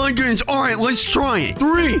 Oh my goodness! All right, let's try it.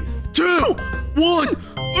 3, 2, 1.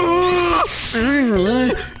 Oh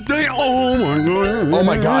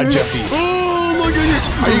my god, Jeffy. Oh my goodness.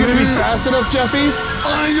 Are you gonna be fast enough, Jeffy?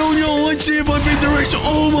 I don't know. Let's see if I beat the race.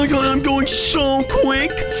 Oh my god, I'm going so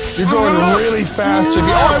quick. You're going really fast,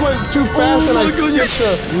 Jeffy. Oh, I went too fast and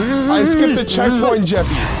I skipped the checkpoint,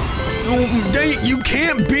 Jeffy. You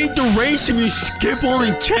can't beat the race if you skip all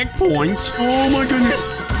the checkpoints. Oh my goodness.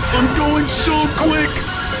 I'm going so quick.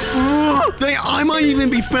 I might even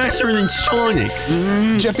be faster than Sonic.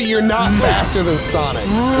 Jeffy, you're not faster than Sonic.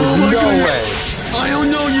 Oh my no goodness. way. I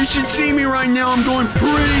don't know. You should see me right now. I'm going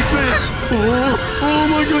pretty fast. Oh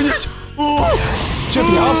my goodness.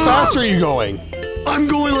 Jeffy, how fast are you going? I'm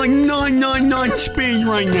going like 999 speed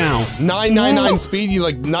right now. 999 speed? You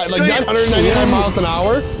like 999 miles an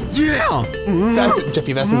hour? Yeah.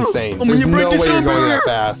 Jeffy, that's insane. I'm There's gonna no break way this you're up going right that here.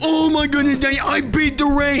 fast. Oh my goodness, Daddy, I beat the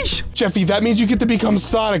race. Jeffy, that means you get to become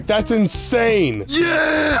Sonic. That's insane.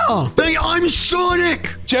 Yeah. Daddy, I'm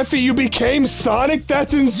Sonic. Jeffy, you became Sonic?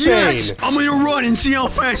 That's insane. Yes. I'm gonna run and see how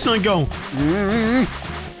fast I go.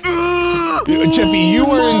 Jeffy, you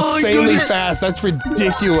are insanely goodness. fast. That's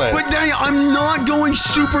ridiculous. But Daddy, I'm not going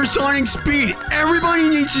supersonic speed. Everybody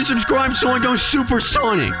needs to subscribe so I go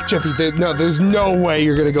supersonic. Jeffy, there's no way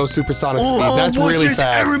you're gonna go supersonic speed. That's really fast.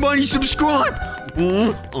 Everybody subscribe. I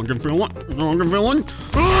can feel it. I can feel it.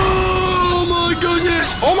 Oh my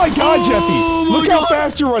goodness. Oh my god, Jeffy. Look how God.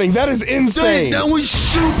 fast you're running. That is insane. That was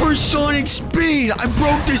supersonic speed. I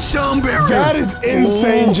broke the sound barrier. That is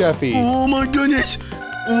insane, Jeffy. Oh my goodness.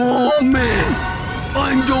 Oh man.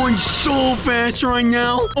 I'm going so fast right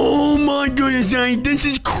now. Oh my goodness, Daddy. This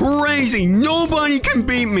is crazy. Nobody can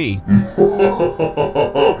beat me. What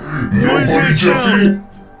is that sound?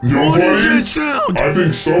 What is that sound? I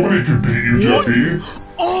think somebody could beat you, Jeffy.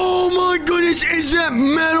 Oh my goodness, is that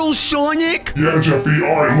Metal Sonic? Yeah, Jeffy.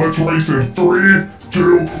 Alright, let's race in 3,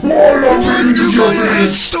 2, 1. I'm beating you, You got a head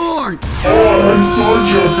Jeffy. start. Head start,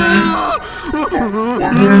 Jeffy. No,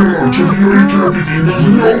 Jeffy, you can't beat me. There's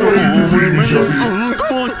no way you can beat me, Jeffy.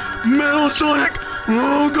 Come on, Metal Sonic.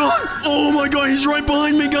 Oh god. Oh my god, he's right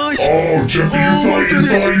behind me, guys. Oh, Jeffy, you Oh, my thought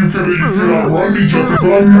goodness. you could outrun me, Jeffy,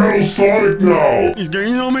 but I'm Metal Sonic now. He's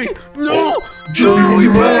getting on me. No. Jeffy, No, he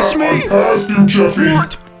look at passed that. I me. passed you, Jeffy.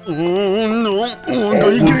 What? Oh no. Oh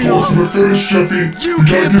god, you We're getting close to on. the finish, Jeffy. You gotta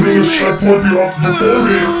can't get beat this me. checkpoint before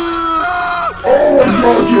me. Oh my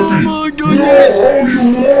god, Jeffy. Oh my goodness. No, you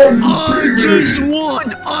won. You I beat just me. won!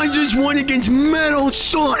 I just won against Metal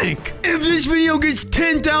Sonic! If this video gets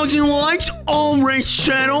 10,000 likes, I'll race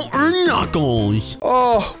Shadow or Knuckles!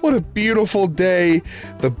 Oh, what a beautiful day.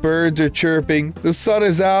 The birds are chirping. The sun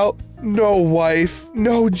is out. No wife.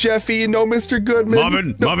 No Jeffy. No Mr.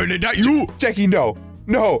 Goodman. Marvin, is that you? Jackie, no.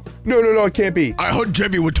 No, it can't be. I heard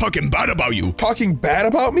Jeffy was talking bad about you. Talking bad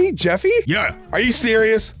about me? Jeffy? Yeah. Are you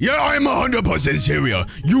serious? Yeah, I'm 100% serious.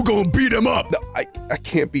 You gonna beat him up. No, I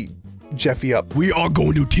can't beat Jeffy up. We are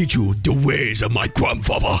going to teach you the ways of my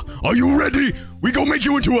grandfather. Are you ready? We gonna make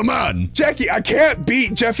you into a man. Jackie, I can't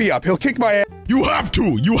beat Jeffy up. He'll kick my ass. You have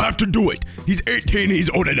to. You have to do it. He's 18. He's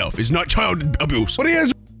old enough. It's not child abuse. But he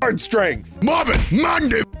has hard strength. Marvin, man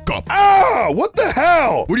the up. Ah, what the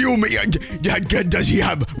hell? What do you mean? Does he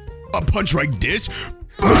have a punch like this?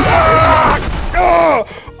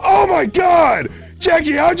 Oh my god!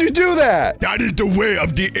 Jackie, how'd you do that? That is the way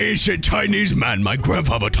of the ancient Chinese man my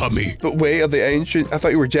grandfather taught me. The way of the ancient? I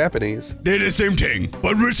thought you were Japanese. They're the same thing.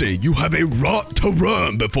 But listen, you have a lot to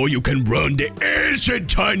learn before you can learn the ancient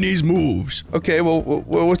Chinese moves. Okay, well,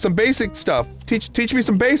 what's some basic stuff? Teach me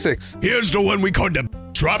some basics. Here's the one we call the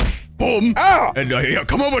trap. Boom. Ah! And here,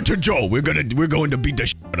 come over to Joe. We're going to beat the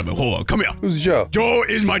shit out of him. Hold on, come here. Who's Joe? Joe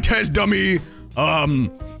is my test dummy.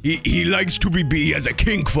 He likes to be beat. He has a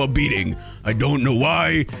kink for beating. I don't know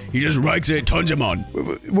why. He just likes it. Tons him on.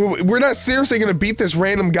 We're not seriously gonna beat this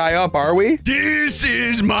random guy up, are we? This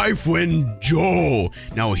is my friend Joe.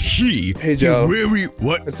 Now Hey Joe.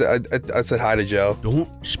 What? I said hi to Joe. Don't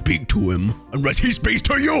speak to him unless he speaks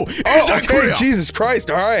to you. Is Oh, that okay. clear? Jesus Christ.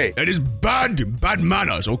 All right. That is bad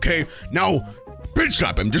manners. Okay. Now, bitch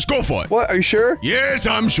slap him. Just go for it. What? Are you sure? Yes,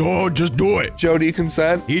 I'm sure. Just do it. Joe, do you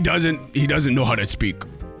consent? He doesn't know how to speak.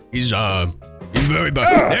 He's very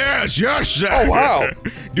bad. Yes. Oh, wow.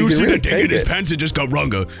 Do you see really the thing in his take it. pants? It just got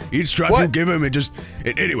wronger. Each strap What? you give him,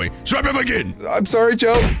 anyway, strap him again. I'm sorry,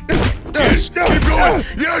 Joe. Yes, keep going.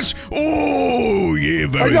 Yes. Oh, yeah,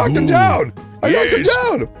 very good. I knocked him down. I knocked him Yes.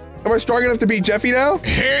 down. Am I strong enough to beat Jeffy now?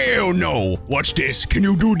 Hell no. Watch this. Can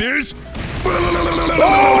you do this?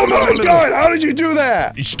 Oh my God, how did you do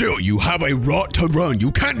that? Still, you have a right to run.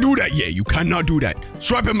 You can't do that yet. You cannot do that.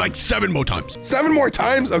 Strap him like 7 more times. 7 more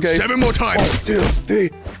times? Okay. 7 more times. 1, 2, 3,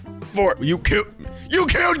 4. You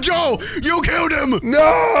killed Joe! You killed him!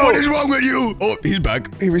 No! What is wrong with you? Oh, he's back.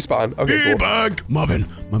 He respawned. Okay, He's cool. back. Marvin,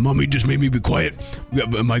 my mommy just made me be quiet.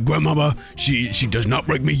 My grandmama, she does not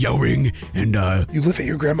like me yelling, and You live at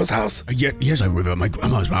your grandma's house? yes, I live at my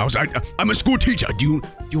grandma's house. I'm a school teacher. Do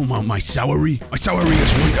you want my salary? My salary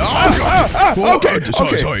is really. Oh, God.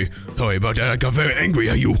 Okay. Sorry about that. I got very angry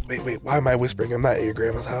at you. Wait, why am I whispering? I'm not at your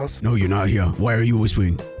grandma's house. No, you're not here. Why are you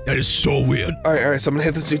whispering? That is so weird. All right, so I'm gonna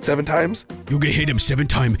hit this dude 7 times. You can hit him 7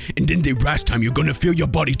 times, and then the last time you're gonna feel your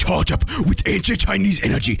body charge up with ancient Chinese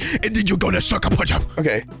energy, and then you're gonna sucker punch him.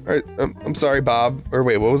 Okay, all right, I'm sorry, Bob. Or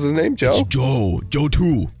wait, what was his name? Joe? It's Joe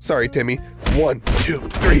 2. Sorry, Timmy. 1, 2,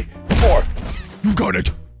 3, 4, You got it.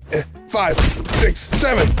 5, 6,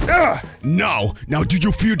 7. Ah! Now, do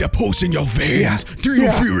you feel the pulse in your veins? Do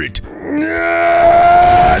you feel it? Oh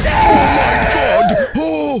my God!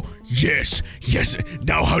 Oh, yes.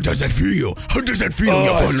 Now, how does that feel? How does that feel? Oh,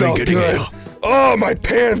 You're I finally felt getting good. here. Oh, my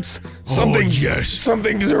pants! Something's yes.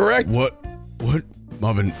 Something's erect. What?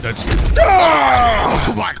 Marvin, that's. Ah!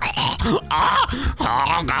 Oh my God.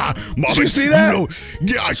 Marvin, Did you see that?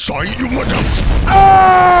 Yeah, I saw you. You mother.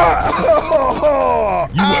 Ah!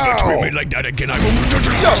 You ever Ow! treat me like that again? I will.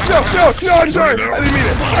 No, I'm sorry. I didn't mean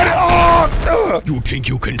it. You think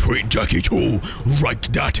you can treat Jackie too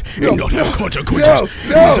like that and not have consequences?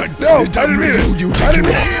 No, I Is that didn't mean really it. who you I think didn't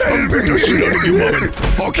you mean are? it. I I'll didn't beat the mean shit out of you, it. Marvin.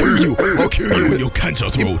 I'll kill you in your cancer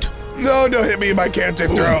throat. No, don't hit me in my cancer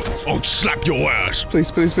throat. I'll slap your ass. Please.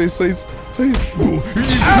 It's a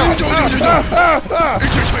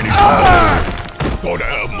Chinese Go to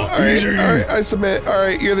him. All right, I submit. All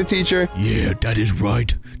right, you're the teacher. Yeah, that is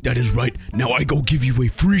right. Now I go give you a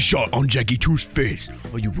free shot on Jackie 2's face.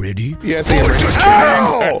 Are you ready? Yeah, I think I'm just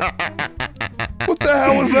Ow! What the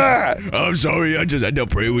hell was that? I'm sorry, I just had to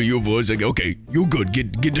pray with you for a second. Okay, you good.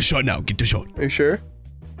 Get the shot now. Get the shot. Are you sure?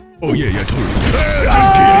 Oh, yeah, totally.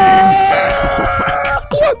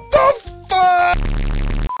 What the fuck?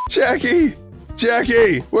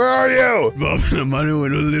 Jackie, where are you? Marvin, I might have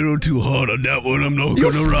went a little too hard on that one. I'm not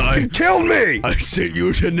gonna lie. You killed me. I sent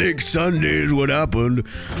you to next Sunday is what happened.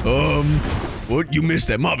 What? You missed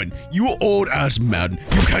that. Marvin, you old ass man.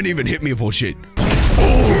 You can't even hit me for shit.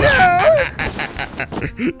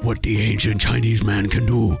 What the ancient Chinese man can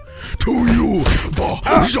do to you. Okay,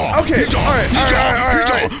 all right.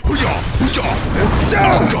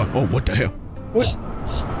 Oh, God. Oh, what the hell?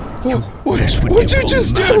 What'd you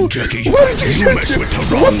just do? Jackie. What did you just do? With the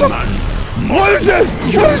wrong man. What is this?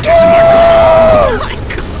 What is this? Oh my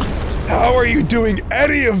God. How are you doing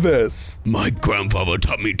any of this? My grandfather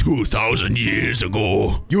taught me 2,000 years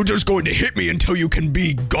ago. You're just going to hit me until you can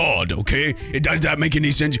be God, okay? Does that make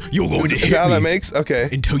any sense? You're going to hit me. Is that how that makes? Okay.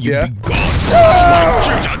 Until you be God.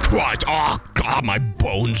 Ah! Jesus Christ. Oh, God, my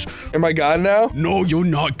bones. Am I God now? No, you're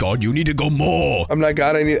not God. You need to go more. I'm not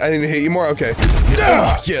God. I need to hit you more. Okay.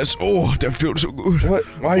 Oh, yes. Oh, that feels so good. What?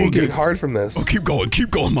 Why are you getting hard from this? Oh, keep going,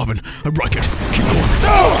 Marvin. I rock it. Keep going.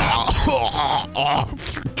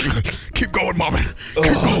 Keep going, Marvin.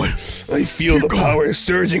 Keep going. I feel the power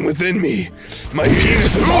surging within me. My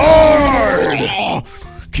penis is hard.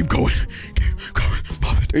 Keep going. Keep going,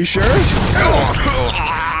 Marvin. Are you sure?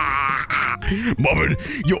 Marvin,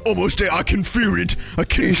 you're almost there. I can feel it. I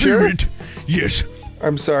can feel sure? it. Yes.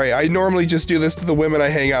 I'm sorry. I normally just do this to the women I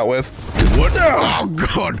hang out with. What? Oh,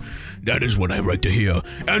 God. That is what I like to hear.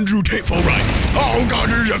 Andrew Tate for right. Oh, God,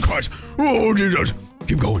 Jesus Christ. Oh, Jesus.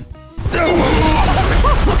 Keep going.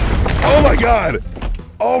 Oh, my God.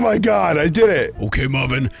 Oh, my God. I did it. Okay,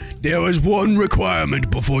 Marvin. There is one requirement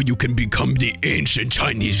before you can become the ancient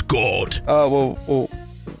Chinese god. Well,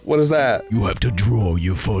 What is that? You have to draw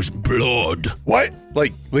your first blood. What?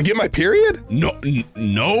 Like get my period? No,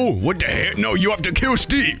 no. What the heck? No, you have to kill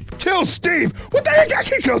Steve. Kill Steve? What the heck? I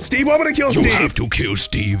can't kill Steve. I'm gonna kill Steve. You have to kill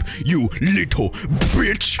Steve, you little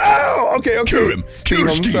bitch. Oh, okay. Kill him. Steve, Kill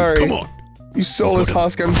I'm Steve. sorry. Come on. You soulless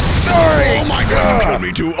husk. I'm sorry. Oh my God, you killed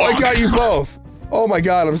me too. I got you both. Oh my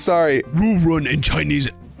God, I'm sorry. Rule run in Chinese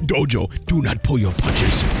dojo. Do not pull your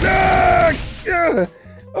punches.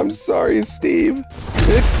 I'm sorry, Steve.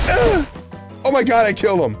 Oh my God, I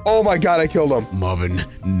killed him. Oh my God, I killed him. Marvin,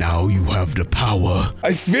 now you have the power.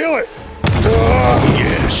 I feel it.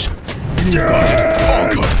 Yes. You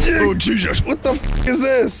got it. Oh God. Oh Jesus. What the f is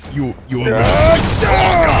this? You are oh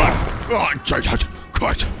God. Oh Jesus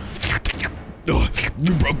Christ. Oh,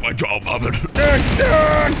 you broke my jaw, Marvin.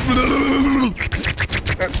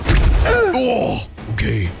 Oh,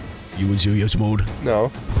 okay. You in serious mode? No.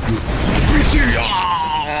 Be serious.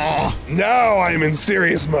 Now I'm in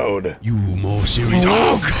serious mode. You more serious.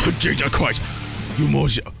 Oh God, Jesus Christ. You more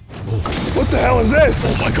serious. Oh. What the hell is this?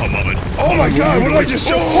 Oh my God, Marvin. Oh my God, what did I just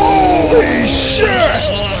show? Holy shit!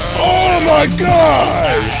 Oh my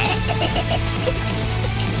God!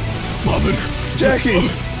 Marvin. Jackie,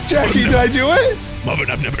 did I do it?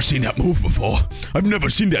 Marvin, I've never seen that move before. I've never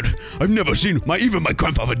seen that. Even my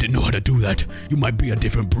grandfather didn't know how to do that. You might be a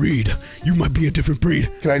different breed.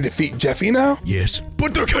 Can I defeat Jeffy now? Yes,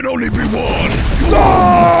 but there can only be one.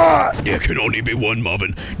 Ah! There can only be one,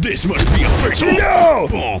 Marvin. This must be a face-off. No!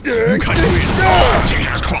 Oh, you can't win. Oh,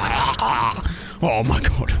 Jesus Christ. Oh my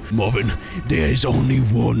God, Marvin. There is only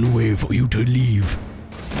one way for you to leave.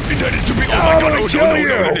 And that is to be. Oh my God!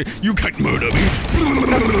 No! You can't murder me.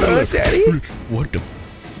 Daddy? What the?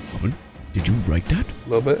 Marvin, did you write that? A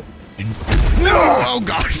little bit. No! Oh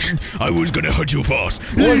God! I was gonna hurt you first.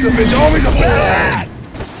 Once a bitch, always a bitch.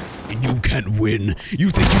 You can't win.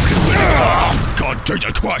 You think you can win? Oh God,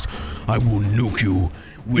 Jesus Christ! I will nuke you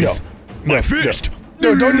with my fist.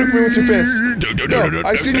 No, don't nuke me with your fist. No,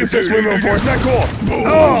 I've seen you fist women before. It's not cool. Boom.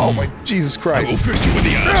 Oh my Jesus Christ! I will fist you in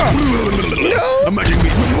the ass. No. Imagine me.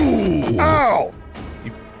 Ooh. Ow!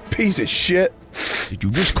 You piece of shit. Did you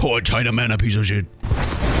just call a Chinaman a piece of shit?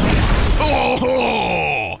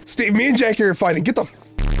 Oh! Steve, me and Jackie are fighting. Get the f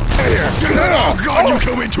out of here. Oh God, you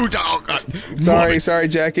killed me too. Oh, God. Sorry,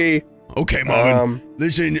 Jackie. Okay, Marvin.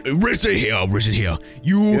 Listen here.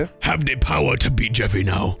 You have the power to beat Jeffy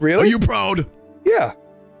now. Really? Are you proud? Yeah.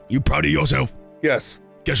 You proud of yourself? Yes.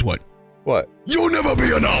 Guess what? What? You'll never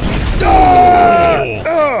be enough!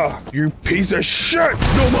 You piece of shit!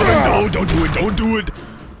 No, Marvin, no, don't do it!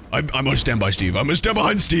 I'm gonna stand by Steve. I'm gonna stand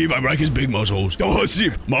behind Steve. I like his big muscles. Don't hurt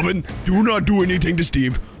Steve. Marvin, do not do anything to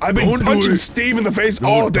Steve. I've been punching Steve in the face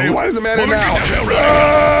all day. Why does it matter Marvin, now? Get the hell out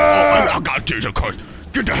of here. Oh, God, Jesus Christ.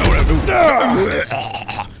 Get the hell out of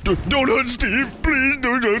here. Don't hurt Steve. Please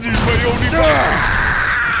don't hurt Steve. He's my only friend.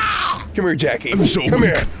 Come here, Jackie. I'm so Come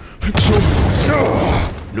weak. here. I'm so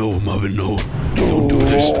No, Marvin, no. Don't do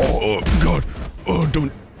this. Oh, God. Oh,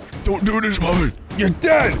 don't do this, Marvin. You're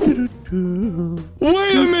dead. Wait a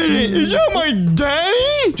minute. Is that my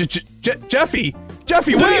daddy? Jeffy,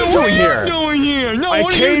 what are you doing here? No,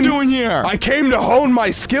 what are you doing here? I came to hone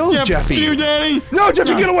my skills, Jeffy. You, Daddy? No,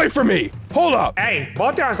 Jeffy, get away from me. Hold up. Hey,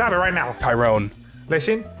 both y'all stop it right now. Tyrone.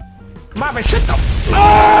 Listen. Marvin, shut the No!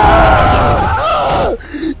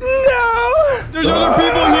 There's other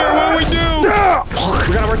people here. What do we do?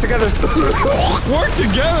 We gotta work together. Work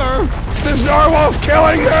together? This narwhal's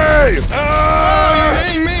killing me! You're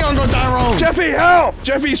hitting me, Uncle Tyrone. Jeffy, help!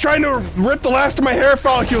 Jeffy's trying to rip the last of my hair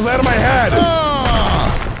follicles out of my head.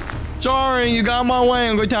 Sorry, you got my way,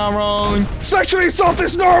 Uncle Tyrone. Sexually assault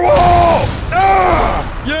this narwhal!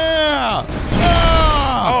 Yeah!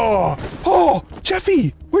 Oh,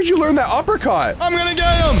 Jeffy, where'd you learn that uppercut? I'm gonna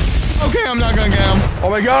get him! Okay, I'm not gonna get him. Oh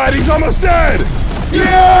my God, he's almost dead!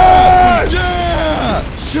 Yes! Yeah!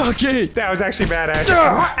 Suck it! That was actually badass.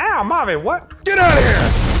 Ow, Marvin, what? Get out of here!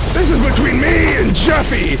 This is between me and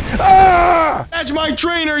Jeffy! That's my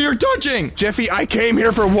trainer you're touching! Jeffy, I came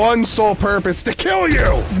here for one sole purpose, to kill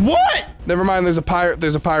you! What? Never mind, there's a pirate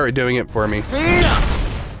doing it for me.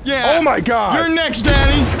 Yeah. Oh my God! You're next,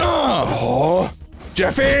 Daddy! Oh,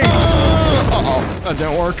 Jeffy! That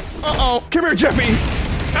didn't work. Come here, Jeffy!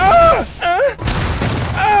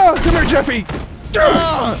 Come here, Jeffy!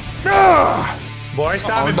 Boy,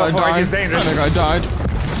 stop it before it gets dangerous. I think I died.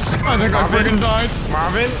 I think I freaking died.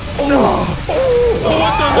 Marvin?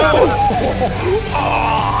 What the hell?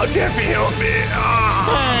 Oh, Jeffy, help me!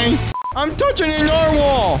 Hey, I'm touching a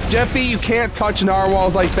narwhal. Jeffy, you can't touch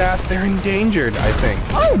narwhals like that. They're endangered, I think.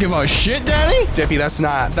 I don't give a shit, Daddy. Jeffy, that's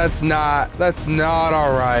not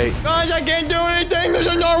all right. Guys, I can't do anything. Dang, there's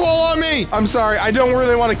a narwhal on me. I'm sorry. I don't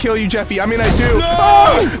really want to kill you, Jeffy. I mean, I do. No!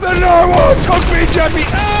 Oh, the narwhal took me, Jeffy.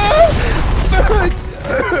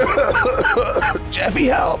 Jeffy,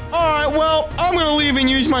 help. All right, well, I'm gonna leave and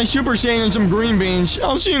use my Super Saiyan and some green beans.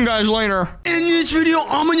 I'll see you guys later. In this video,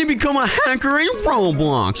 I'm gonna become a hacker in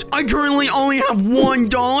Roblox. I currently only have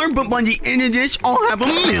 $1, but by the end of this, I'll have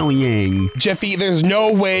 $1 million. Jeffy, there's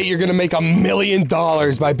no way you're gonna make $1 million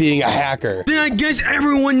by being a hacker. Then I guess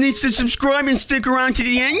everyone needs to subscribe and stick around to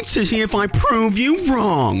the end to see if I prove you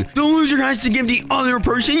wrong. The loser has to give the other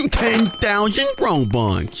person 10,000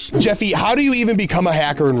 Robux. Jeffy, how do you even become a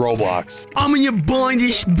hacker in Roblox? I'm gonna buy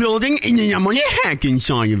this building and then I'm gonna hack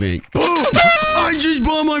inside of it. Boom! I just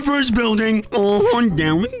bought my first building. Oh,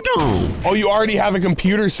 there we go. Oh, you already have a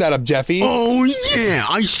computer set up, Jeffy. Oh yeah,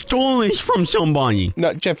 I stole this from somebody.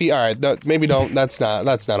 No, Jeffy, all right, no, maybe don't. That's not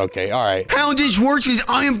okay. All right. How this works is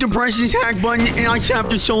I have to press this hack button and I just have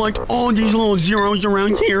to select all these little zeros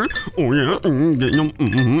around here. Oh yeah, getting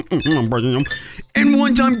them, I'm pressing them. And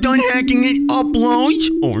once I'm done hacking, it uploads.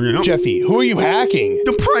 Oh yeah. Jeffy, who are you hacking?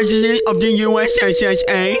 The president of the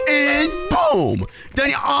USSSA, and boom!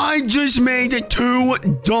 Then I just made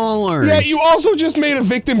 $2. Yeah, you also just made a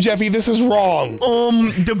victim, Jeffy. This is wrong.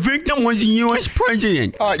 The victim was the US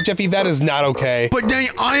president. All right, Jeffy, that is not okay. But then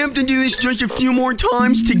I have to do this just a few more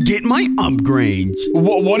times to get my upgrades.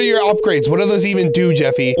 What are your upgrades? What do those even do,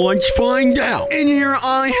 Jeffy? Let's find out. In here,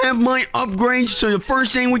 I have my upgrades. So the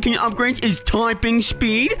first thing we can upgrade is typing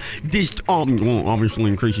speed. This obviously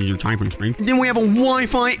increases your typing speed. Then we have a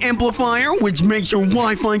Wi-Fi amplifier, which makes your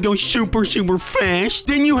Wi-Fi go super fast.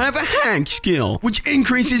 Then you have a hack skill, which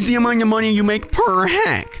increases the amount of money you make per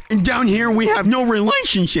hack. And down here, we have no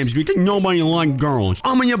relationships because nobody likes girls.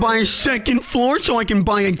 I'm gonna buy a second floor so I can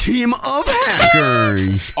buy a team of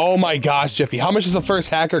hackers. Oh my gosh, Jeffy, how much does the first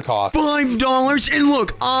hacker cost? $5, and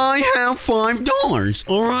look, I have $5.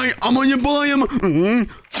 All right, I'm gonna buy them.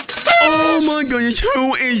 Oh my goodness,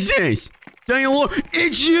 who is this? Daniel,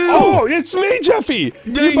 it's you! Oh, it's me, Jeffy!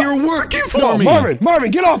 You're working for me! Marvin,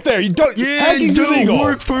 get off there! You don't. Yeah, hacking's illegal.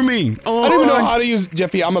 Work for me! I don't even know how to use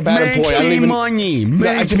Jeffy. I'm a bad employee. I don't even money.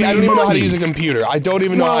 Jeffy, I don't even know how to use a computer. I don't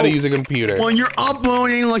even know how to use a computer. Well, you're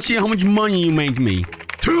uploading. Let's see how much money you make me.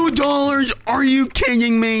 $2? Are you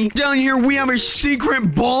kidding me? Down here, we have a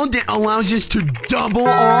secret ball that allows us to double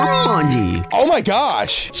our money. Oh my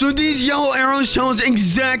gosh. So these yellow arrows tell us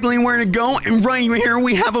exactly where to go, and right here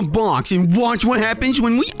we have a box, and watch what happens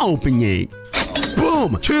when we open it.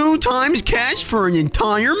 Boom! 2 times cash for an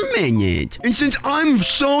entire minute. And since I'm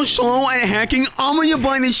so slow at hacking, I'm gonna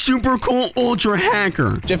buy this super cool ultra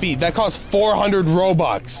hacker. Jeffy, that costs 400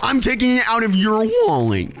 Robux. I'm taking it out of your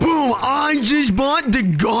wallet. Boom! I just bought the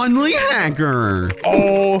godly hacker.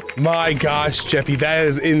 Oh my gosh, Jeffy, that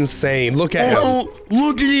is insane. Look at him.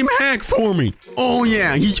 Look at him hack for me. Oh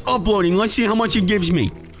yeah, he's uploading. Let's see how much he gives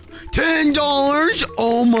me. $10?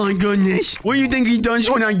 Oh my goodness. What do you think he does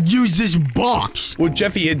when I use this box? Well,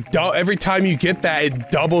 Jeffy, every time you get that, it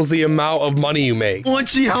doubles the amount of money you make.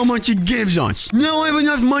 Let's see how much it gives us. Now I have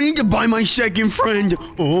enough money to buy my second friend.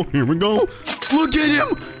 Oh, here we go. Look at him.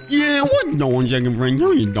 Yeah, what you doing, second friend?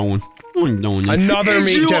 How you doing? What are you doing? Another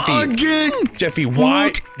me, Jeffy. Again. Jeffy, why?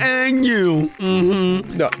 Look at you.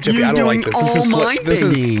 No, Jeffy, I don't like this.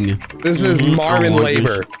 This is Marvin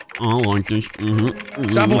labor. I like this.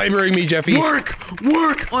 Stop laboring me, Jeffy. Work!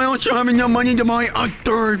 I also have enough money to buy a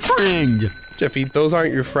third friend. Jeffy, those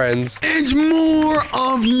aren't your friends. It's more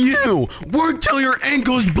of you. Work till your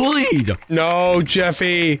ankles bleed. No,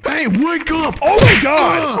 Jeffy. Hey, wake up. Oh my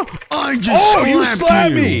God. I just you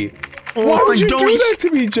slapped me. Why would you do that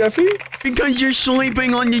to me, Jeffy? Because you're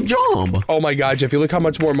sleeping on the job. Oh my God, Jeffy, look how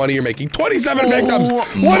much more money you're making. 27 victims.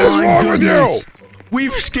 What is wrong with you?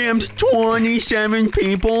 We've scammed 27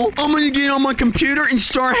 people. I'm gonna get on my computer and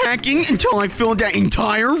start hacking until I fill that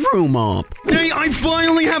entire room up. Hey, I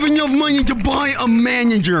finally have enough money to buy a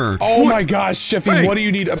manager. Oh my gosh, Jeffy, what do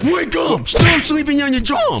you need? Wake up! Stop sleeping on your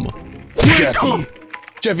job. Wake up!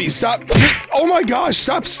 Jeffy, stop. Oh my gosh,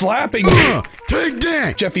 stop slapping me. Take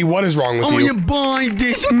that. Jeffy, what is wrong with you? I'm gonna buy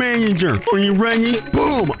this manager. Are you ready?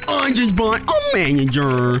 Boom, I just bought a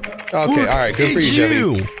manager. Okay, all right, good for you,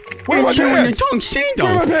 Jeffy. Where are my pants? Where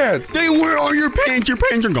are my pants? Where are your pants? Your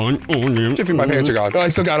pants are gone. Oh, yeah. Jeffy, my pants are gone. Oh, I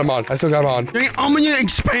still got them on. I'm gonna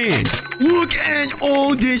expand. Look at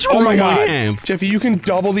all this room I have. Jeffy, you can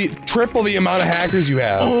triple the amount of hackers you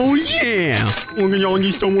have. Oh, yeah. Look at all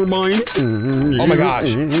this stuff we're buying. Oh, my gosh.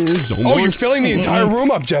 You're filling the entire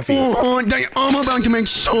room up, Jeffy. I'm about to make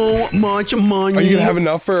so much money. Are you gonna have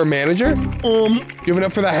enough for a manager? You have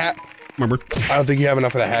enough for the Remember? I don't think you have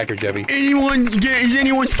enough for the hacker, Jeffy. Is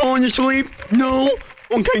anyone falling asleep? No?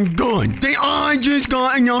 Okay, good. I just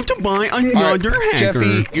got enough to buy another hacker.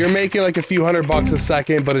 Jeffy, you're making like a few $100 a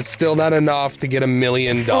second, but it's still not enough to get $1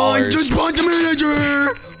 million. I just bought the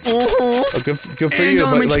manager. Oh, good for you.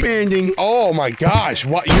 I'm but expanding. Like, oh my gosh,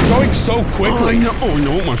 what? You're going so quickly. Oh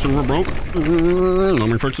no, my server broke. Let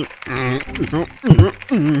me fix it.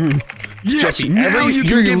 Yes, Jeffy, now you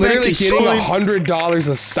you're can get literally back to getting selling. $100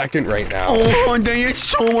 a second right now. Oh, dang, it's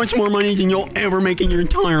so much more money than you'll ever make in your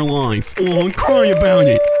entire life. Oh, cry about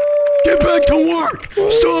it. Get back to work.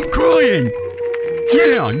 Stop crying.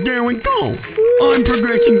 Yeah, there we go. I'm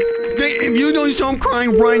progressing. If you don't stop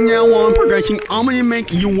crying right now while I'm progressing, I'm gonna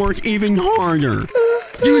make you work even harder.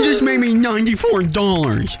 You just made me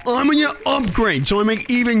 $94. I'm gonna upgrade so I make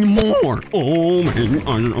even more. Oh man,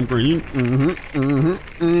 I'm upgrading.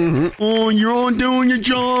 Oh, you're all doing your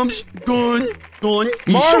jobs. Good.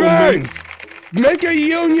 Marvin! Make a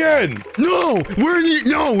union! No,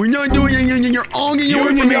 we're not doing a union. You're all gonna work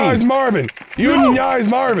for me. Unionize Marvin! Unionize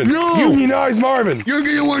Marvin! No! Unionize Marvin! You're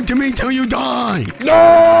gonna work to me till you die.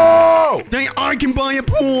 No! Then I can buy a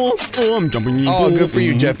pool. Oh, I'm jumping in the pool. Oh, good for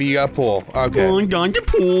you, Jeffy. You got a pool. Okay. I got the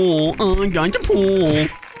pool.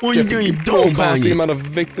 What are you gonna do about the it? amount of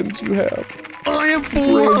victims you have. I have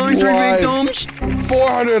 400 victims.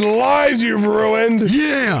 400 lives you've ruined.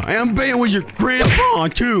 Yeah, and I bet it was your grandpa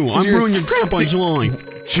too. I ruined your grandpa's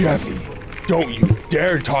life. Jeffy, don't you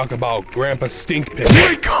dare talk about Grandpa Stink Pit.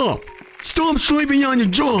 Wake up! Stop sleeping on the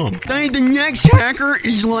job. The next hacker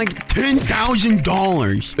is like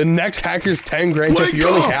 $10,000. The next hacker's 10 grand, Jeffy. You're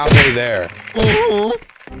only up! halfway there.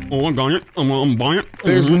 Oh, I got it. I'm buying it.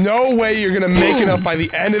 There's no way you're gonna make enough by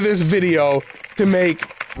the end of this video to make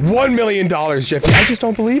 $1 million, Jeffy. I just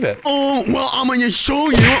don't believe it. Oh, well, I'm gonna show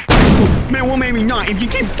you. Man, well, maybe not. If you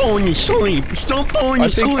keep falling asleep, stop falling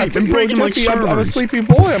asleep and breaking my Jeffy, servers. I'm a sleepy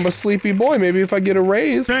boy. I'm a sleepy boy. Maybe if I get a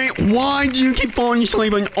raise. Hey, why do you keep falling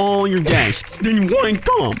asleep on all your desks? Then wake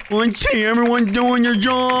up. Let's see, everyone's doing their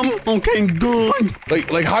job. Okay, good.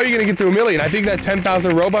 Like, how are you gonna get through $1 million? I think that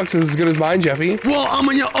 10,000 Robux is as good as mine, Jeffy. Well, I'm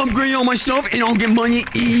gonna upgrade all my stuff and I'll get money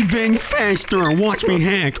even faster. Watch me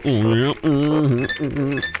hack. Oh, yeah.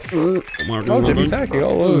 Oh, Jeffy's hacking.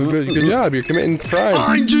 Oh, good job. You're committing crimes.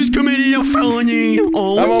 I just committed a felony.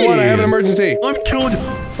 Oh, 911, yeah. I have an emergency. I've killed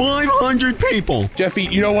 500 people. Jeffy,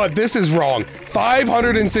 you know what? This is wrong.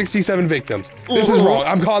 567 victims. This is wrong.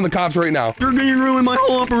 I'm calling the cops right now. You're gonna ruin my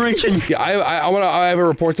whole operation. Yeah, I have a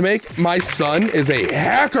report to make. My son is a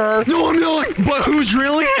hacker. No, I'm not. But who's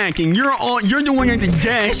really hacking? You're the one at the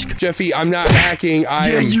desk. Jeffy, I'm not hacking. I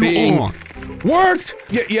am you being are. worked.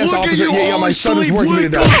 Yes, Look officer. at you Yeah, all my son is asleep. working me to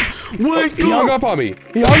Wake death. up. Wake He hung up on me.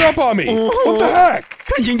 He hung up on me. What the heck?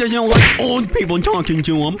 Because he doesn't like old people talking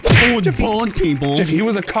to him. Old bald people. Jeffy, he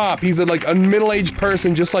was a cop. He's like a middle-aged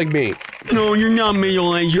person just like me. No, you're not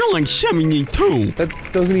middle-aged. You're like 72. That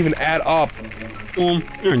doesn't even add up.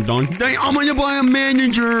 You're done. Hey, I'm gonna buy a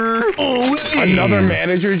manager. Oh, yeah. Another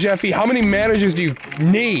manager, Jeffy? How many managers do you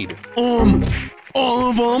need? All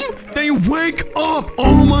of them. They wake up.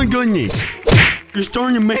 Oh my goodness. You're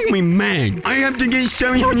starting to make me mad. I have to get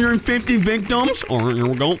 750 victims. All right, here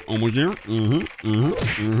we go. Almost there.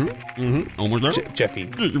 Almost there. Jeffy.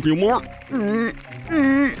 Just a few more.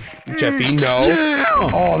 Jeffy, no. Yeah.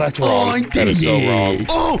 Oh, that's wrong. Oh, I did That is so it. wrong.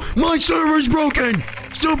 Oh, my server's broken.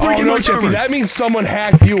 Stop breaking no, my Jeffy, server. that means someone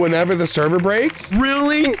hacked you whenever the server breaks?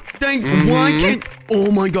 Really? Why can't...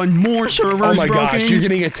 Oh my god, more servers Oh my broken? gosh, you're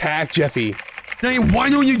getting attacked, Jeffy. Dang, why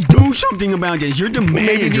don't you do something about this? You're the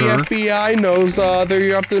Maybe the manager. FBI knows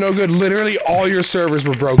you're up to no good. Literally, all your servers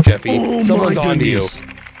were broke, Jeffy. Oh Someone's my on to you. goodness.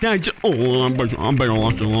 That's... Oh, I bet I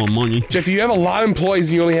lost a lot of money. Jeffy, you have a lot of employees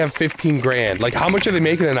and you only have 15 grand. Like, how much are they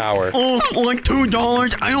making an hour? Oh, like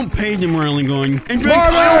 $2? I don't pay them really good. In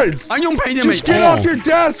fact, Marvin! I don't pay them Just at get all. off your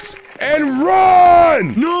desks and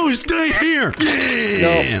run! No, stay here.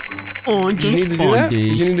 Yeah. No. Oh, I Did you need to do that? Did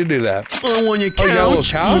you need to do that? I want a couch. Oh, you got a little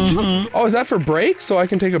couch? Oh, is that for breaks? So I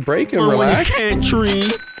can take a break and I relax? want a cat tree.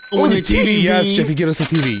 I Oh, want the a TV. Yes, Jeffy, get us a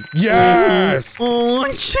TV. Yes! Oh,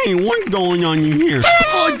 let's see what's going on in here.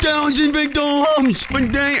 1,000 victims!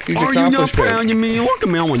 But they Huge are you not accomplishment. proud of me? Look at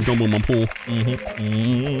me, I want to jump in my pool.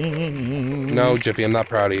 No, Jeffy, I'm not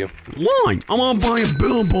proud of you. Why? I want to buy a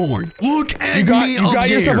billboard. Look at You got, me you up got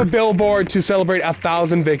yourself there. a billboard to celebrate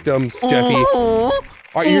 1,000 victims, Jeffy. Oh,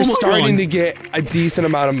 All right, you're my starting God. to get a decent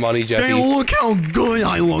amount of money, Hey, Jeffy. look how good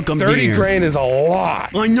I look up 30 there. grand is a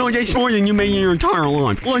lot. I know that's more than you made in your entire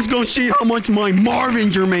life. Let's go see how much my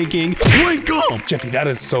Marvins are making. Wake up! Jeffy, that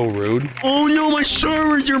is so rude. Oh no, my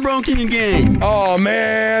servers are broken again. Oh,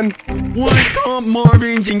 man. Wake up,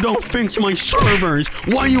 Marvins, and go fix my servers.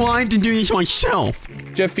 Why do I have to do this myself?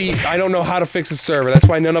 Jeffy, I don't know how to fix a server. That's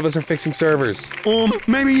why none of us are fixing servers.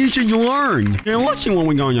 Maybe you should learn. Yeah, let's see what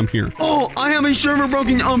we got up here. Oh, I have a server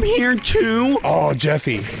broken up here too. Oh,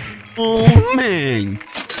 Jeffy. Oh, man.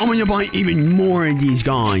 I'm gonna buy even more of these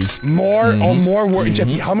guys. More? Oh, more work.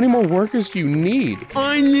 Jeffy, how many more workers do you need?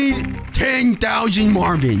 I need 10,000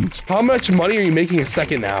 Marvins. How much money are you making a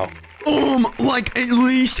second now? Like at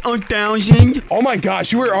least 1,000. Oh my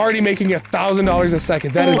gosh, you were already making $1,000 a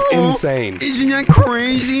second. That is insane. Isn't that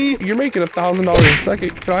crazy? You're making $1,000 a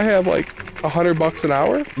second. Can I have like $100 an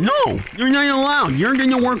hour? No, you're not allowed. You're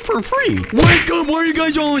gonna work for free. Wake up! Why are you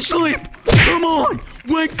guys all asleep? Come on,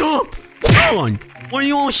 wake up! Come on. Why are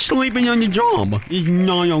you all sleeping on the job? It's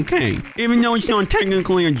not okay. Even though it's not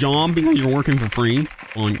technically a job because you're working for free.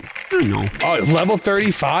 I know. Oh, level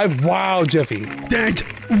 35? Wow, Jeffy. That's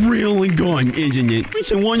really good, isn't it?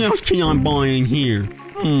 Listen, what else can I buy in here?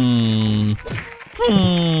 I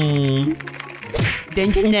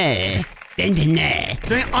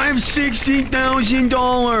have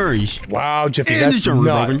 $60,000. Wow, Jeffy, that's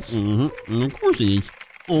nuts. Of course it is.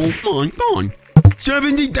 Oh, come on.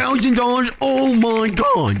 $70,000. Oh my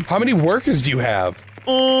God. How many workers do you have?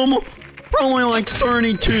 Probably like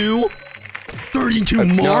 32. 32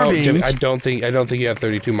 Marvins. No, Jeffy, I don't think you have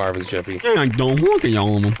 32 Marvins, Jeffy. Yeah, I don't look at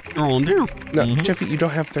all of them. They're all there. No, Jeffy, you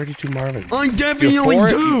don't have 32 Marvins. I definitely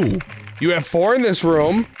do. You have 4 in this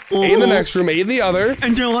room, 8 in the next room, 8 in the other.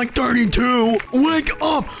 And they're like 32. Wake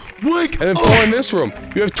up! Wake up! And then 4 in this room.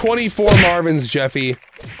 You have 24 Marvins, Jeffy.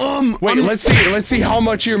 Wait, let's see how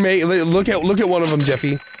much you're making. Look at one of them,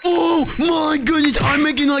 Jeffy. Oh my goodness, I'm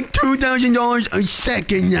making like $2,000 a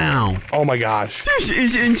second now. Oh my gosh. This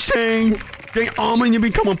is insane. I'm going to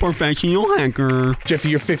become a professional hacker. Jeffy,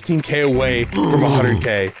 you're 15K away from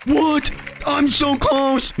 100K. What? I'm so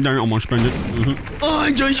close. There, I'm gonna spend it.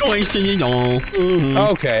 I just wasted it all.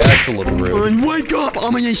 Okay, that's a little rude. And wake up!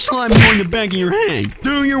 I'm gonna slap you on the back of your head.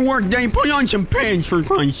 Do your work, then put on some pants for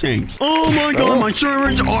Christ's sakes. Oh my God, my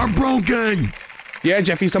servers are broken. Yeah,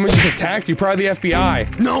 Jeffy, someone just attacked you. Probably the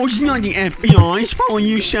FBI. No, it's not the FBI. It's probably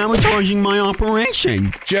you sabotaging my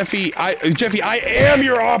operation. Jeffy, I am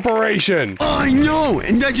your operation. I know,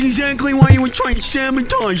 and that's exactly why you were trying to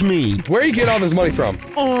sabotage me. Where you get all this money from?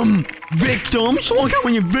 Victims. Look how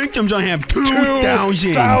many victims I have.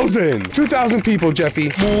 2,000. 2,000 people,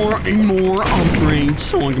 Jeffy. More and more upgrades,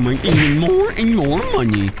 so I can make even more and more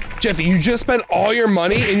money. Jeffy, you just spent all your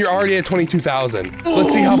money and you're already at 22,000. Oh,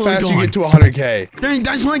 let's see how fast you get to 100K.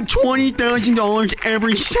 That's like $20,000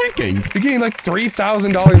 every second. You're getting like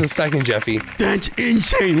 $3,000 a second, Jeffy. That's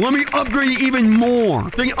insane. Let me upgrade it even more.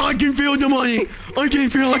 I can feel the money. I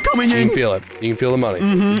can feel it coming in. You can feel it. You can feel the money.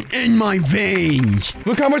 In my veins.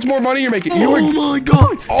 Look how much more money you're making. Oh my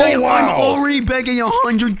God. Oh, wow. I'm already begging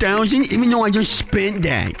 100,000 even though I just spent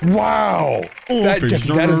that. Wow. Jeffy,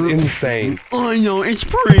 that is insane. I know. It's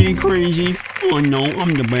pretty crazy. I know.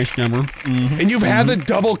 I'm the best ever. And you've had the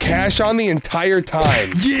double cash on the entire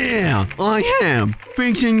time. Yeah, I have.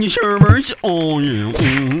 Fixing the servers. Oh, yeah.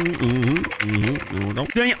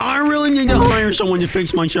 I really need to hire someone to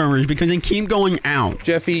fix my servers because they keep going out.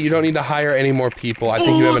 Jeffy, you don't need to hire any more people. I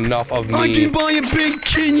think you have enough of me. I can buy a big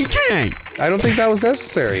kitty cat. I don't think that was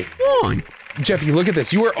necessary. Why? Jeffy, look at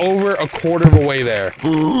this. You were over a quarter of a way there.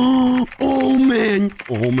 Oh, man.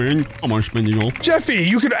 I'm gonna spend it all. Jeffy,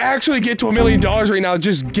 you could actually get to $1 million right now.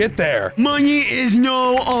 Just get there. Money is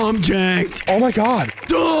no object. Oh, my God.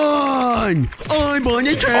 Done. I bought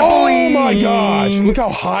a trampoline. Oh, my gosh. Look how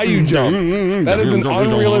high you jump. That is an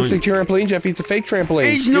unrealistic trampoline, Jeffy. It's a fake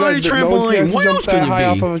trampoline. It's not a trampoline. What else that high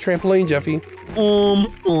off of a trampoline, Jeffy?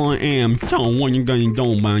 I am. So what you gonna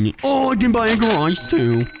do about it? I can buy a garage,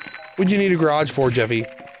 too. What'd you need a garage for, Jeffy?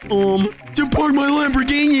 To park my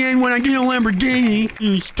Lamborghini in when I get a Lamborghini,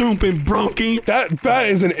 you stupid brokey. That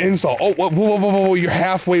is an insult. Oh, whoa, you're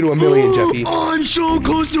halfway to $1 million, Jeffy. I'm so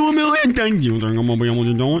close to $1 million. Thank you. Think I'm gonna be able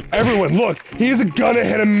to do it? Everyone, look. He's gonna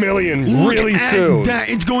hit $1 million really soon. That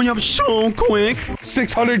it's going up so quick.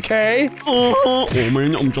 600K? Oh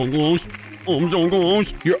man, I'm so close. I'm so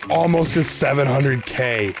close. You're almost to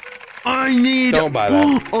 700K. I need. Don't buy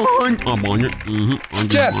that. I'm on it.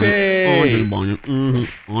 Jeffy! I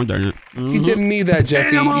did it. You didn't need that,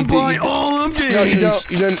 Jeffy. And I'm gonna buy all of this. No, you don't.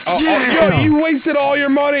 You didn't. Yeah. Yo, you wasted all your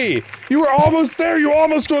money. You were almost there. You were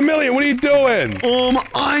almost to $1 million. What are you doing?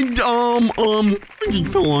 I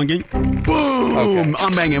just feel like it. Boom! Okay.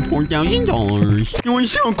 I'm back at $4,000. You want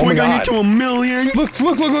to see how quick I get to $1 million? Look.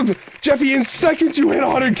 Jeffy, in seconds you hit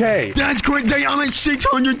 100K. That's correct. I'm at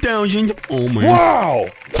 600,000. Oh, man. Wow.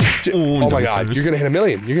 Oh my God, you're gonna hit $1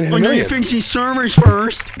 million. You're gonna hit $1 million. I'm gonna fix these servers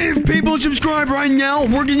first. If people subscribe right now,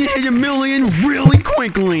 we're gonna hit $1 million really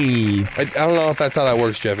quickly. don't know if that's how that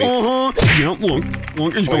works, Jeffy. Yeah, look,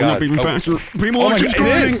 it's going up even faster. People are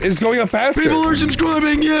subscribing. It's going up faster. People are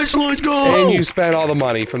subscribing. Yes, let's go. And you spent all the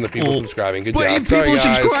money from the people subscribing. Good job. But if people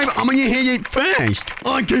subscribe, I'm gonna hit it fast.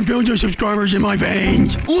 I can feel your subscribers in my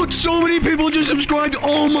veins. Look, so many people just subscribed.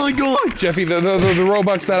 Oh my god. Jeffy, the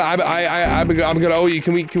Robux that I'm gonna owe you.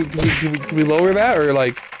 Can we lower that or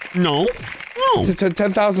like? No. No.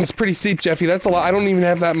 10,000 is pretty steep, Jeffy. That's a lot. I don't even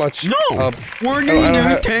have that much. No. We're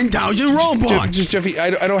gonna do 10,000 Robux. Jeffy,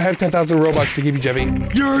 I don't have 10,000 Robux to give you, Jeffy.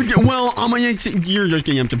 You're just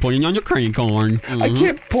gonna have to put it on your credit card. I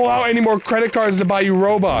can't pull out any more credit cards to buy you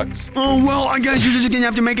Robux. Oh, well, I guess you're just gonna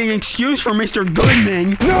have to make an excuse for Mr.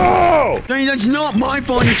 Goodman. No! Hey, that's not my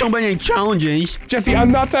fault if somebody challenges. Jeffy,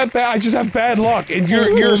 I'm not that bad. I just have bad luck, and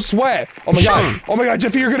you're a sweat. Oh my god. Oh my god,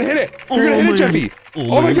 Jeffy, you're gonna hit it. You're gonna hit it, Jeffy.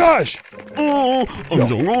 Oh my gosh. No. No.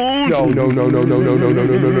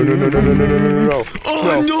 Oh,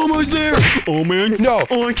 I'm almost there. Oh, man. No.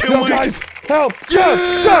 Oh, I can't wait. Guys, help.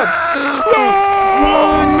 Stop. No!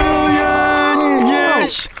 1 million.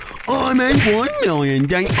 Yes. I'm at 1 million.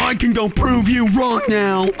 Dang, I can go prove you wrong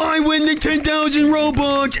now. I win the 10,000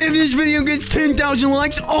 Robux. If this video gets 10,000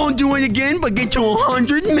 likes, I'll do it again, but get to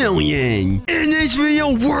 100 million. In this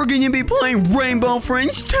video, we're going to be playing Rainbow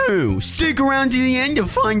Friends 2. Stick around to the end to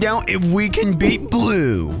find out if we can beat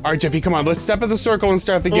Blue. All right, Jeffy, come on. Let's step in the circle and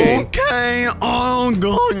start the game. Okay. Oh,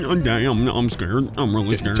 God. Oh, dang, I'm scared. I'm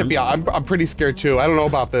really scared. Jeffy, I'm pretty scared, too. I don't know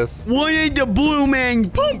about this. Why did the blue man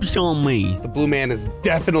poops on me? The blue man is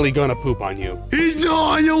definitely gonna poop on you. He's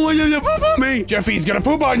not. I don't want him to poop on me. Jeffy's gonna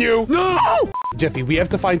poop on you. No. Jeffy, we have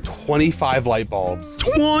to find 25 light bulbs.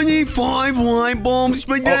 25 light bulbs?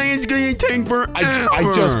 But that is gonna take forever. I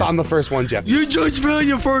just found the first one, Jeffy. You just found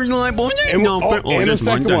your first light bulb? And the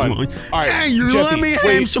second one. All right, hey, you Jeffy, let me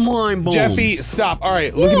have some light bulbs. Jeffy, stop. All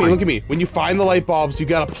right, look at me. When you find the light bulbs, you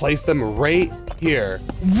gotta place them right here.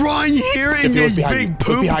 Right here in this big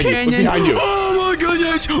poop canyon? Look behind you. Oh my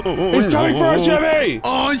goodness. It's coming for us, Jeffy.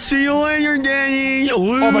 Oh, see you later, Daddy.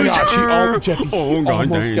 Loser. Oh my gosh, Jeffy, oh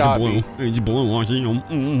god, almost got me. It's blue. I see him.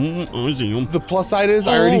 I see him. The plus side is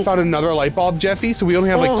I already found another light bulb, Jeffy, so we only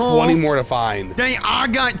have like 20 more to find. Daddy, I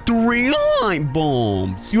got 3 light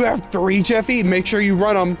bulbs. You have 3, Jeffy? Make sure you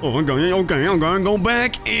run them. Oh, okay, I'm gonna go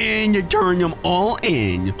back and you turn them all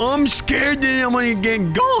in. I'm scared that I'm gonna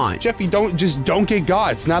get got. Jeffy, don't get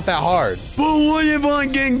got. It's not that hard. But what if I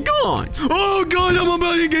get got? Oh god, I'm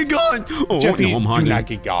about to get got. Oh, Jeffy, no, do not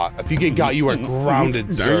get got. If you get got, you are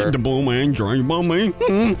grounded, sir. The blue man's right above me.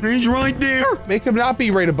 He's right there. Make him not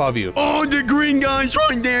be right above you. Oh, the green guy's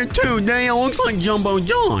right there too. Damn, looks like Jumbo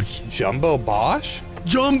Josh. Jumbo Bosch?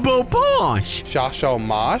 Jumbo Posh. Shasho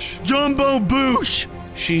Mosh? Jumbo Boosh.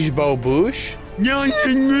 Shishbo Boosh? Yeah,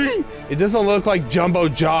 me. It doesn't look like Jumbo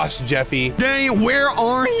Josh, Jeffy. Daddy, where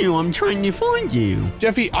are you? I'm trying to find you.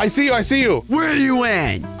 Jeffy, I see you. Where are you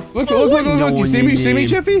at? Look. You see me,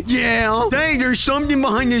 Jeffy? Yeah. Hey, there's something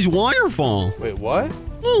behind this waterfall. Wait, what?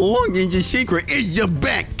 Oh, look, it's a secret. It's the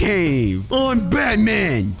Bat Cave. I'm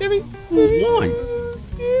Batman. Jeffy. What?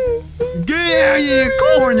 Get out of the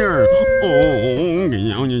corner. Oh,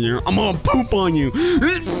 get out of there. I'm gonna poop on you.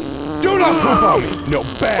 Do not poop on me. No,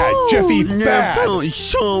 bad. Jeffy, bad. That felt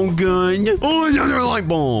so good. Oh, another light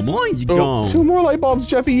bulb. Let's go. 2 more light bulbs,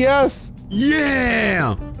 Jeffy, yes.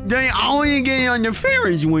 Yeah. Dang, I want to get on the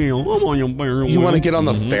Ferris wheel. I'm on the Ferris wheel. You want to get on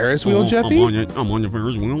the Ferris wheel, Jeffy? I'm on the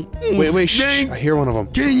Ferris wheel. Wait, shh. I hear one of them.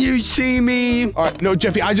 Can you see me? All right, no,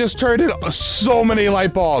 Jeffy, I just turned in so many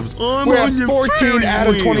light bulbs. We're at 14 out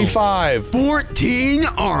of 25. 14?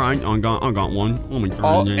 All right, I got one. Let me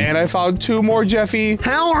turn it in. And I found 2 more, Jeffy.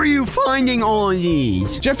 How are you finding all of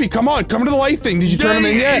these? Jeffy, come on, come to the light thing. Did you turn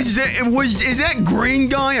them in yet? Is that green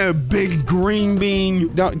guy a big green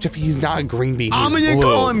bean? No, Jeffy, he's not a green bean. I'm gonna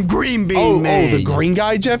call him Green Bean Man. Oh, the green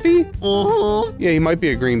guy, Jeffy? Uh-huh. Yeah, he might be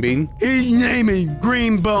a green bean. His name is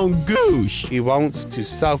Greenbow Goose. He wants to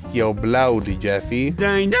suck your blood, Jeffy.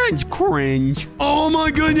 Dang, that's cringe. Oh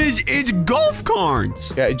my goodness, it's golf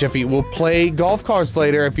carts. Yeah, Jeffy, we'll play golf carts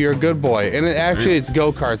later if you're a good boy. And actually, it's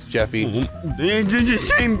go-karts, Jeffy. It's the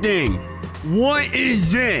same thing. What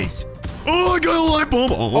is this? Oh, I got a light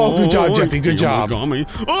bulb. Oh, good job, Jeffy. Good job. Got me.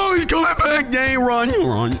 Oh, he's coming back. Dang, run.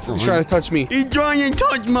 He's trying to touch me. He's trying to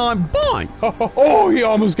touch my butt. Oh, he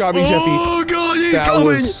almost got me, Jeffy. Oh, God, he's coming.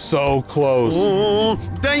 That was so close. Oh,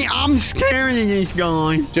 dang, I'm scared of this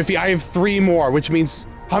guy. Jeffy, I have 3 more, which means,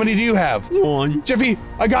 how many do you have? 1. Jeffy,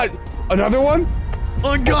 I got another one.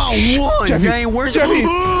 I got 1. Jeffy, Dang, where's Jeffy.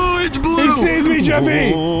 Oh, it's blue. blue. He sees me,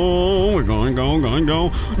 Jeffy. Oh, we're going,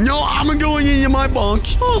 go. No, I'm going into my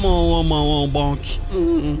box. I'm all on my little box.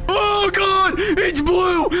 Oh, God, it's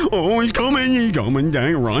blue. Oh, he's coming.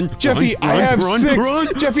 Dang, run. Jeffy, I have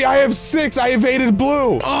 6. Jeffy, I have 6. I evaded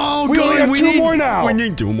blue. Oh, we only have 2 more now. We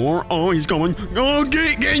need 2 more. Oh, he's coming. Oh,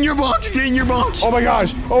 get in your box. Oh my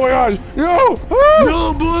gosh. No.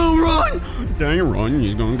 No, blue, run. Dang, run.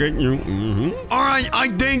 He's gonna get you. All right, I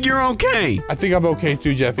think you're okay. I think I'm okay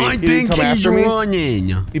too, Jeffy. I He didn't think come he's after me.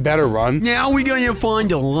 running. He better run. Now we're gonna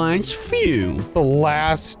find the last few. The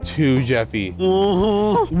last 2, Jeffy.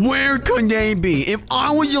 Where could they be? If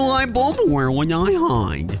I was a light bulb, where would I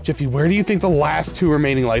hide? Jeffy, where do you think the last 2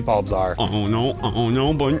 remaining light bulbs are? Oh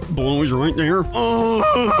no, but blue is right there.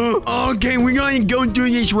 Okay, we're gonna go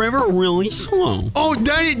through this river really slow. Oh,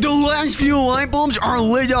 Daddy, the last few light bulbs are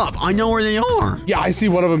lit up. I know where they are. Yeah, I see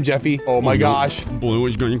one of them, Jeffy. Oh my gosh. Blue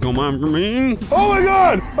is gonna come after me. Oh my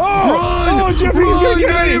God. Run! Jeffy, he's gonna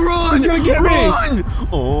get me. Run! He's gonna get me.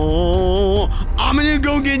 Oh, I'm gonna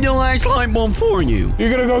go get the last light bulb for you.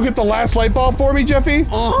 You're gonna go get the last light bulb for me, Jeffy? No.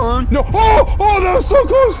 Oh, that was so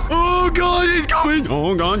close. Oh God, he's coming.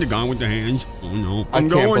 Oh God, the guy with the hands. Oh no. I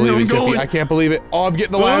can't believe it, Jeffy. I can't believe it. Oh, I'm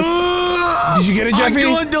getting the last. Did you get it, Jeffy?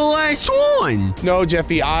 I got the last one. No,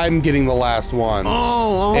 Jeffy, I'm getting the last one.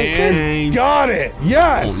 Oh, okay. And got it.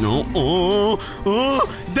 Yes. Oh no.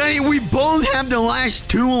 Oh. Daddy, we both have the last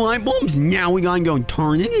 2 light bulbs. Now we gotta go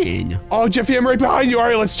turn it in. Oh, Jeffy, I'm right behind you. All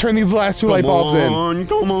right, let's turn these last 2 light bulbs in.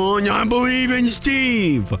 Come on. I believe in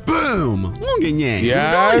Steve. Boom. Look at that.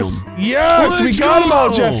 Yes. Yes, we got him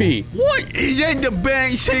all, Jeffy. What? Is that the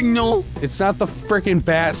bat signal? It's not the freaking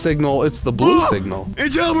bat signal. It's the blue signal.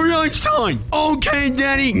 It's Albert Einstein. Okay,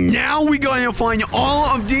 Daddy. Now we gotta find all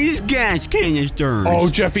of these gas canisters. Oh,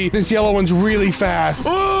 Jeffy, this yellow one's really fast.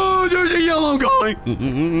 Oh, there's a yellow guy.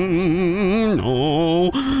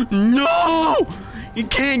 No. You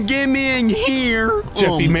can't get me in here.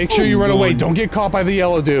 Jeffy, make sure you run away. Don't get caught by the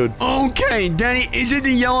yellow dude. Okay, Daddy, is it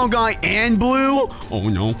the yellow guy and blue? Oh,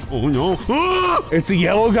 no. It's the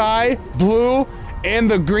yellow guy, blue, and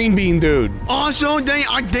the green bean dude. Also, Daddy,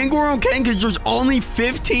 I think we're okay because there's only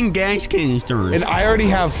 15 gas canisters. And I already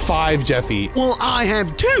have 5, Jeffy. Well, I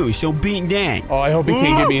have 2, so beat that. Oh, I hope he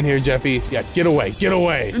can't get me in here, Jeffy. Yeah, get away.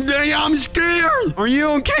 Daddy, I'm scared. Are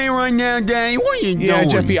you okay right now, Daddy? What are you doing? Yeah,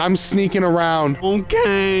 Jeffy, I'm sneaking around.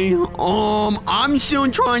 Okay. I'm still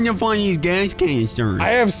trying to find these gas canisters. I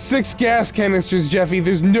have 6 gas canisters, Jeffy.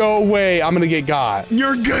 There's no way I'm gonna get got.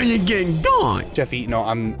 You're gonna get got. Jeffy, no,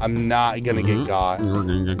 I'm not gonna get got. You're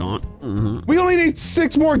gonna get got. We only need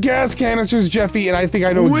 6 more gas canisters, Jeffy, and I think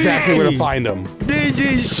I know exactly where to find them. This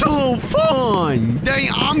is so fun. Daddy,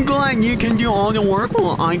 I'm glad you can do all the work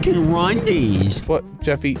while I can run these. What,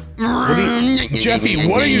 Jeffy? Jeffy,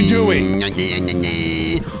 what are you doing?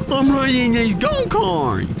 I'm running this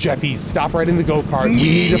go-kart. Jeffy, stop riding the go-kart. We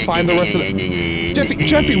need to find the rest of the...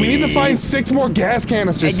 Jeffy, we need to find 6 more gas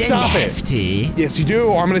canisters. Stop it. Yes, you do,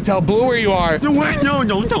 or I'm gonna tell Blue where you are. No, wait, no,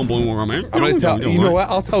 don't tell Blue where I'm at. I'm gonna tell... You know what?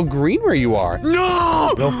 I'll tell Green where you are.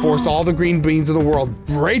 No! They'll force all the green beans in the world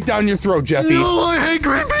right down your throat, Jeffy. No, I hate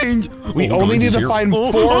green beans. We only need to find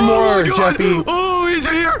 4 more, Jeffy. Oh, he's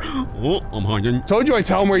here. Oh, I'm hiding. Told you I'd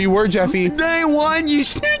tell him where you were, Jeffy. Then why'd you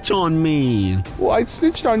snitch on me? Well, I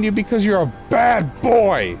snitched on you because you're a bad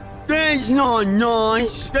boy. That's not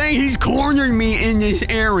nice. He's cornered me in this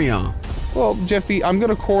area. Well, Jeffy, I'm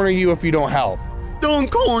gonna corner you if you don't help. Don't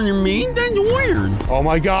corner me. That's weird. Oh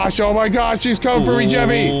my gosh, she's coming for me,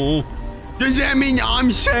 Jeffy. Does that mean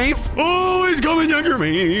I'm safe? Oh, it's coming under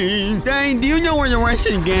me. Daddy, do you know where the rest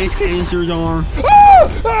of the gas canisters are?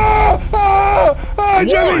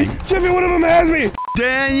 Jeffy, one of them has me.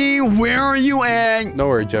 Daddy, where are you at? Don't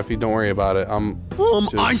worry, Jeffy, don't worry about it.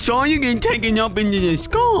 I saw you get taken up into the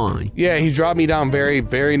sky. Yeah, he dropped me down very,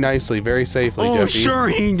 very nicely, very safely, Jeffy. Oh, sure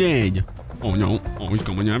he did. Oh no, oh, he's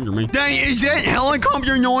coming after me. Daddy, is that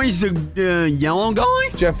helicopter noise the yellow guy?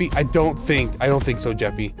 Jeffy, I don't think so,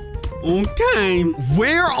 Jeffy. Okay,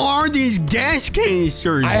 where are these gas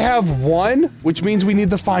canisters? I have 1, which means we need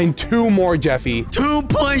to find 2 more, Jeffy. 2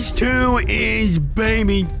 plus 2 is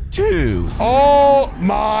baby 2. Oh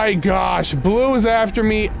my gosh, Blue is after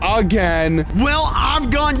me again. Well, I've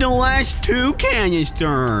got the last 2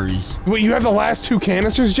 canisters. Wait, you have the last 2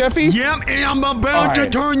 canisters, Jeffy? Yep, and I'm about to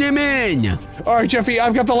turn them in. All right, Jeffy,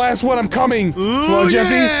 I've got the last one. I'm coming. Come on,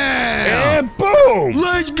 Jeffy. Yeah. And boom.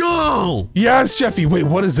 Let's go. Yes, Jeffy. Wait,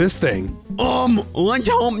 what is this thing? Let's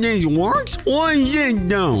hope this works. What is it,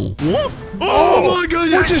 though? What? Oh my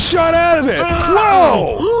goodness. We just shot out of it.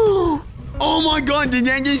 Whoa. Oh my god, did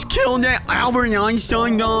that just kill that Albert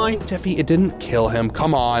Einstein guy? Jeffy, it didn't kill him.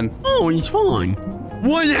 Come on. Oh, he's fine.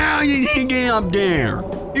 What? How did he get up there?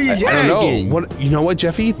 He's I don't hacking. know. What? You know what,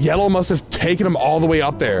 Jeffy? Yellow must have taken him all the way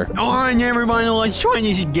up there. All right, everybody, let's try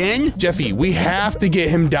this again. Jeffy, we have to get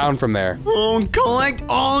him down from there. Oh, collect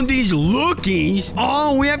all these lookies.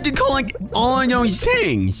 Oh, we have to collect all of those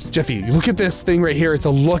things. Jeffy, look at this thing right here. It's a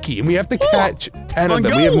lookie, and we have to catch 10 of I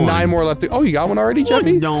them. got We have one. 9 more left. Oh, you got one already,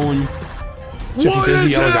 Jeffy? What? Jeffy, What there's the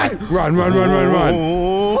is yellow guy. it? Run, run, run, run, run.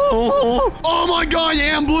 Oh my God,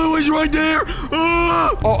 and blue is right there.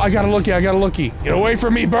 Oh, I got a lookie. I got a lookie. Get away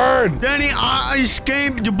from me, bird. Daddy, I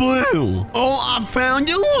escaped the blue. Oh, I found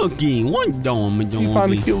the lookie. What dumb You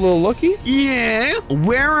found a cute little lookie? Yeah.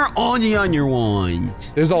 Where are all the other ones?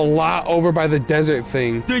 There's a lot over by the desert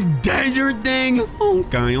thing. The desert thing?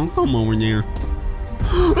 Okay, I'll come over there.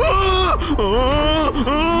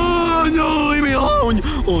 No, leave me alone.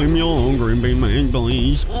 Leave me alone, Green Bean Man,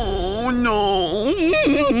 please. Oh, no.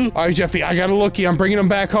 All right, Jeffy, I got a lookie. I'm bringing him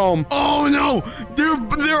back home. Oh, no.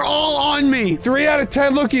 They're all on me. 3 out of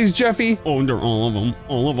 10 lookies, Jeffy. Oh, they're all of them.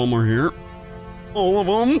 All of them are here. All of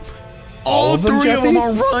them. All of them, 3 of Jeffy? them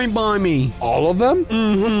are right by me. All of them?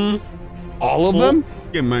 Mm-hmm. All of them?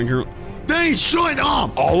 Get back here. Daddy, shut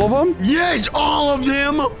up. All of them? Yes, all of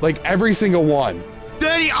them. Like every single one.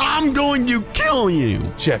 Daddy, I'm going to kill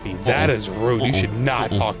you. Jeffy, that is rude. You should not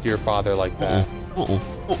talk to your father like that. No,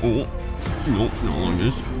 not like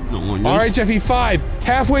this. Not like this. All right, Jeffy, 5.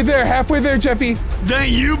 Halfway there, Jeffy.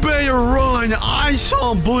 Then you better run. I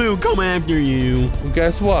saw Blue come after you. Well,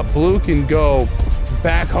 guess what? Blue can go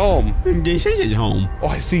back home. This is his home. Oh,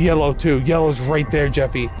 I see yellow too. Yellow's right there,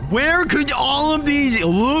 Jeffy. Where could all of these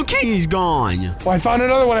lookies gone? Oh, I found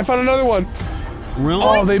another one. Really?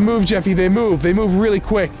 Oh, they move, Jeffy. They move really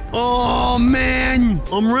quick. Oh, man.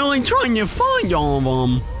 I'm really trying to find all of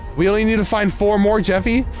them. We only need to find 4 more,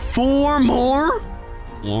 Jeffy. 4 more?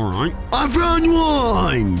 All right. I found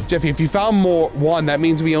one. Jeffy, if you found one, that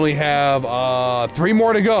means we only have 3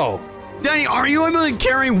 more to go. Daddy, are you able to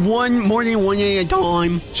carry more than one at a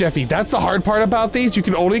time? Jeffy, that's the hard part about these. You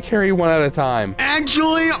can only carry 1 at a time.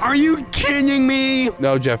 Actually, are you kidding me?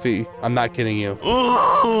 No, Jeffy, I'm not kidding you.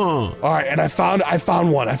 Oh. All right, and I found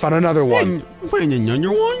one. I found another one. Find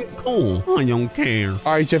another one? Cool. I don't care.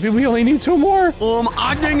 All right, Jeffy, we only need 2 more.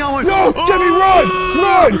 I think I would. No, Jeffy,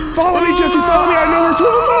 run! Follow me, Jeffy, follow me. I know where 2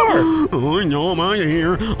 of them are. Oh, no, I'm out of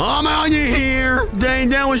here. I'm out of here. Dang,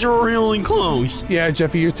 that was really close. Yeah,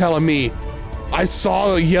 Jeffy, you're telling me. I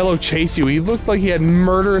saw Yellow chase you. He looked like he had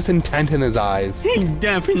murderous intent in his eyes. He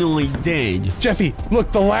definitely did. Jeffy, look,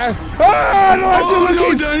 the last 2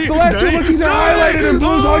 lookies! Daddy, The last 2 lookies are highlighted and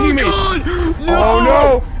Blue's hugging me. God, no. Oh,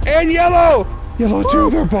 no! And Yellow! Yellow too,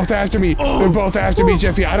 they're both after me. They're both after me,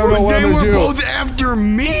 Jeffy. I don't know what I'm gonna do. They were both after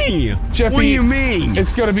me. Jeffy, what do you mean?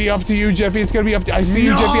 It's gonna be up to you, Jeffy. It's gonna be up to I see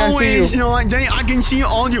you, Jeffy. I see you. No, it's not. Daddy, I can see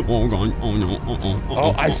all you. Oh, God. Oh, no.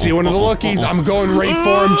 Oh, I see one of the lookies. I'm going right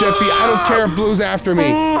for him, Jeffy. I don't care if Blue's after me.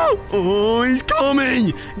 Oh, he's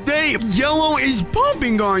coming. Daddy, Yellow is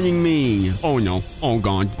pumping guarding me. Oh, no. Oh,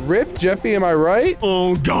 God. Rip, Jeffy, am I right?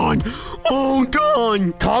 Oh, God. Oh,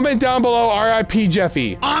 God. Comment down below, RIP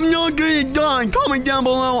Jeffy. I'm not gonna die. Comment down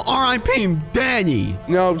below, RIP Daddy.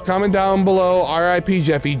 No, comment down below, RIP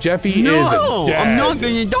Jeffy. Jeffy is dead. I'm not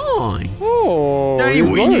gonna die. Oh, Daddy, you're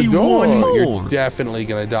we gonna need die. one more. You're definitely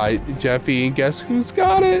gonna die, Jeffy. And guess who's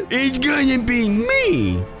got it? It's gonna be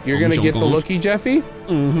me. You're gonna get the lookie, Jeffy?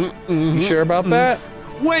 You sure about that?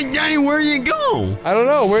 Wait, Daddy, where'd you go? I don't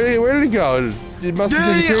know. Where did it go? It must have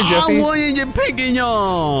Daddy, disappeared, Jeffy. I wanted to pick it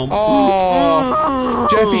up. Oh,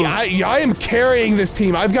 Jeffy, I am carrying this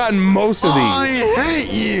team. I've gotten most of these. I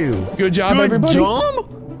hate you. Good job, Good everybody.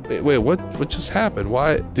 job? Wait, what just happened?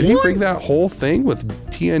 Why did he bring that whole thing with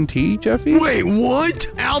TNT, Jeffy? Wait,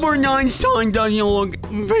 what? Albert Einstein doesn't look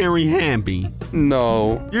very happy.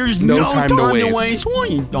 No. There's no no time to waste. What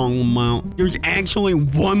are you talking about? There's actually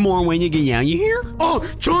one more way to get out of here. Oh,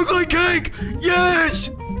 chocolate cake! Yes!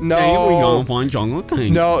 No. Hey, we gonna find chocolate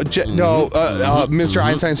cake. No, Mr.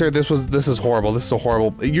 Einstein, sir, this is horrible. This is so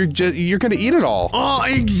horrible. You're gonna eat it all. Oh,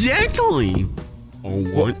 exactly.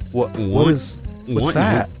 Oh, What's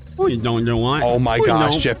that? We don't know what. Oh my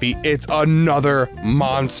gosh, Jeffy, it's another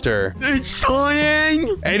monster. It's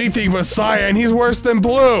cyan. Anything but cyan. He's worse than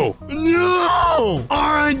Blue. No!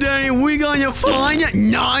 Alright, Daddy, we gotta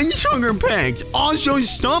find 9 sugar packs. Also,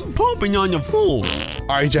 stop pooping on the floor.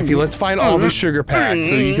 Alright, Jeffy, let's find all the sugar packs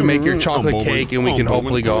so you can make your chocolate cake and we can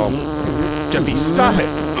hopefully go home. Jeffy, stop it.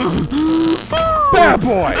 Bad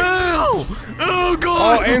boy. Ow! Oh,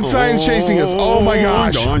 God! Oh, and Cyan's chasing us. Oh, my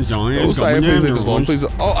gosh. Oh, Cyan, please leave us alone, please.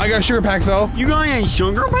 Oh, I got a sugar pack, though. You got a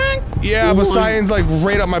sugar pack? Yeah, but Cyan's, like,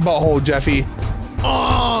 right up my butthole, Jeffy.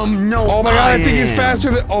 No. Oh my god, I think he's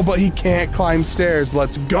faster than. Oh, but he can't climb stairs.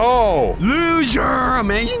 Let's go. Loser.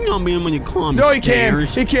 Imagine not being able to climb No, he can.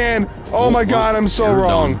 stairs. He can. Oh my god, I'm so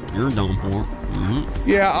wrong. You're done for.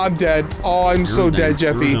 Yeah, I'm dead. Oh, I'm so dead,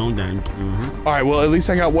 Jeffy. You're so dead. All right, well, at least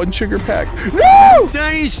I got one sugar pack. No!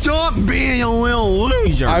 Daddy, stop being a little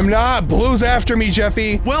loser. I'm not. Blue's after me,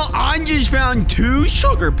 Jeffy. Well, I just found 2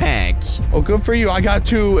 sugar packs. Oh, good for you. I got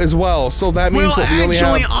 2 as well, so that means what we only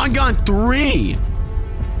have. I got 3.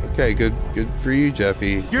 Okay, good for you,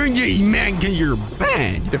 Jeffy. You're just mad because you're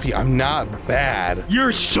bad. Jeffy, I'm not bad.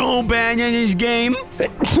 You're so bad in this game.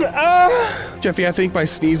 Jeffy, I think my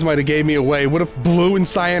sneeze might have gave me away. What if Blue and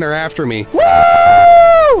Cyan are after me?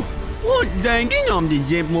 Woo! What? Dang, get on the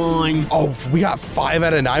zip line. Oh, we got 5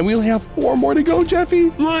 out of 9. We only have 4 more to go, Jeffy.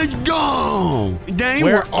 Let's go. Dang,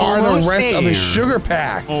 Where are the rest there. of the sugar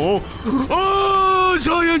packs? Oh,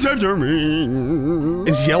 Cyan's after me.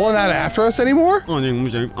 Is Yellow not after us anymore? Oh,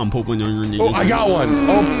 I'm pooping underneath. Oh, I got one.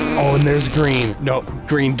 Oh, and there's Green. No,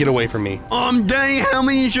 Green, get away from me. Danny, how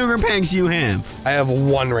many sugar packs do you have? I have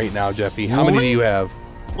 1 right now, Jeffy. How many do you have?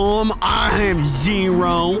 I have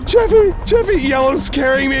 0. Jeffy, Yellow's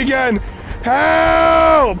carrying me again.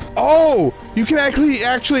 Help! Oh, you can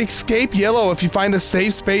actually escape Yellow if you find a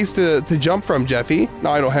safe space to jump from, Jeffy. No,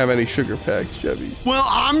 I don't have any sugar packs, Jeffy. Well,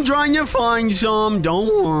 I'm trying to find some.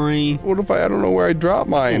 Don't worry. What if I don't know where I dropped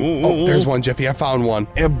mine? Oh, there's one, Jeffy. I found one.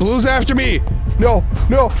 And Blue's after me. No.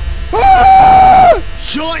 Ah!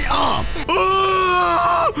 Shut up!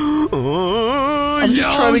 I'm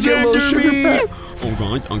just trying to get a little sugar pack. Oh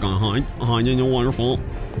God, I'm gonna hide in the waterfall.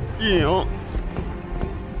 Yeah.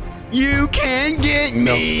 You can't get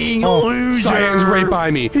me, loser. Cyan's right by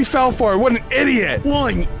me. He fell for it. What an idiot.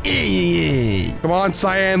 What an idiot. Come on,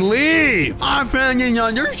 Cyan, leave. I found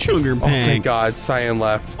another sugar pack. Oh, thank God, Cyan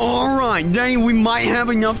left. All right, Danny, we might have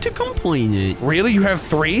enough to complete it. Really? You have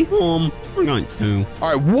 3? I got 2.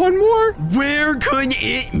 All right, 1 more? Where could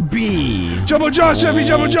it be? Jumbo Josh, Jeffy,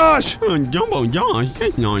 Jumbo Josh. Jumbo Josh,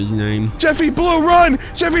 that's not his name. Jeffy, Blue, run.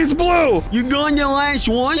 Jeffy's Blue. You got the last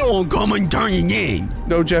one, or come and turn it in.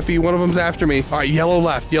 No, Jeffy, one of them's after me. All right, Yellow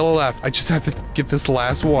left. I just have to get this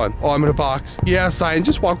last one. Oh, I'm in a box. Yeah, Cyan,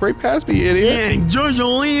 just walk right past me, idiot. Yeah, just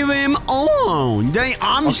leave him alone.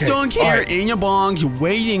 I'm stuck here in a box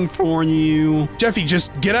waiting for you. Jeffy,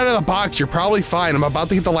 just get out of the box. You're probably fine. I'm about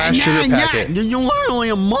to get the last sugar packet. You're literally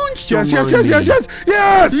a monster. Yes,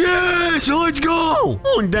 let's go.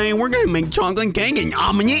 Oh, dang, we're gonna make chocolate cake and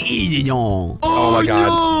I'm gonna eat it all. Oh my God.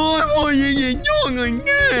 No, I want to eat chocolate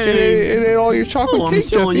cake. It ain't all your chocolate cake, I'm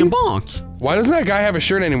still in Jeffy. your box. Why doesn't that guy have a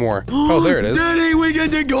shirt anymore? Oh, there it is. Daddy, we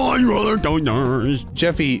get to go on roller coasters.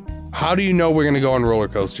 Jeffy, how do you know we're gonna go on roller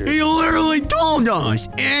coasters? He literally told us.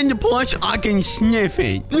 And plus, I can sniff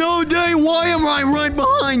it. No, Daddy, why am I right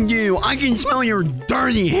behind you? I can smell your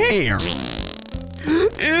dirty hair.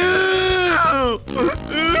 Ew!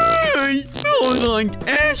 It smells like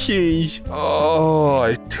ashes. Oh,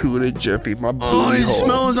 I tooted Jeffy, my booty hole. It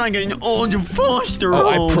smells like an old foster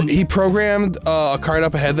home. He programmed a card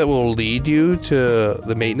up ahead that will lead you to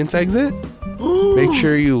the maintenance exit. Make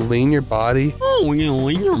sure you lean your body. Oh, we're gonna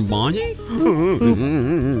lean your body?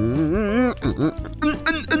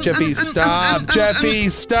 Jeffy, stop! Jeffy,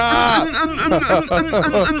 stop!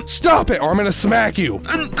 Stop it, or I'm gonna smack you!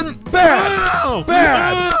 Bad!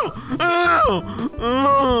 Bad!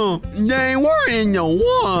 They were in the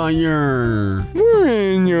water. We're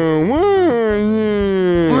in your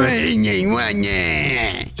water. We're in the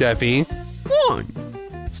water. Jeffy, What?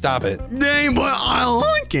 stop it. But I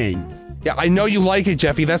like it. Yeah, I know you like it,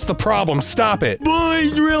 Jeffy. That's the problem. Stop it. But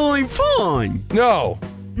it's really fun. No.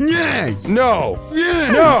 Yes. No.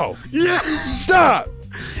 Yeah. No. Yeah. Stop.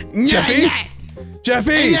 Jeffy? Yeah.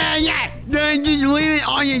 Jeffy? Yeah. Then just leave it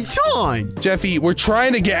on your side. Jeffy, we're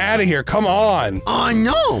trying to get out of here. Come on. I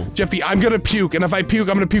know. Jeffy, I'm gonna puke, and if I puke,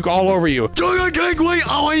 I'm gonna puke all over you. Chocolate cake, wait.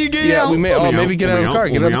 I want you to get out. Yeah, we may. Oh, maybe get out of the car.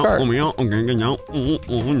 Get out of the car. Okay, get out.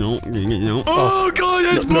 Oh, God,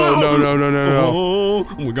 that's No. Oh,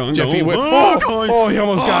 we're gonna Jeffy, go. wait. God. Oh, he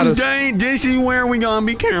almost got us. Dang, this is where we gotta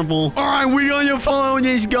be careful. All right, we gotta follow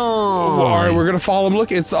this guy. All right, we're gonna follow him.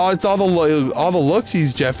 Look, it's all the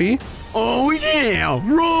looksies, Jeffy. Oh yeah,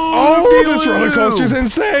 This roller coaster's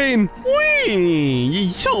insane. Wee,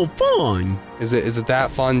 it's so fun. Is it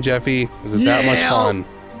that fun, Jeffy? Is it that much fun?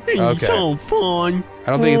 It's so fun. I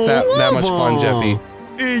don't think it's that much fun, Jeffy.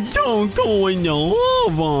 It's so cool in the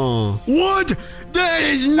lava. What? That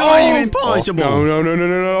is not even possible. No.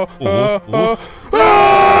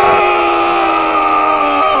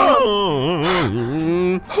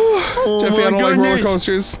 Jeffy, I don't like roller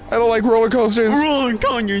coasters. I don't like roller coasters. Roller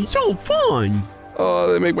coasters so fun.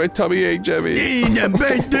 Oh, they make my tummy ache, Jeffy. It's the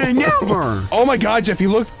best thing ever. Oh my God, Jeffy,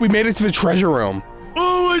 look, we made it to the treasure room.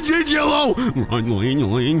 Oh, it's a yellow.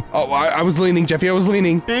 Lean. Oh, I was leaning, Jeffy, I was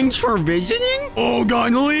leaning. Thanks for visiting. Oh,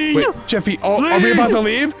 God, lean. Wait, Jeffy, are we about to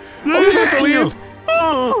leave? Lean. Are we about to leave?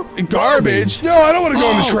 Oh, Garbage? No, I don't want to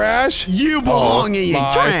go in the trash. You belong in the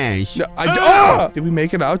trash. No, Did we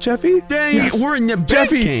make it out, Jeffy? Dang, Yes. we're in the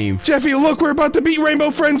Jeffy, cave. Jeffy, look, we're about to beat Rainbow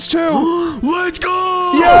Friends too. Let's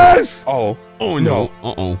go. Yes. Oh. Oh, no.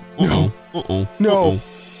 Uh-oh. No. Uh-oh. No.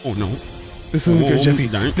 Oh, no. This isn't good, Jeffy.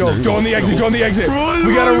 Go on the exit. Go on the exit. Run,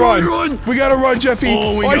 we gotta run, run. run. We gotta run, Jeffy.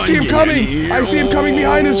 Oh, I see him coming. I see him coming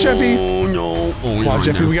behind us, Jeffy. Oh, no. Come on,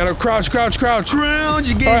 Jeffy. We gotta crouch. Crouch, get I'm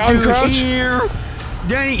through crouched. here.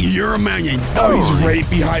 Danny, you're a man. Oh, he's right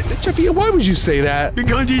behind. Jeffy, why would you say that?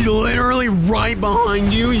 Because he's literally right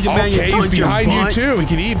behind you. He's about to Okay, he's touch your behind you butt. too. He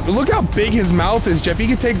can eat. Look how big his mouth is, Jeffy. He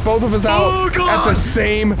can take both of us out Oh, God. at the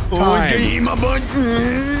same Oh, he's time. gonna eat my butt.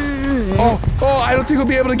 Oh, I don't think we'll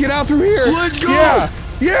be able to get out through here. Let's go.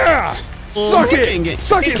 Yeah. Suck it.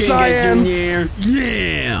 Suck it, Cyan.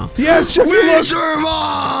 Yeah. Yes, Jeffy, We look.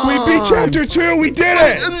 survived. We beat chapter 2. We did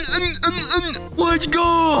it. Let's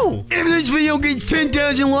go. If this video gets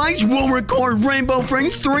 10,000 likes, we'll record Rainbow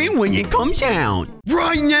Friends 3 when it comes out.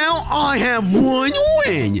 Right now, I have 1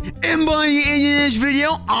 win. And by the end of this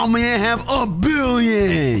video, I'm gonna have 1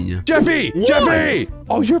 billion. Jeffy. What? Jeffy.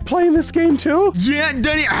 Oh, you're playing this game too? Yeah,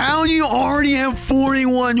 Daddy, how do you already have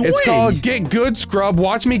 41 wins? It's called Get Good, Scrub.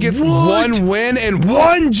 Watch me get What? 1 win and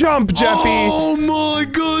 1 jump, Jeffy. Oh my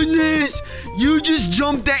goodness! You just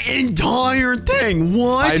jumped that entire thing.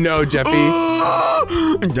 What? I know, Jeffy.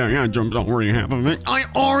 Daddy, I jumped already half of it. I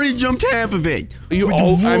already jumped half of it. You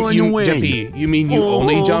Jeffy, you mean you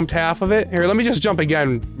only jumped half of it? Here, let me just jump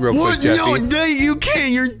again real What? quick, Jeffy. No, Daddy, you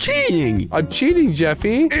can't. You're cheating. I'm cheating,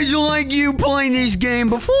 Jeffy. It's like you playing this game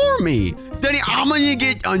before me. Daddy, I'm gonna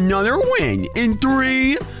get another win in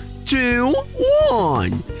 3, 2,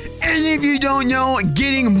 1. And if you don't know,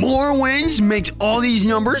 getting more wins makes all these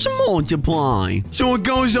numbers multiply. So it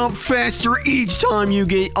goes up faster each time you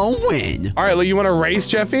get a win. All right, you want to race,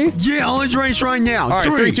 Jeffy? Yeah, let's race right now. All right,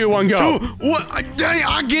 3, 2, 1, go. 2, what? Daddy,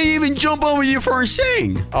 I can't even jump over you first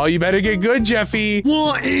thing. Oh, you better get good, Jeffy.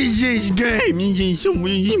 What is this game? This is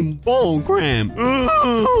some bull crap.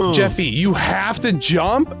 Jeffy, you have to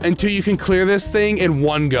jump until you can clear this thing in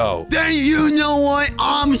 1 go. Daddy, you know what?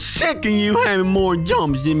 I'm sick of you having more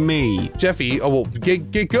jumps than me. Jeffy, oh, well,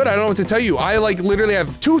 get good. I don't know what to tell you. I, literally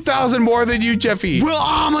have 2,000 more than you, Jeffy. Well,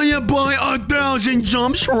 I'm gonna buy 1,000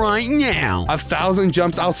 jumps right now. 1,000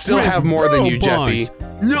 jumps. I'll still With have more than you, Jeffy.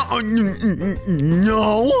 No,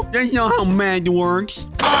 that's not how math works.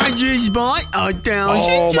 I just bought 1,000 jumps.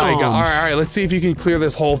 Oh, my God. All right. Let's see if you can clear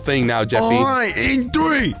this whole thing now, Jeffy. All right, in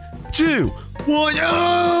 3, 2, 1.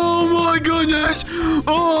 Oh, my goodness.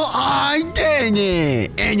 Oh, I did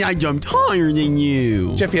it. And I jumped higher than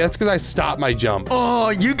you. Jeffy, that's because I stopped my jump. Oh,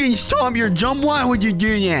 you can stop your jump? Why would you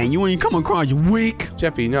do that? You want to come across weak?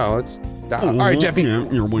 Jeffy, no, it's... All right, Jeffy. Yeah,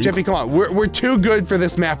 you're weak. Jeffy, come on. We're too good for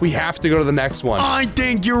this map. We have to go to the next one. I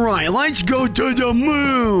think you're right. Let's go to the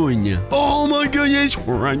moon. Oh my goodness,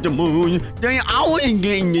 we're at the moon. Dang, I wasn't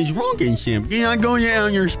getting this rocket ship. Can I go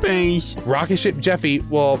down your space? Rocket ship, Jeffy.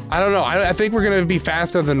 Well, I don't know. I think we're gonna be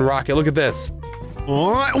faster than Rocket. Look at this.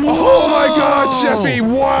 All right. Whoa. Oh my God, Jeffy!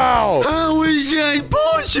 Wow. How is that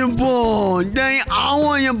possible? Dang, I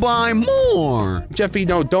want to buy more. Jeffy,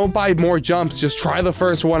 no, don't buy more jumps. Just try the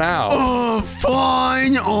first one out. Oh,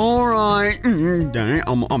 fine. All right. Dang,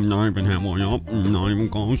 I'm not even halfway up. Not even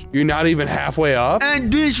close. You're not even halfway up?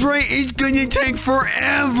 At this rate, it's gonna take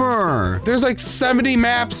forever. There's like 70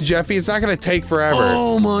 maps, Jeffy. It's not gonna take forever.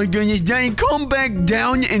 Oh my goodness, Danny, come back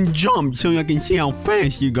down and jump so I can see how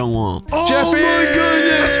fast you go up. Oh Jeffy! my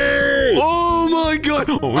goodness! Oh my god!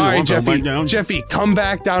 Oh, All right, Jeffy, come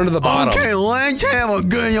back down to the bottom. Okay, let's have a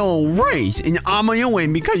good old race, and I'm gonna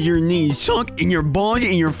win because your knees suck, and you're bald,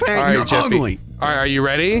 and you're fat, All and right, you're Jeffy. ugly. All right, are you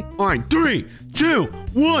ready? All right, 3, 2,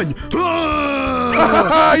 1.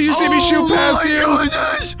 You see me shoot past you? Oh my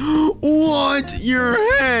goodness! What? You're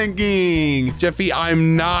hacking. Jeffy,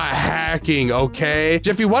 I'm not hacking, okay?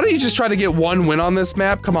 Jeffy, why don't you just try to get 1 win on this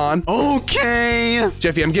map? Come on. Okay.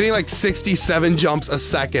 Jeffy, I'm getting like 67 jumps a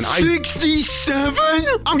second. 67?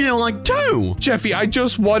 I'm getting like 2. Jeffy, I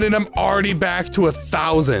just won and I'm already back to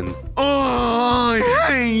 1,000. Oh, I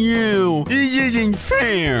hate you. This isn't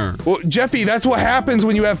fair. Well, Jeffy, that's what happens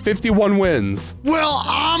when you have 51 wins. Well,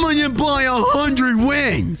 I'm gonna buy 100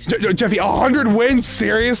 wins. Jeffy, 100 wins?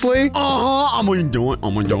 Seriously? I'm gonna do it.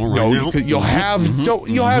 I'm gonna do it right now.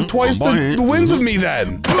 You'll have twice the wins of me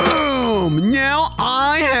then. Boom! Boom! Now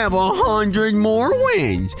I have 100 more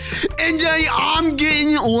wins. And Daddy, I'm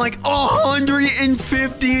getting like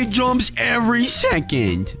 150 jumps every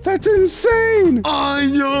second. That's insane. I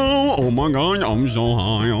know. Oh my God, I'm so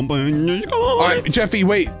high up in the sky. All right, Jeffy,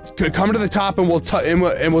 wait. Come to the top and we'll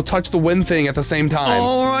touch the win thing at the same time.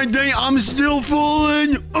 All right, Daddy, I'm still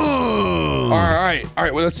falling. All right.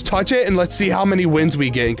 Well, let's touch it and let's see how many wins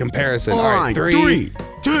we get in comparison. All right, 3,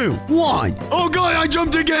 2, 1. Oh God, I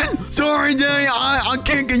jumped again. Sorry, Daddy, I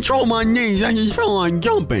can't control my knees. I just feel like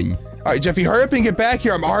jumping. All right, Jeffy, hurry up and get back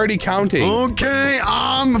here. I'm already counting. Okay,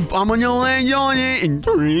 I'm gonna land on it in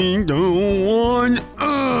 3, 2, 1.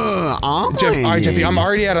 All right, Jeffy, I'm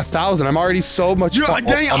already at 1,000. I'm already so much far.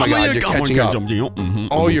 Oh my God, you're catching up.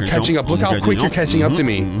 Oh, you're catching up. Look how quick you're catching up to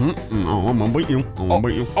me. Oh, I'm gonna beat you. I'm gonna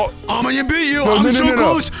beat you. I'm gonna beat you. No, I'm so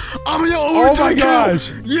close. I'm gonna overtake you. Oh my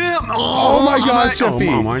gosh. Yeah. Oh my gosh, Jeffy.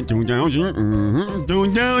 Oh my 2,000.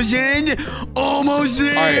 2,000. Almost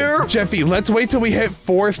there. All right, Jeffy, let's wait till we hit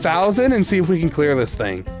 4,000 and see if we can clear this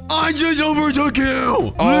thing. I just overtook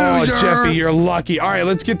you. Oh, Loser. Jeffy, you're lucky. All right,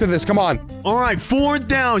 let's get to this. Come on. All right,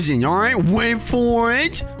 4,000. All right, wait for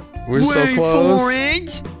it. We're so close. Wait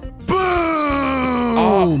for it.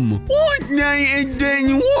 Boom! What? It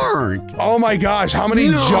didn't work. Oh my gosh, how many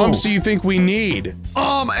jumps do you think we need?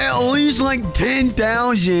 At least like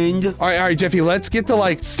 10,000. All right, Jeffy, let's get to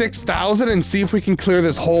like 6,000 and see if we can clear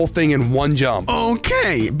this whole thing in one jump.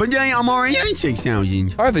 Okay, but Daddy, I'm already at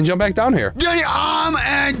 6,000. All right, then jump back down here. Daddy, I'm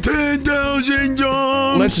at 10,000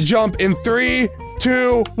 jumps. Let's jump in 3,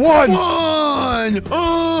 2, 1.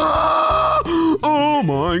 Oh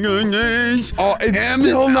my goodness. Oh, it's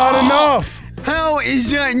still not enough. How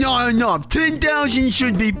is that not enough? 10,000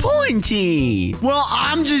 should be plenty. Well,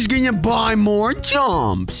 I'm just gonna buy more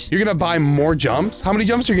jumps. You're gonna buy more jumps? How many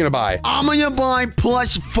jumps are you gonna buy? I'm gonna buy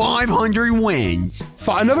plus 500 wins.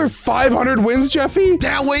 Another 500 wins, Jeffy?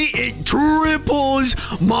 That way it triples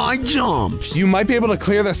my jumps. You might be able to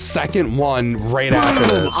clear the second one right after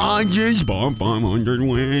this. I just bought 500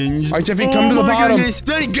 wins. All right, Jeffy, come to the bottom. Goodness.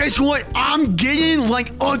 Daddy, guess what? I'm getting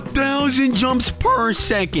like 1,000 jumps per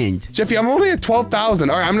second. Jeffy, I'm only at 12,000.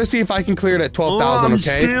 All right, I'm gonna see if I can clear it at 12,000,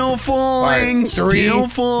 okay? Still falling. Right, 3, still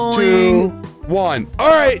falling. 2, 1. All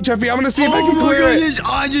right, Jeffy, I'm gonna see if I can clear it.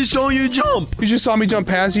 I just saw you jump. You just saw me jump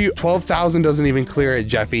past you. 12,000 doesn't even clear it,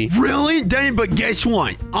 Jeffy. Really? Daddy, but guess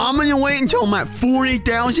what? I'm gonna wait until I'm at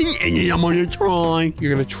 40,000 and then I'm gonna try.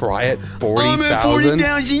 You're gonna try it? 40,000? I'm at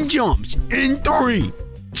 40,000 jumps in 3,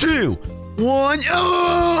 2, 1.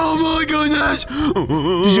 Oh my goodness.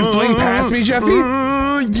 Did you fling past me, Jeffy?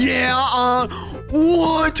 Yeah,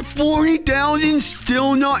 what? 40,000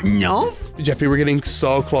 still not enough? Jeffy, we're getting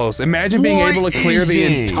so close. Imagine being able to clear the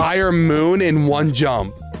entire moon in one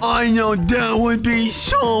jump. I know, that would be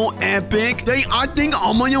so epic. I think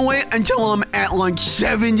I'm gonna wait until I'm at like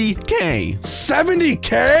 70K.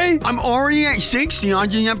 70K? I'm already at 60, I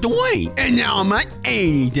just have to wait. And now I'm at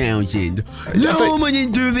 80,000. Now I'm gonna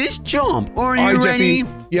do this jump. Are you ready?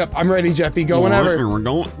 Jeffy. Yep, I'm ready, Jeffy. Go whenever. Here we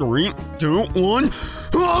go. 3, 2, 1.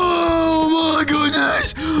 Oh my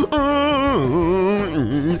goodness!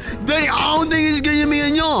 Daddy, I don't think it's gonna be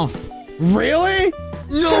enough. Really?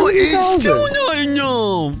 No, it's still not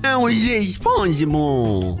enough. How is this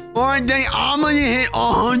possible? All right, Daddy, I'm gonna hit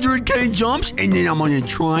 100K jumps and then I'm gonna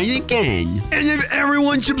try it again. And if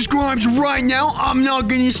everyone subscribes right now, I'm not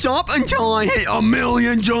gonna stop until I hit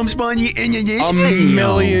 1,000,000 jumps by the end of this video.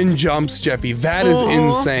 1,000,000 jumps, Jeffy. That is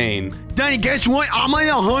insane. Daddy, guess what? I'm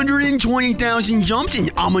at 120,000 jumps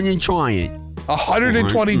and I'm gonna try it.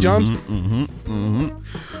 120 jumps?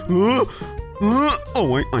 Oh,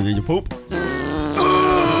 wait, I need to poop.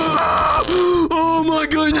 Oh my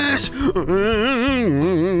goodness!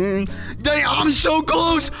 Daddy, I'm so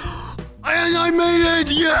close! And I made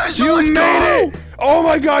it! Yes! You made it! Oh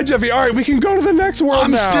my God, Jeffy! All right, we can go to the next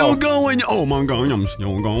world now. I'm still going. Oh my God, I'm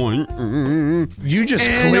still going. You just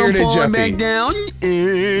cleared it, Jeffy. Back down,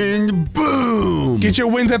 and boom! Get your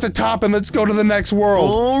wins at the top, and let's go to the next world.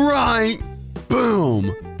 All right,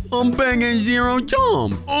 boom! I'm back at 0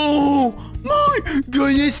 jump. Oh my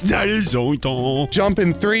goodness, that is so tall. Jump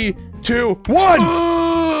in 3, 2, 1.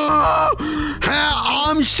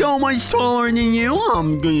 I'm so much taller than you.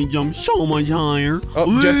 I'm gonna jump so much higher.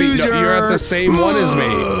 Oh, Jeffy, no, you're at the same one as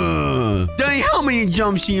me. Daddy, how many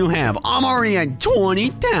jumps do you have? I'm already at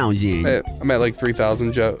 20,000. I'm at like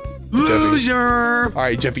 3,000, Loser! All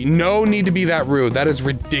right, Jeffy, no need to be that rude. That is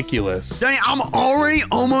ridiculous. Daddy, I'm already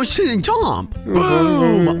almost to the top.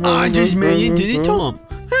 Boom! I just made it to the top.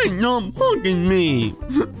 Hey, not fucking me.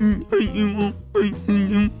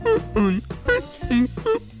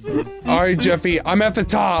 All right, Jeffy, I'm at the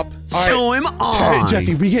top. So am I.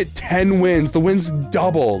 Jeffy, we get 10 wins. The wins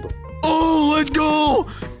doubled. Oh, let's go.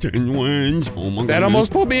 10 wins. Oh, my God. That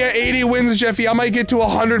almost put me at 80 wins, Jeffy. I might get to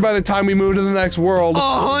 100 by the time we move to the next world.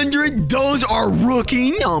 100? Those are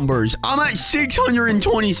rookie numbers. I'm at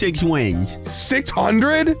 626 wins.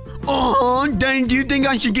 600? Danny, do you think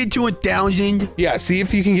I should get to 1,000? Yeah, see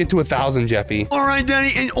if you can get to 1,000, Jeffy. All right,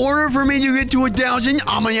 Danny, in order for me to get to 1,000,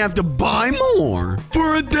 I'm going to have to buy more.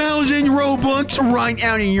 For 1,000 Robux right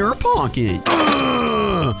out of your pocket.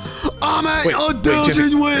 I'm at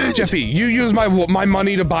 1,000 wins. Jeffy, you use my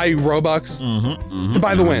money to buy Robux? To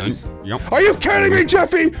buy the wins? Yep. Are you kidding me,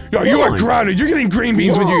 Jeffy? No, you are grounded. You're getting green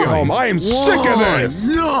beans when you get home. I am sick of this.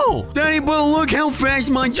 No. Danny, but look how fast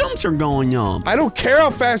my jumps are going up. I don't care how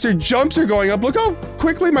fast your jumps are going up. Look how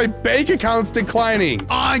quickly my bank account's declining.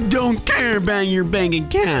 I don't care about your bank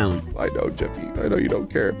account. I know, Jeffy. I know you don't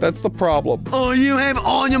care. That's the problem. Oh, you have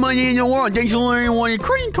all the money in the world. That's only what your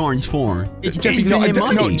credit card's for. It's Jeffy, infinite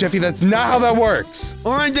money. no, Jeffy, that's not how that works.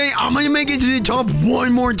 All right, Danny, I'm going to make it to the top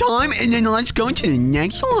one more time, and then let's go to the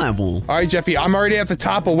next level. All right, Jeffy, I'm already at the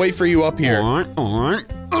top. I'll wait for you up here. All right.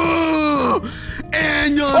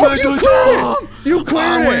 And I'm at the top. You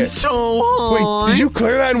cleared it. I went so high. Wait, did you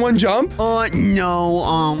clear that in one jump? No,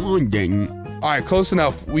 I didn't. All right, close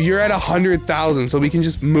enough. You're at 100,000, so we can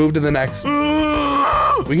just move to the next.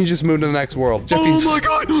 We can just move to the next world. Jeffy, oh my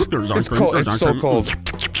God! It's cold. It's so cold.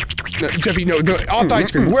 No, Jeffy, no, off the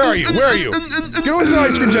ice cream. Where are you? Where are you? Get away from the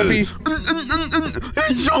ice cream, Jeffy.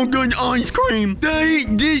 It's so good ice cream.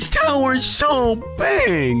 This tower is so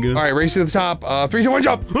big. All right, race to the top. 3, 2, 1,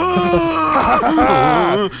 jump.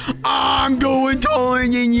 I'm going taller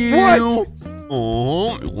than you. What?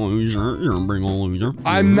 Oh, loser. You're a big old loser.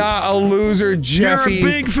 I'm not a loser, Jeffy. You're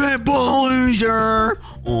a big fat ball loser.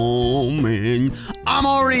 Oh, man. I'm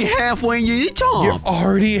already halfway to the top. You're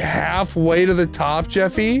already halfway to the top,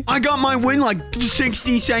 Jeffy? I got my win like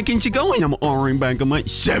 60 seconds ago, and I'm already back on my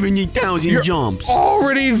 70,000 jumps.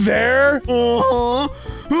 Already there? Uh-huh.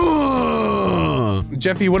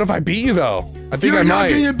 Jeffy, what if I beat you, though? I think I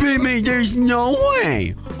might. You're not gonna beat me. There's no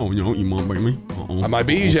way. Oh, no, you might beat me. I might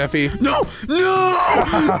beat you, Jeffy. No!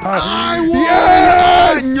 I won!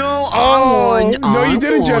 Yes! No, I won. No, you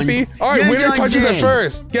didn't, Jeffy. All right, winner touches it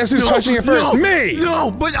first. Guess who's touching it first? Me! No,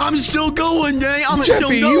 but I'm still going, Danny. I'm Jeffy, still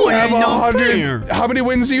going. you have 100. Fair. How many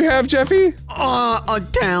wins do you have, Jeffy?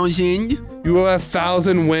 1,000. You have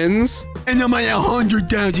 1,000 wins? And I'm at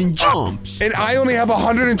 100,000 jumps. And I only have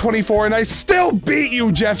 124, and I still beat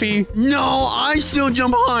you, Jeffy. No, I still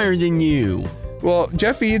jump higher than you. Well,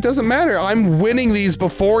 Jeffy, it doesn't matter. I'm winning these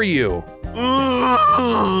before you.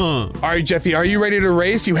 All right, Jeffy, are you ready to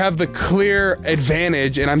race? You have the clear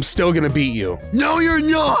advantage, and I'm still gonna beat you. No, you're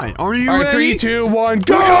not. Are you ready? 3, 2, 1,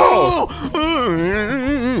 go!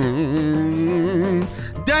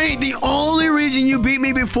 Danny, the only reason you beat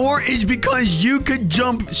me before is because you could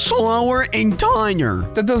jump slower and tighter.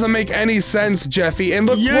 That doesn't make any sense, Jeffy. And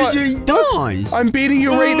look yes, it does. I'm beating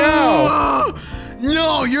you right now.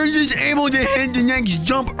 No, you're just able to hit the next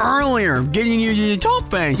jump earlier, getting you to the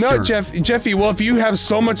top faster. No, Jeffy, well, if you have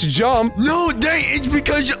so much jump. No, Danny, it's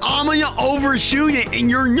because I'm going to overshoot it and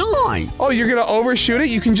you're not. Oh, you're going to overshoot it?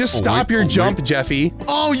 You can just stop your jump, Jeffy.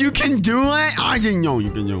 Oh, you can do that? I didn't know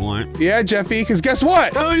you can do that. Yeah, Jeffy, because guess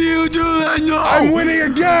what? How do you do that? No. I'm winning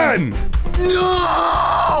again.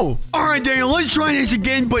 No! All right, Daniel, let's try this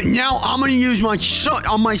again, but now I'm going to use my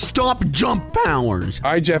stop jump powers.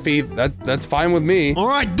 All right, Jeffy, that's fine with me. All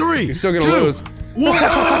right, 3, You're still going to lose. 1.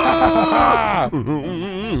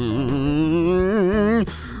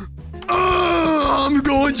 I'm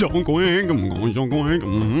going so quick. I'm going so quick.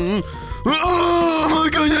 Oh my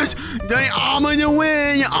goodness! Danny, I'm gonna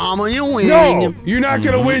win! I'm gonna win! No! You're not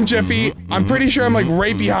gonna win, Jeffy! I'm pretty sure I'm like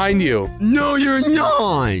right behind you. No, you're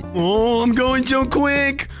not! Oh, I'm going so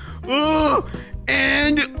quick! Oh,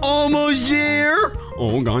 and almost there!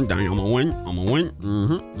 Oh god dang, I'm gonna win. I'm gonna win.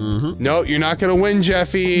 No, you're not gonna win,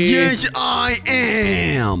 Jeffy. Yes, I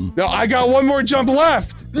am! No, I got one more jump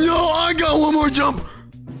left! No, I got one more jump!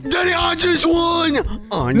 Daddy, I just won!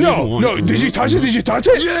 No, did you touch it? Did you touch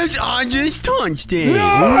it? Yes, I just touched it!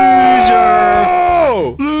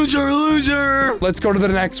 No! Loser! Let's go to the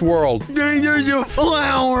next world. There's a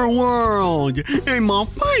flower world! And my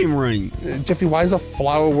favorite! Jeffy, why is a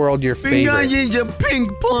flower world your favorite? Because it's a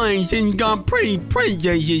pink place and got pretty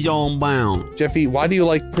princesses all about. Jeffy, why do you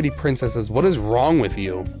like pretty princesses? What is wrong with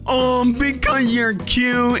you? Because you're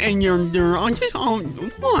cute and I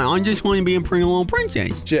just want to be a pretty little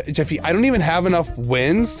princess. Jeffy, I don't even have enough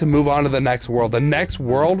wins to move on to the next world. The next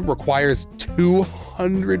world requires 200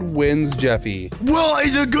 400 wins, Jeffy. Well,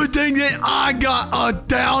 it's a good thing that I got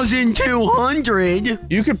 1,200.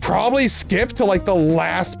 You could probably skip to like the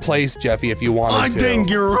last place, Jeffy, if you wanted to. I think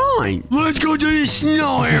you're right. Let's go to the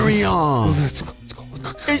snow area. Let's go.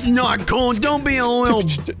 It's not cold. Don't be a little.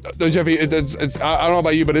 No, Jeffy, it's I don't know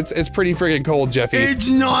about you, but it's pretty freaking cold, Jeffy. It's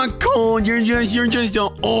not cold. You're just an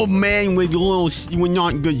old man with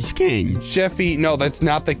not good skin. Jeffy, no, that's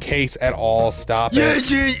not the case at all. Stop it.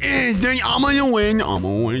 Yes, it is. Then I'm gonna win. I'm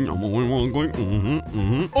gonna win.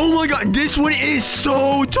 Oh my God, this one is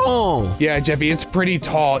so tall. Yeah, Jeffy, it's pretty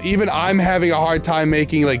tall. Even I'm having a hard time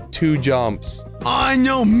making like 2 jumps. I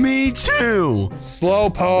know, me too.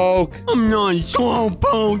 Slowpoke. I'm not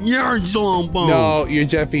slowpoke. You're slowpoke. No,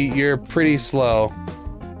 Jeffy, you're pretty slow.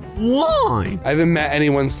 Why? I haven't met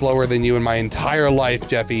anyone slower than you in my entire life,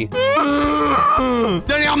 Jeffy.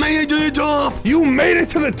 Daddy, I made it to the top. You made it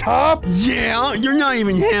to the top? Yeah, you're not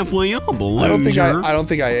even halfway up, loser. I don't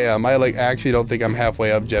think I am. I actually don't think I'm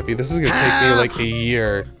halfway up, Jeffy. This is gonna take me like a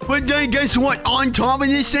year. But then guess what? On top of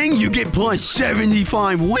this thing, you get plus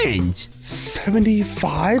 75 wins.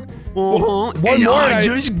 75? One more. I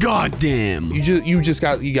just got them.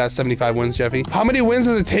 You got 75 wins, Jeffy. How many wins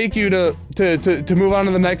does it take you to move on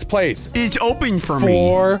to the next place? It's open for me.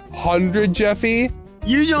 400, Jeffy.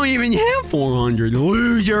 You don't even have 400,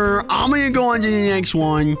 loser. I'm gonna go on to the next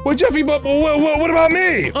one. Well, Jeffy, but what about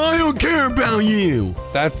me? I don't care about you.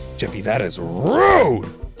 Jeffy, that is rude.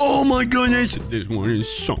 Oh my goodness, this one is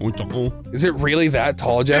so tall. Is it really that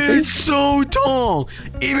tall, Jeffy? It's so tall.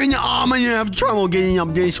 Even I'm gonna have trouble getting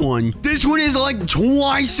up this one. This one is like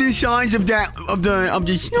twice the size of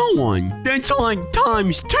the snow one. That's like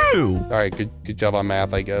 ×2. All right, good job on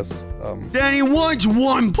math, I guess. Daddy, what's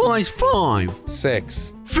 1 + 5?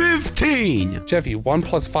 6. 15. Jeffy, 1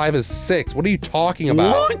 + 5 is 6. What are you talking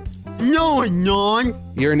about? What? No, it's not.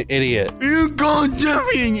 You're an idiot. You called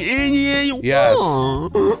Jeffy an idiot? Yes.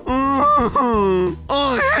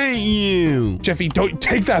 I hate you. Jeffy, don't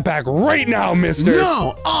take that back right now, mister.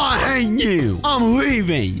 No, I hate you. I'm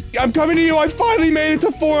leaving. I'm coming to you. I finally made it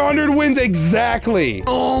to 400 wins exactly.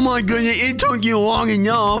 Oh my goodness, it took you long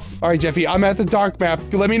enough. All right, Jeffy, I'm at the dark map.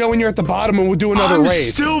 Let me know when you're at the bottom and we'll do another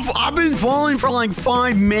race. I've been falling for like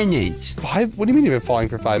 5 minutes. 5? What do you mean you've been falling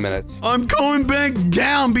for 5 minutes? I'm going back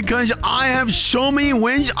down because I have so many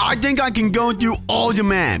wins. I think I can go through all the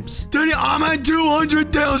maps. Daddy, I'm at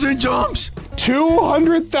 200,000 jumps.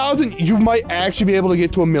 200,000? You might actually be able to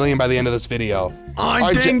get to 1 million by the end of this video.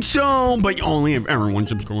 I think so, but only if everyone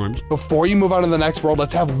subscribes. Before you move on to the next world,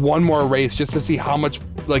 let's have one more race just to see how much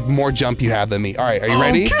more jump you have than me. All right, are you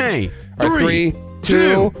ready? Okay. All right, 3,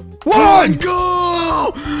 2, 1,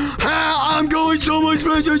 go! I'm going so much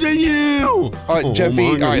faster than you. All right, Jeffy.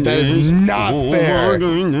 All right, that is not fair. Oh my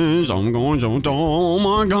goodness, I'm going so tall. Oh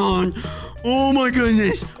my god. Oh my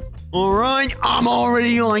goodness. All right, I'm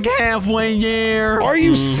already like halfway there. Are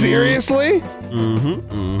you seriously?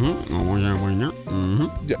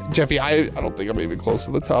 Jeffy, I don't think I'm even close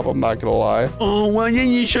to the top. I'm not gonna lie. Oh, well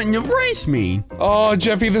then you shouldn't have raced me. Oh,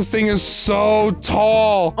 Jeffy, this thing is so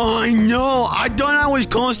tall. I know. I thought I was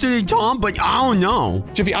close to the top, but I don't know.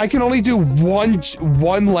 Jeffy, I can only do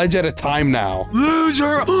one ledge at a time now.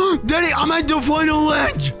 Loser! Daddy, I'm at the final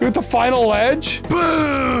ledge. You're at the final ledge?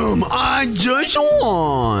 Boom! I just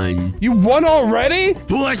won. You won already?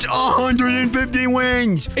 Plus 150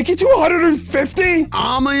 wins. It gets you 150?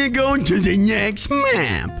 I'm gonna go to the next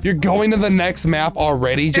map. You're going to the next map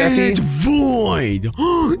already, Jeffy? And it's void.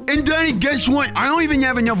 And Daddy, guess what? I don't even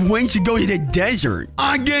have enough wins to go to the desert.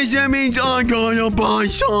 I guess that means I gotta buy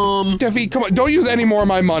some. Jeffy, come on. Don't use any more of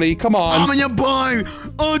my money. Come on. I'm gonna buy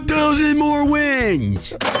 1,000 more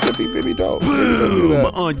wins. Jeffy, baby, don't. Boom!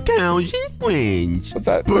 1,000 wins. But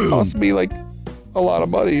that cost me like a lot of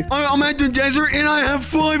money. I'm at the desert and I have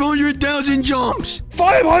 500,000 jumps.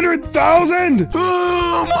 500,000?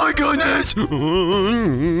 Oh my goodness! I'm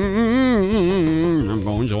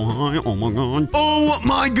going so high. Oh my god. Oh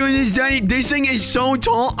my goodness, Daddy. This thing is so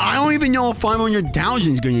tall. I don't even know if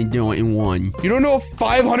 500,000 is going to do it in one. You don't know if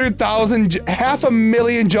 500,000,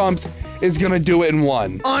 500,000 jumps is gonna do it in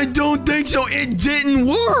one. I don't think so. It didn't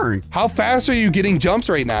work. How fast are you getting jumps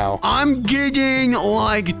right now? I'm getting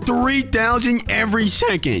like 3,000 every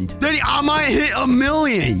second. Daddy, I might hit 1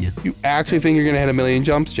 million. You actually think you're gonna hit 1 million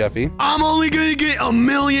jumps, Jeffy? I'm only gonna get 1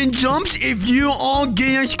 million jumps if you all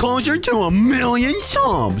get us closer to 1 million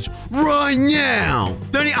subs right now.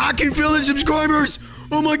 Daddy, I can feel the subscribers.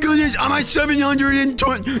 Oh my goodness, I'm at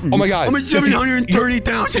 720. Oh my god. I'm at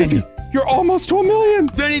 730,000. You're almost to 1 million.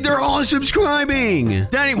 Daddy, they're all subscribing.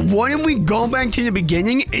 Daddy, why don't we go back to the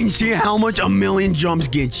beginning and see how much 1 million jumps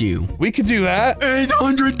gets you? We could do that.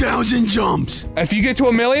 800,000 jumps. If you get to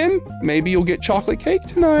 1 million, maybe you'll get chocolate cake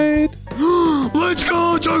tonight. Let's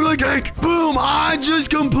go, chocolate cake. Boom, I just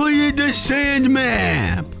completed the sand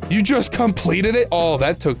map. You just completed it? Oh,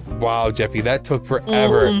 that took, wow, Jeffy, that took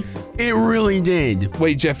forever. It really did.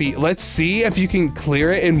 Wait, Jeffy, let's see if you can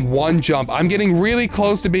clear it in 1 jump. I'm getting really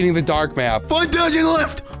close to beating the dark map. 5,000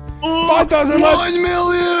 left. 5,000 left. 1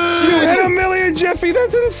 million. You hit 1 million, Jeffy.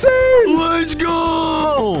 That's insane. Let's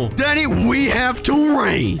go. Daddy, we have to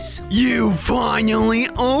race. You finally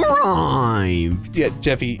arrived. Yeah,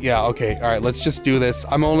 Jeffy. Yeah, okay. All right, let's just do this.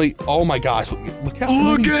 I'm only, oh my gosh. Look at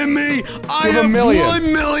me. I have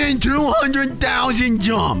 1,200,000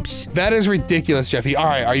 jumps. That is ridiculous, Jeffy. All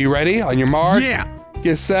right, are you ready? On your mark? Yeah.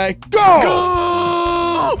 Get set, go. Go.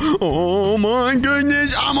 Oh my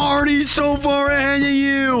goodness, I'm already so far ahead of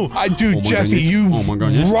you. Dude, Jeffy, you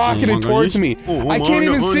rocketed towards me. I can't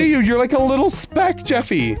even see you. You're like a little speck,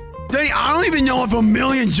 Jeffy. Daddy, I don't even know if 1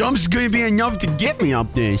 million jumps is going to be enough to get me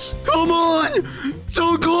up this. Come on.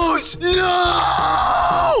 So close. No.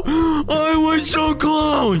 I was so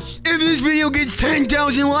close. If this video gets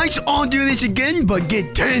 10,000 likes, I'll do this again, but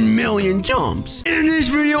get 10 million jumps. In this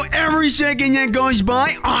video, every second that goes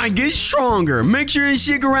by, I get stronger. Make sure to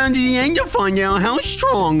stick around to the end to find out how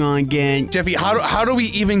strong I get. Jeffy, how do we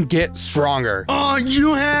even get stronger?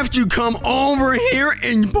 You have to come over here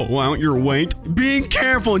and pull out your weight. Be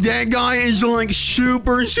careful. That guy is like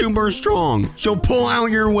super strong. So pull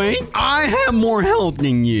out your weight. I have more health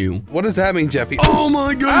than you. What does that mean, Jeffy? Oh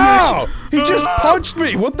my goodness. Ow! He just punched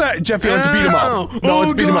me. What the? Jeffy, let's beat him up. No,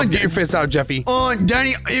 let's beat him up. Get your fist out, Jeffy.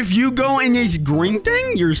 Daddy, if you go in this green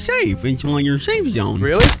thing, you're safe. It's like your safe zone.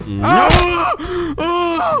 Really?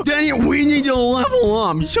 Daddy, we need to level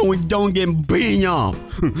up so we don't get beaten up.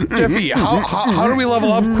 Jeffy, how do we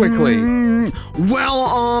level up quickly?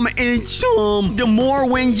 Well, it's the more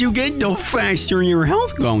wins you get, the faster your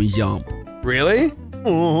health goes up. Really?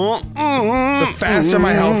 The faster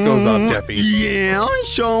my health goes up, Jeffy. Yeah,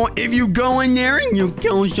 so if you go in there and you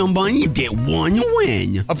kill somebody, you get 1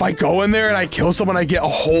 win. If I go in there and I kill someone, I get a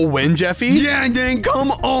whole win, Jeffy? Yeah, then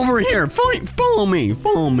come over here. Follow me.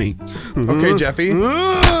 Okay, Jeffy.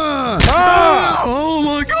 Oh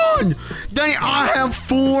my god! Daddy, I have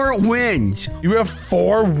 4 wins. You have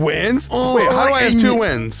 4 wins? Wait, how do I have 2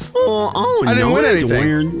 wins? I didn't win anything.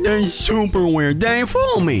 Weird. That's super weird. Daddy,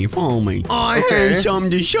 follow me. I have something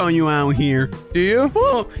to show you out here. Do you?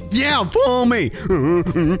 Yeah, follow me. Oh,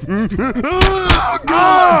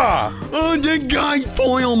 God! The guy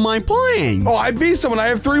foiled my plan. Oh, I beat someone. I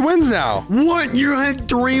have 3 wins now. What? You had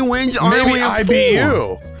 3 wins? Maybe I beat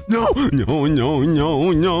you. No. Jeffy.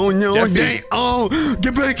 Daddy,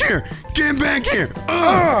 get back here.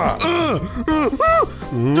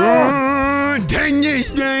 Take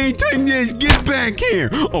this, Daddy. Take this. Get back here.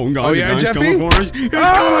 Oh, God. Oh, yeah, Jeffy? Coming for us. It's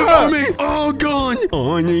coming for me. Oh, God.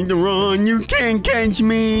 Oh, I need to run. You can't catch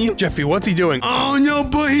me. Jeffy, what's he doing? Oh, no,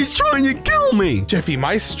 but he's trying to kill me. Jeffy,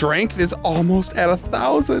 my strength is almost at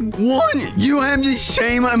 1,000. What? You have the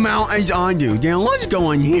same amount as I do. Now, let's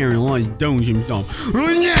go in here and let's do some stuff.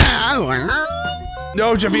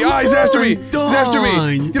 No, Jeffy, he's after me. He's after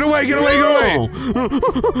me. Get away.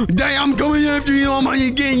 Daddy, I'm coming after you. I'm gonna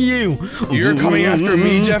get you. You're coming after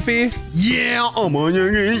me, Jeffy? Yeah, I'm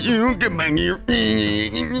gonna get you. Get back here.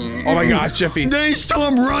 Oh my gosh, Jeffy. They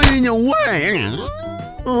stop running away.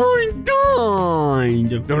 I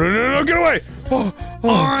died. No, get away.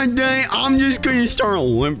 Alright, Daddy, I'm just gonna start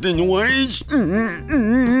lifting weights.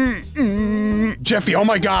 Jeffy, oh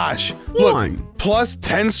my gosh. Look, plus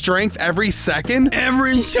 10 strength every second?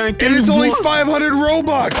 Every second. And it's only 500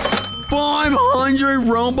 Robux. 500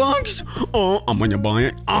 Robux? Oh, I'm gonna buy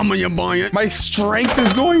it. My strength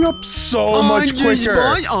is going up so much quicker.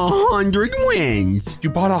 I just bought 100 wins. You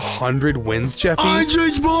bought 100 wins, Jeffy? I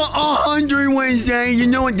just bought 100 wins, Daddy. You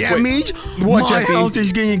know what that means? What, My Jeffy? health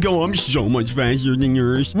is gonna go up so much faster than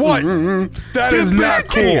yours. What? That is not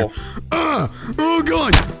cool. Oh,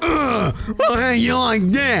 God. Hey, you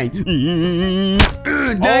like that?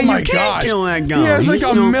 Oh, my gosh. Kill that guy. He has like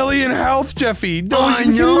a million health, Jeffy. I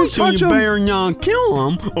know, so you better not kill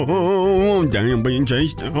him. Oh, Daddy, I'm being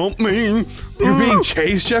chased. Help me. You're being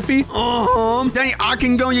chased, Jeffy? Daddy, I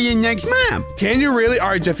can go to the next map. Can you really? All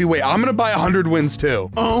right, Jeffy, wait. I'm going to buy 100 wins,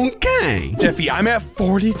 too. Okay. Jeffy, I'm at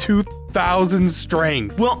 42 50,000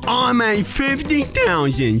 strength. Well, I'm at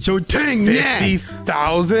 50,000, so take that.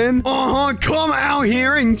 50,000? Come out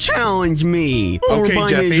here and challenge me. Okay, by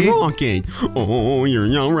Jeffy. this rocket. Oh, you're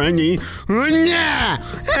not ready. Yeah.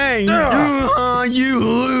 Hey, you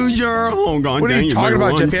loser. Oh, God. What are you talking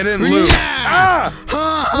about, Jeffy? I didn't lose. Yeah.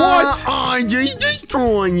 What? I just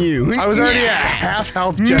destroyed you. I was already at half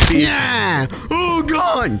health, Jeffy. Yeah. Oh,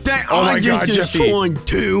 God. Oh my I just God, Jeffy. destroyed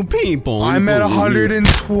 2 people. I'm at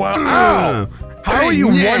 112. Ow! How are you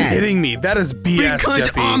one-hitting me? That is BS, because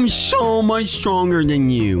Jeffy. I'm so much stronger than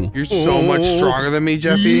you. You're so much stronger than me,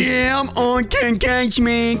 Jeffy. Yeah, can't catch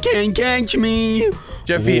me, can't catch me.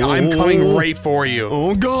 Jeffy, I'm coming right for you.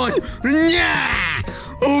 Oh, God. Yeah.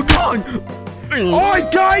 Oh, God. Oh, I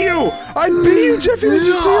got you! I beat you, Jeffy. Did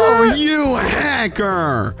you see that? You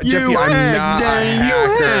hacker. Jeffy, I'm not a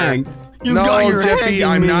hacker. You No, got your Jeffy, hacking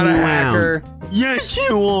I'm not a menu hacker. out. Yes,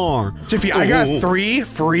 you are. Jeffy, I got 3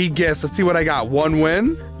 free gifts. Let's see what I got. 1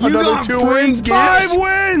 win, You another got 2 free wins, gifts? 5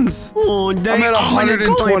 wins. Oh, dang, I'm at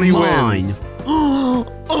 120 wins.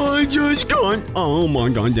 I just got. Oh my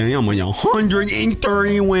God, dang! I'm at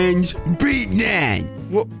 130 wins. Beat that.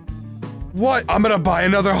 What? I'm gonna buy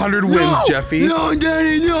another 100 wins, Jeffy. No,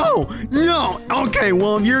 Daddy, no. Okay,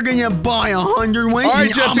 well, if you're gonna buy 100 wins, All right,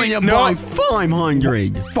 I'm Jeffy, gonna buy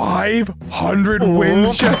 500. 500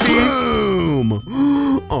 wins, Jeffy. Boom!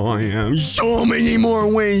 I have so many more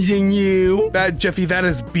wins than you. Jeffy, that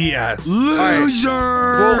is BS. Loser!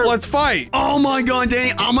 Right. Well, let's fight. Oh my God,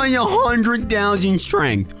 Danny, I'm at 100,000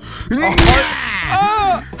 strength. Loser!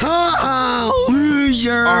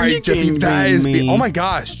 All right, Jeffy, that is me. Oh my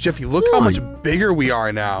gosh, Jeffy, look how much bigger we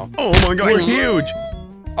are now. Oh my God, We're huge.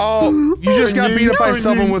 Oh, you just got beat up by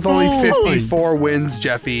someone with only 54 wins,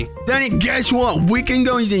 Jeffy. Danny, guess what? We can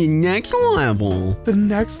go to the next level. The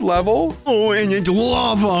next level? Oh, and it's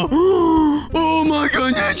lava. Oh my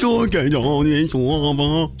goodness, look at all this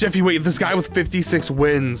lava. Jeffy, wait, this guy with 56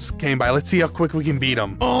 wins came by. Let's see how quick we can beat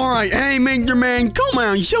him. All right, hey, Mr. Man, come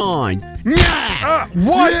outside. Yeah!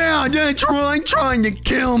 What? Yeah, that's right, trying to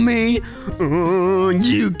kill me.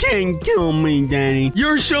 You can't kill me, Danny.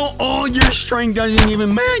 You're so old, your strength doesn't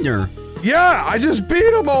even matter. Yeah, I just beat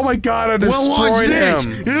him. Oh my God, I destroyed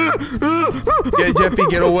him. Yeah, Jeffy,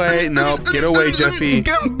 get away. No, get away, Jeffy.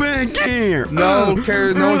 Come back here. No one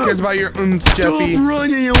cares about your Jeffy. Stop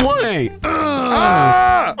running away.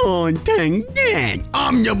 Oh, dang that.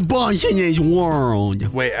 I'm the boss in this world.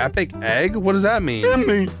 Wait, epic egg? What does that mean?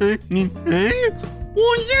 What's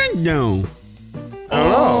that do? I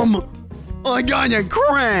don't know. I got a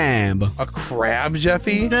crab. A crab,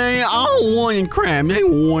 Jeffy? Daddy, I don't want a crab. They're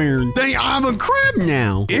weird. Daddy, I have a crab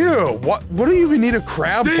now. Ew, what do you even need a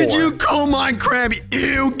crab for? Did you call my crab?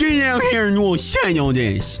 Ew, get out here and we'll settle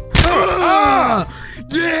this.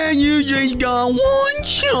 Yeah, you just got 1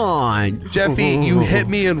 shot. Jeffy, you hit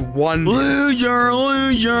me in 1. Loser.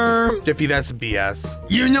 Jeffy, that's BS.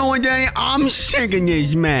 You know what, Daddy? I'm sick of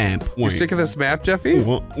this map. You're sick of this map, Jeffy?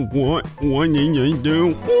 What did you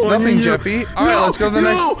do? Nothing, Jeffy. All right, let's go to the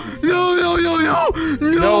next. No.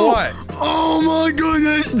 No, what? Oh my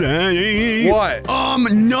goodness, Daddy. What?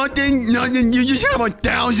 Nothing. You just have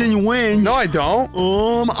 1,000 wins. No, I don't.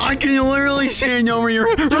 I can literally see it over your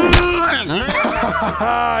head.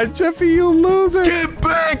 Jeffy, you loser. Get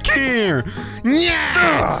back here.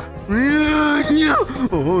 Yeah.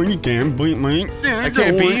 Oh, you can't beat me. I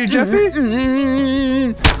can't beat you, Jeffy?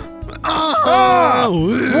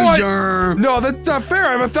 Loser. What? No, that's not fair.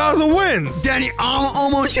 I have 1,000 wins. Daddy, I'm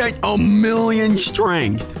almost at 1,000,000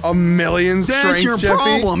 strength. 1,000,000 strength, That's your Jeffy?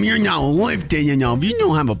 problem. You're not lifted enough. You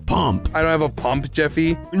don't have a pump. I don't have a pump,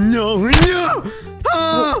 Jeffy. No.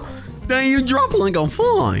 Then you drop like a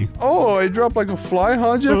fly. Oh, I dropped like a fly,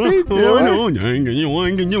 huh, Jeffy? No.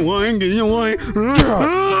 Get away.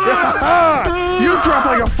 You dropped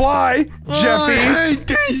like a fly, Jeffy. I hate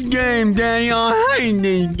this game, Daddy. I hate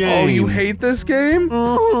this game. Oh, you hate this game?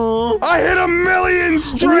 I hit 1,000,000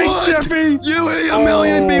 strength, What? Jeffy. You hit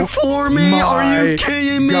 1,000,000 before me? Are you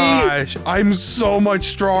kidding me? Gosh, I'm so much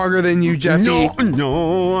stronger than you, Jeffy.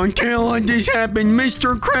 No, I can't let this happen,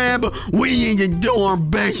 Mr. Crab. We need to do our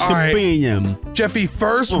best to beat him. Jeffy,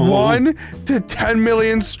 first 1 to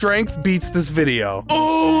 10,000,000 strength beats this video.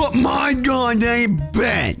 Oh my God, they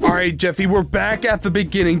bet. All right, Jeffy, we're back at the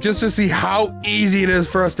beginning just to see how easy it is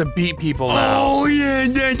for us to beat people now. Oh yeah,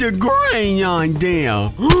 that's a great idea.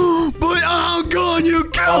 But oh God, you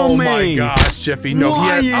killed me. Oh my gosh, Jeffy, no,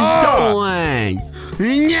 Why he you had. doing?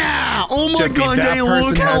 Yeah. Oh my Jeffy, God, that Daniel,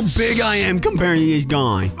 look person how has big I am compared to this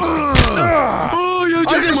guy. Oh, you I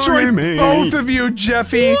just destroyed me. both of you,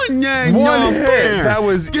 Jeffy. One One hit. fair. That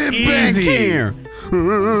was Get easy. back here.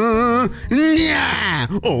 Yeah.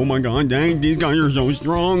 Oh my god, dang, these guys are so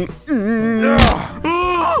strong.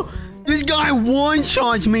 This guy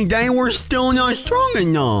one-shots me, dang, we're still not strong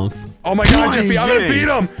enough. Oh my god, Jeffy, I'm gonna beat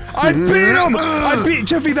him! I beat him! I beat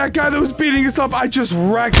Jeffy, that guy that was beating us up, I just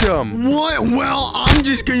wrecked him! What? Well, I'm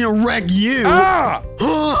just gonna wreck you! Ah!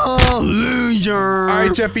 Loser!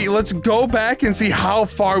 Alright, Jeffy, let's go back and see how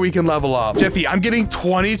far we can level up. Jeffy, I'm getting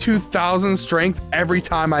 22,000 strength every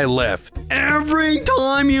time I lift. Every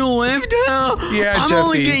time you lift? Yeah, I'm Jeffy.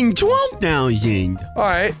 only getting 12,000.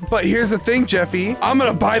 Alright, but here's the thing, Jeffy. I'm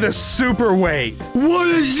gonna buy the super weight. What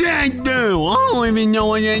does that do? I don't even know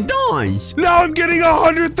what that does. Now I'm getting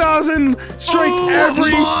 100,000 strength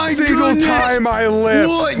every single time I lift.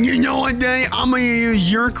 What? You know what, Daddy? I'm gonna use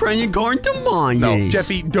your credit card to buy this.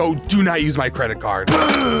 Jeffy, do not use my credit card.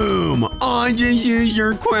 Boom! I just used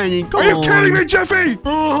your credit card. Are you kidding me, Jeffy?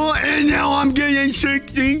 And now I'm getting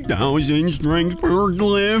 60,000 strength per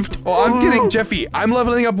lift. Oh, I'm getting, Jeffy, I'm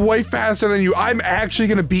leveling up way faster than you. I'm actually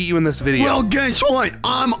gonna beat you in this video. Well, guess what?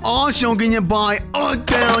 I'm also gonna buy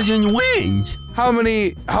 1,000 wins. How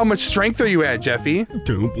much strength are you at, Jeffy?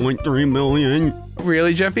 2.3 million.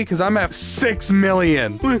 Really, Jeffy? Because I'm at 6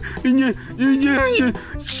 million. Come on,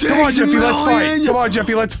 Jeffy, let's fight. Come on,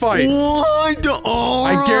 Jeffy, let's fight. What?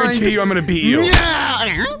 I guarantee you I'm gonna beat you.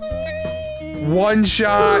 Yeah. One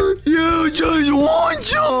shot. You just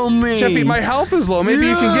one-shot me. Jeffy, my health is low. Maybe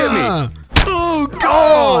you can get me. Oh,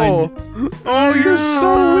 God. Oh, you're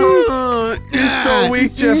so weak. You're so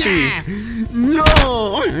weak, Jeffy. No.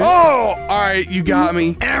 Oh, all right, you got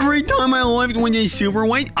me. Every time I lift with a super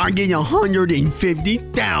weight, I get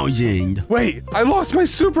 150,000. Wait, I lost my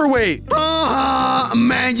super weight.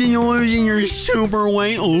 Imagine you losing your super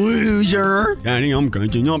weight, loser. Daddy, I'm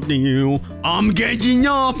catching up to you. I'm catching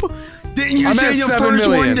up. Didn't you say the first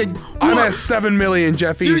one to... I'm at 7 million,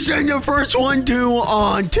 Jeffy. You said the first one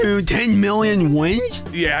to 10 million wins?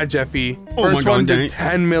 Yeah, Jeffy. Oh First my God, one to Danny.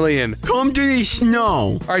 10 million. Come to the snow.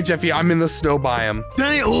 All right, Jeffy, I'm in the snow biome.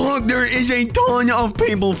 Hey, look, there is a ton of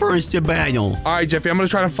people for us to battle. All right, Jeffy, I'm gonna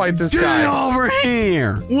try to fight this Get guy. over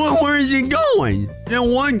here. Where is he going? The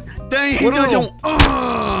one that he doesn't...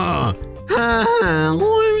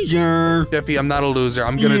 loser. Jeffy, I'm not a loser.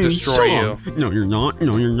 I'm gonna destroy you. No, you're not.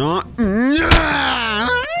 No, you're not.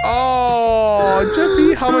 Oh,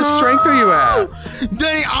 Jeffy, how much strength are you at?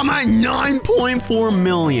 Daddy, I'm at 9.4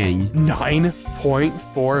 million.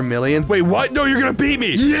 9.4 million? Wait, what? No, you're gonna beat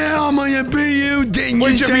me. Yeah, I'm gonna beat you. Didn't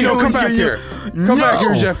Wait, you Jeffy, say no, I come was back gonna- here. Come back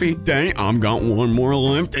here, Jeffy. Daddy, I've got one more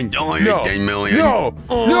lift until I hit 10 million. No,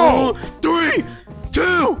 no. 3,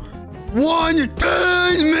 2, 1,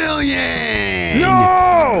 10 million.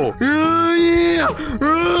 No! Yeah.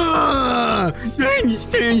 Dang,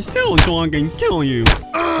 stand still so I can kill you.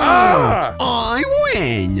 I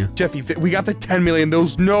win. Jeffy, we got the 10 million.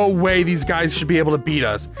 There's no way these guys should be able to beat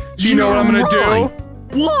us. Do you know what I'm gonna do?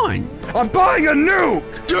 What? I'm buying a nuke!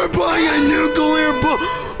 You're buying a nuclear bomb!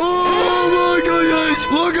 Oh my goodness!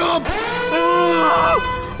 Look up!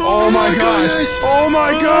 Oh my gosh! Goodness. Oh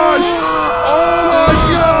my gosh! Oh my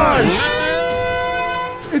gosh!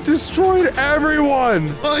 It destroyed everyone!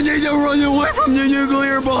 I need to run away from the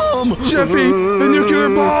nuclear bomb! Jeffy, the nuclear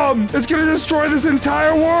bomb! It's gonna destroy this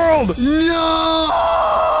entire world! No!